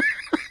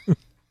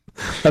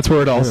 That's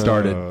where it all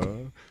started.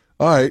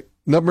 All right,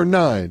 number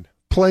 9,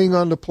 playing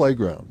on the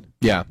playground.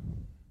 Yeah.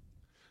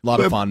 A lot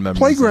of fond memories.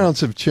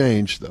 Playgrounds have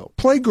changed, though.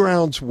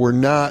 Playgrounds were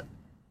not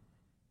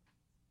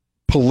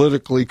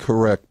politically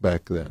correct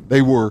back then.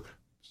 They were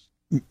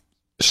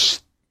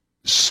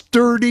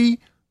sturdy,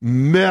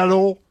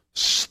 metal,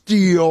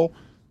 steel.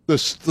 The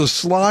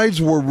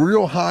slides were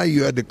real high.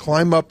 You had to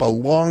climb up a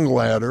long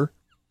ladder.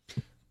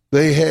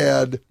 They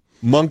had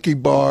monkey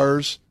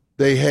bars.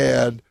 They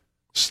had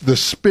the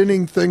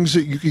spinning things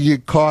that you could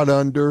get caught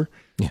under.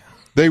 Yeah.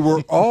 They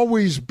were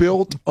always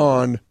built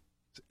on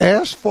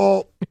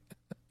asphalt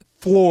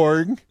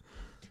flooring.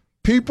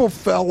 People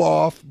fell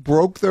off,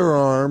 broke their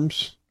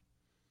arms.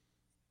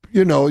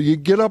 You know, you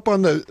get up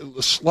on the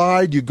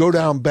slide, you go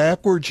down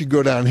backwards, you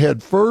go down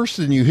head first,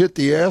 and you hit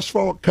the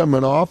asphalt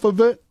coming off of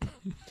it.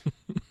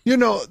 You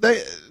know,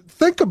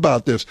 think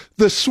about this.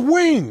 The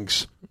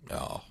swings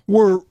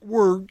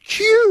were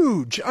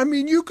huge. I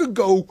mean, you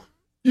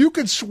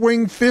could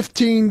swing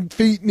 15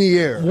 feet in the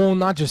air. Well,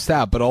 not just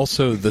that, but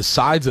also the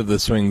sides of the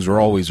swings were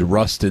always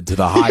rusted to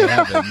the high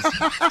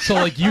heavens. So,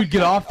 like, you'd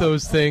get off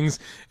those things,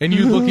 and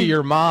you'd look at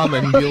your mom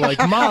and be like,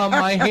 Mom,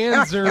 my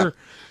hands are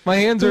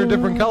a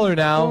different color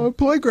now.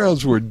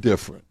 Playgrounds were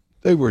different.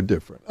 They were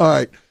different. All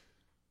right.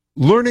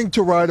 Learning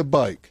to ride a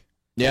bike.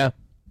 Yeah.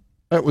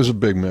 That was a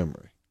big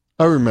memory.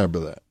 I remember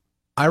that.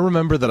 I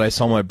remember that I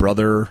saw my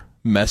brother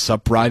mess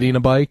up riding a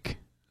bike,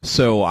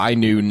 so I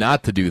knew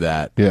not to do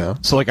that. Yeah.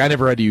 So, like, I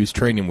never had to use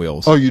training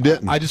wheels. Oh, you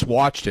didn't? I just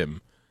watched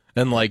him.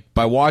 And, like,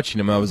 by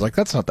watching him, I was like,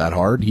 that's not that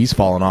hard. He's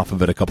fallen off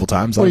of it a couple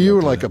times. Well, you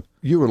were like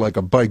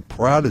a bike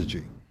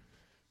prodigy.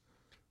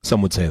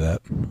 Some would say that.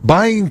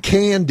 Buying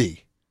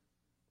candy.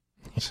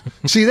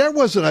 See, that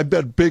wasn't, I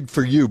bet, big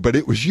for you, but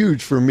it was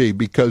huge for me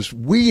because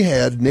we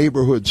had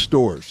neighborhood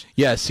stores.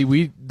 Yeah,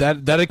 see,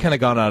 that had kind of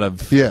gone out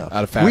of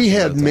fashion. We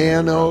had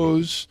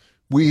Manos,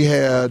 we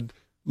had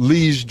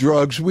Lee's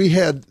Drugs, we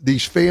had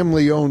these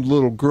family-owned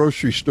little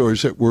grocery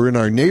stores that were in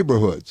our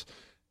neighborhoods,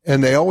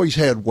 and they always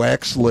had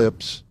wax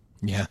lips.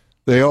 Yeah.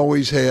 They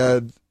always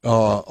had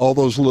all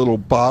those little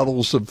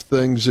bottles of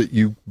things that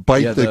you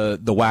bite. Yeah,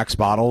 the wax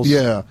bottles.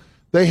 Yeah.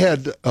 They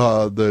had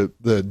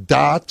the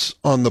dots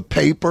on the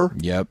paper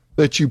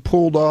that you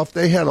pulled off.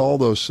 They had all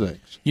those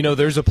things. You know,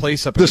 there's a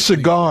place up the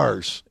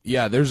cigars.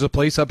 Yeah, there's a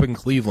place up in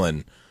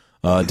Cleveland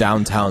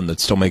downtown that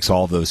still makes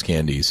all of those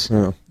candies.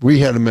 Yeah, we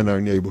had them in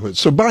our neighborhood.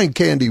 So buying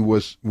candy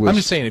was... I'm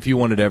just saying, if you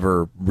wanted to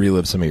ever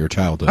relive some of your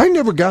childhood. I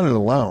never got an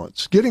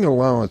allowance. Getting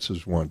allowance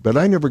is one, but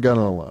I never got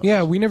an allowance.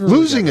 Yeah, we never...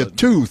 Losing a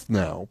tooth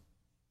now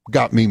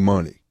got me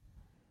money.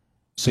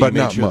 So but you made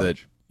not sure much. that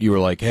you were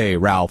like, hey,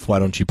 Ralph, why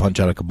don't you punch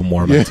out a couple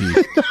more of my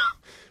teeth?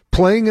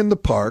 Playing in the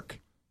park.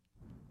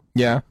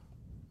 Yeah.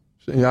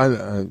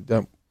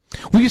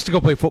 We used to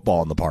go play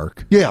football in the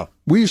park. Yeah,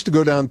 we used to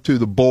go down to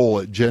the bowl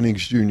at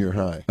Jennings Junior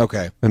High.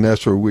 Okay. And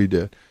that's where we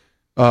did.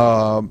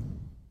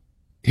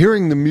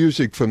 Hearing the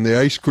music from the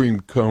ice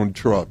cream cone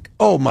truck.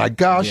 Oh my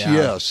gosh, Yeah.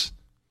 yes.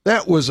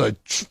 That was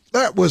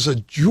a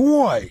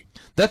joy.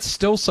 That's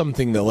still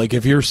something that, like,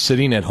 if you're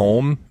sitting at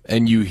home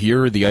and you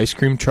hear the ice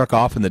cream truck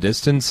off in the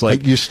distance,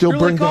 like, You still you're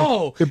bring like, back,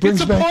 oh, it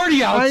brings it's a back,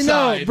 party outside. I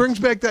know, it brings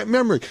back that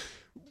memory.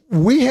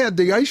 We had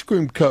the ice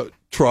cream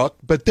truck,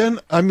 but then,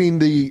 I mean,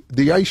 the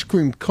ice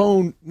cream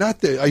cone, not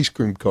the ice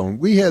cream cone,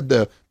 we had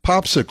the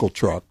popsicle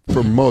truck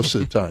for most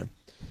of the time.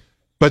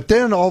 But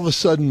then all of a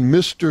sudden,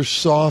 Mr.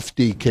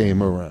 Softy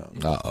came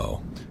around.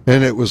 Uh-oh.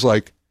 And it was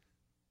like,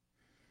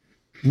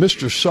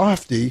 Mr.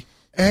 Softy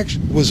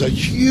actually was a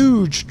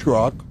huge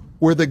truck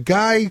where the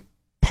guy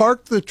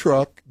parked the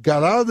truck,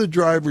 got out of the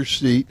driver's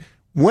seat,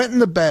 went in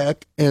the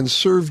back, and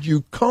served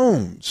you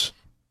cones.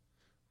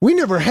 We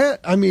never had,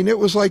 I mean, it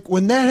was like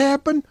when that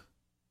happened,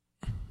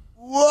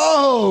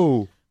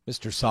 whoa!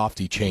 Mr.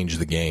 Softy changed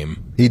the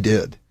game. He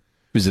did.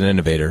 He was an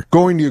innovator.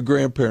 Going to your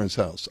grandparents'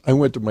 house. I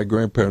went to my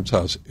grandparents'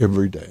 house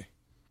every day.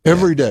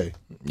 Every day.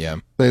 Yeah.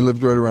 They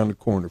lived right around the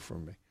corner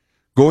from me.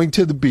 Going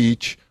to the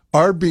beach.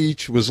 Our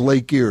beach was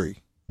Lake Erie.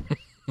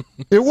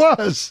 It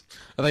was.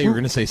 I thought you were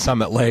going to say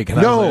Summit Lake.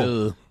 And No. I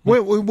was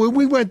like, ugh.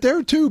 We went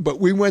there too, but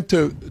we went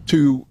to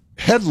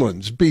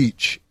Headlands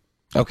Beach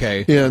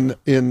Okay.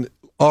 in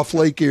off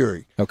Lake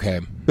Erie. Okay.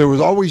 There was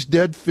always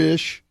dead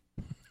fish.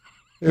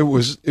 It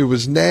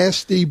was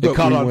nasty, but It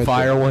caught we on went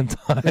fire there. one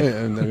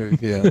time.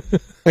 Yeah.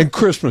 And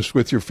Christmas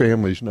with your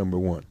family's number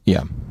one.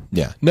 Yeah.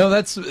 Yeah. No,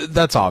 that's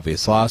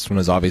obvious. The last one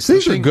is obvious.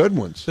 These The are thing- good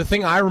ones. The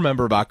thing I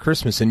remember about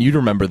Christmas, and you'd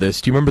remember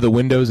this, do you remember the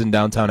windows in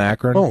downtown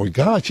Akron? Oh,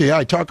 gosh, yeah,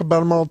 I talk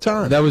about them all the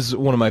time. That was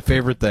one of my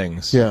favorite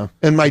things. Yeah,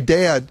 and my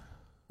dad,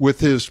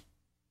 with his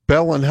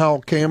Bell and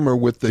Howell camera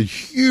with the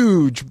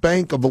huge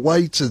bank of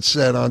lights that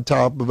sat on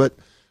top of it,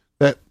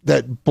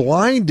 that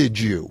blinded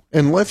you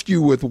and left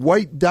you with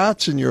white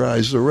dots in your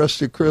eyes the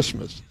rest of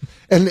Christmas.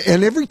 And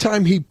every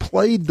time he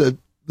played the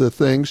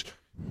things,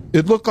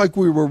 it looked like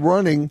we were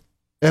running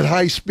at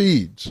high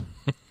speeds.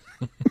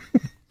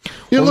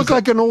 It looked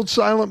like an old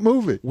silent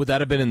movie. Would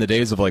that have been in the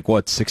days of, like,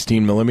 what,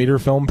 16 millimeter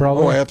film,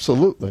 probably? Oh,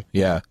 absolutely.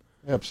 Yeah.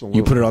 Absolutely.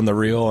 You put it on the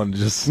reel and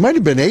just... Might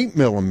have been 8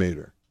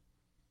 millimeter.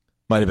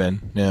 Might have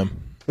been, yeah.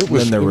 It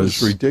was, Then there it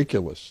was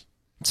ridiculous.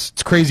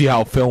 It's crazy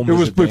how film It is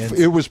was advanced.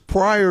 it was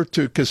prior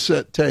to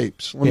cassette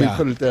tapes. Let me Yeah.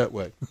 put it that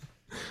way.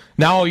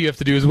 Now all you have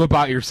to do is whip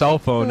out your cell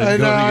phone and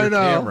go to your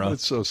camera.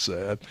 It's so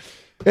sad.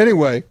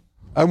 Anyway,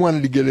 I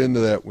wanted to get into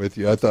that with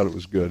you. I thought it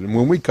was good. And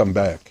when we come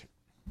back,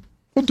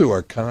 we'll do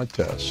our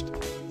contest.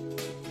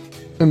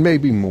 And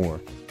maybe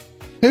more.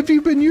 Have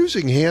you been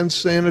using hand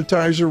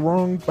sanitizer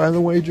wrong, by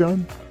the way,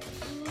 John?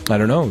 I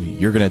don't know.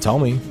 You're going to tell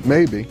me.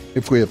 Maybe,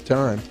 if we have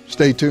time.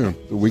 Stay tuned.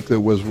 The week that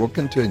was will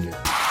continue.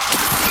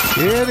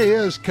 It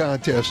is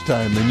contest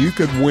time, and you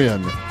could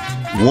win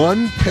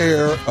one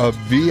pair of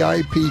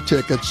VIP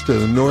tickets to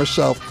the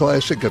North-South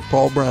Classic at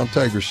Paul Brown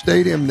Tiger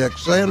Stadium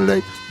next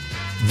Saturday.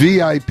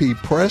 VIP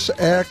press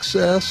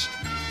access,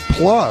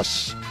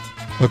 plus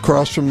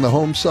across from the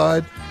home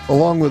side,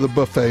 along with a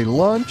buffet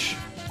lunch,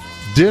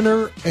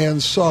 dinner,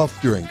 and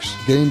soft drinks.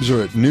 Games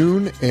are at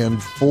noon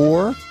and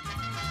 4.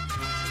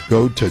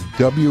 Go to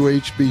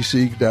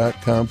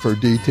WHBC.com for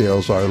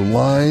details. Our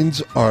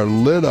lines are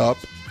lit up.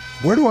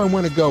 Where do I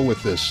want to go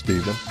with this,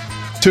 Stephen?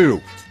 2.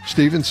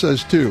 Stephen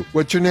says 2.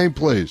 What's your name,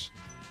 please?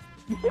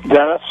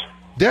 Dennis?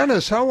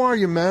 Dennis, how are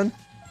you, man?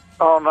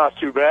 Oh, not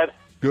too bad.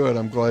 Good,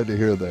 I'm glad to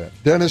hear that.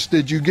 Dennis,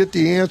 did you get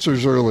the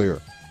answers earlier?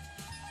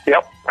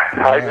 Yep,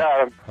 I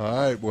got him. All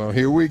right, well,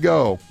 here we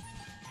go.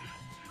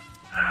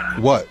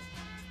 What?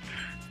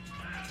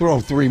 Throw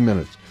 3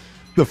 minutes.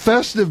 The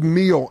festive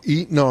meal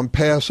eaten on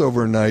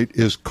Passover night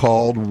is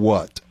called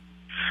what?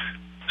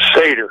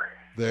 Seder.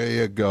 There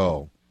you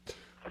go.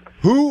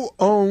 Who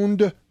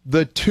owned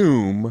the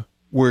tomb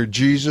where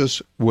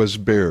Jesus was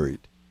buried?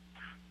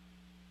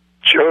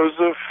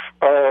 Joseph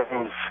of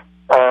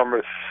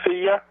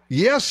Arimathea.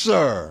 Yes,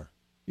 sir.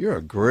 You're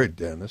a great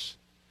Dennis.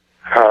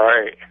 All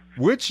right.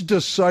 Which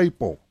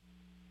disciple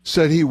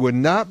said he would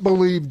not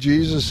believe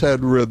Jesus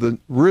had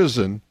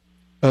risen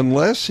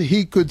unless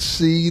he could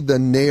see the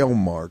nail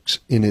marks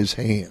in his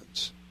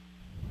hands?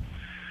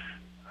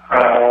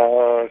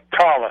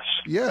 Thomas.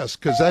 Yes,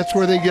 because that's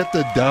where they get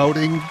the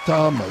doubting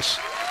Thomas.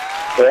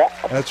 Yeah.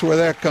 That's where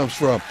that comes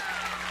from.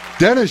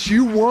 Dennis,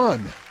 you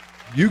won.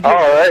 You get, All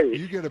right.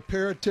 You get a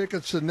pair of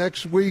tickets to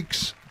next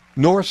week's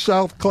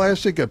North-South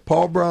Classic at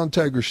Paul Brown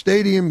Tiger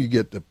Stadium. You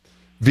get the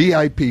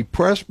VIP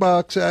press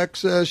box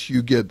access.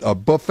 You get a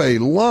buffet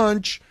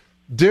lunch,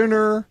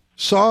 dinner,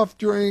 soft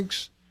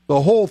drinks, The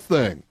whole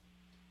thing.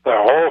 The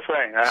whole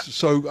thing, huh?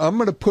 So I'm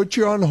going to put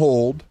you on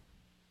hold,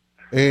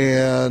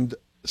 and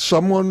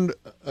someone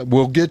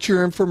will get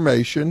your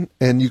information,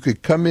 and you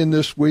could come in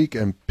this week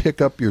and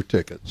pick up your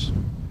tickets.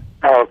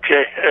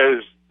 Okay.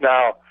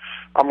 Now,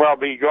 I'm going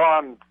to be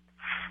gone.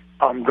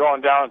 I'm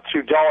going down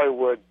to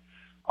Dollywood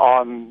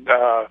on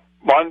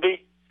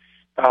Monday.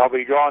 I'll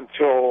be gone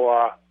till,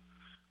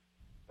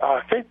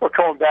 I think we're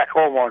coming back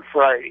home on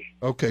Friday.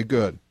 Okay,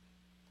 good.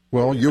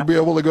 Well, you'll be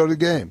able to go to the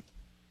game.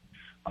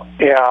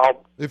 Yeah.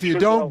 If you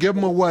don't, give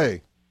them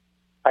away.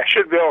 I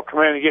should be able to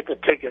come in and get the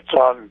tickets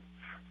on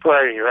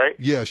Friday, right?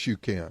 Yes, you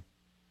can.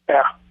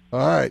 Yeah. All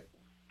right.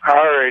 All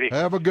righty.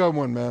 Have a good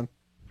one, man.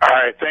 All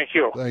right. Thank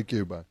you. Thank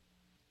you, bye.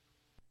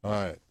 All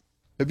right.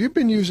 Have you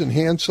been using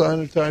hand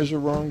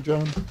sanitizer wrong,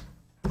 John?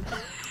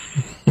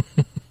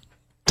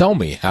 Tell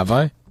me, have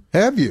I?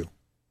 Have you?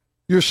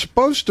 You're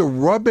supposed to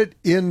rub it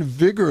in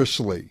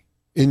vigorously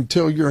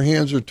until your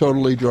hands are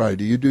totally dry.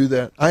 Do you do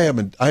that? I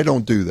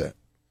don't do that.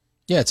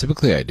 Yeah,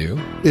 typically I do.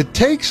 It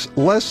takes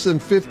less than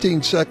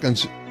 15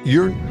 seconds.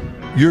 You're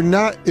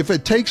not, if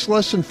it takes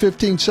less than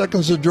 15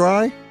 seconds to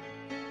dry,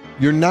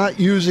 you're not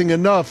using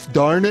enough,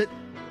 darn it.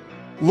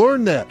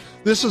 Learn that.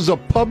 This is a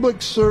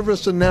public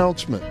service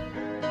announcement.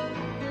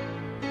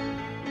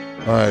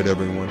 All right,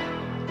 everyone.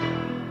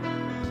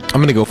 I'm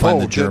going to go find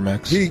the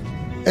Germex.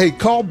 Hey,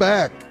 call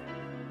back.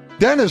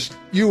 Dennis,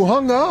 you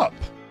hung up.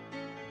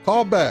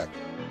 Call back.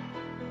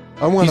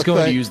 He's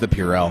going to use the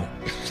Purell.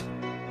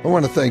 I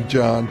want to thank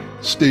John,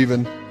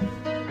 Stephen,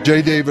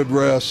 J. David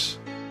Ress,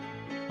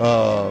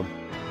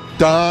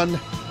 Don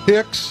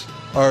Hicks,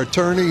 our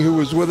attorney who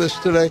was with us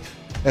today,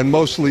 and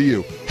mostly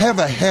you. Have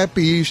a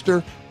happy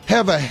Easter.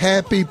 Have a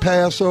happy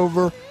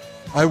Passover.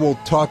 I will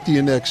talk to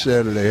you next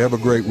Saturday. Have a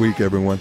great week, everyone.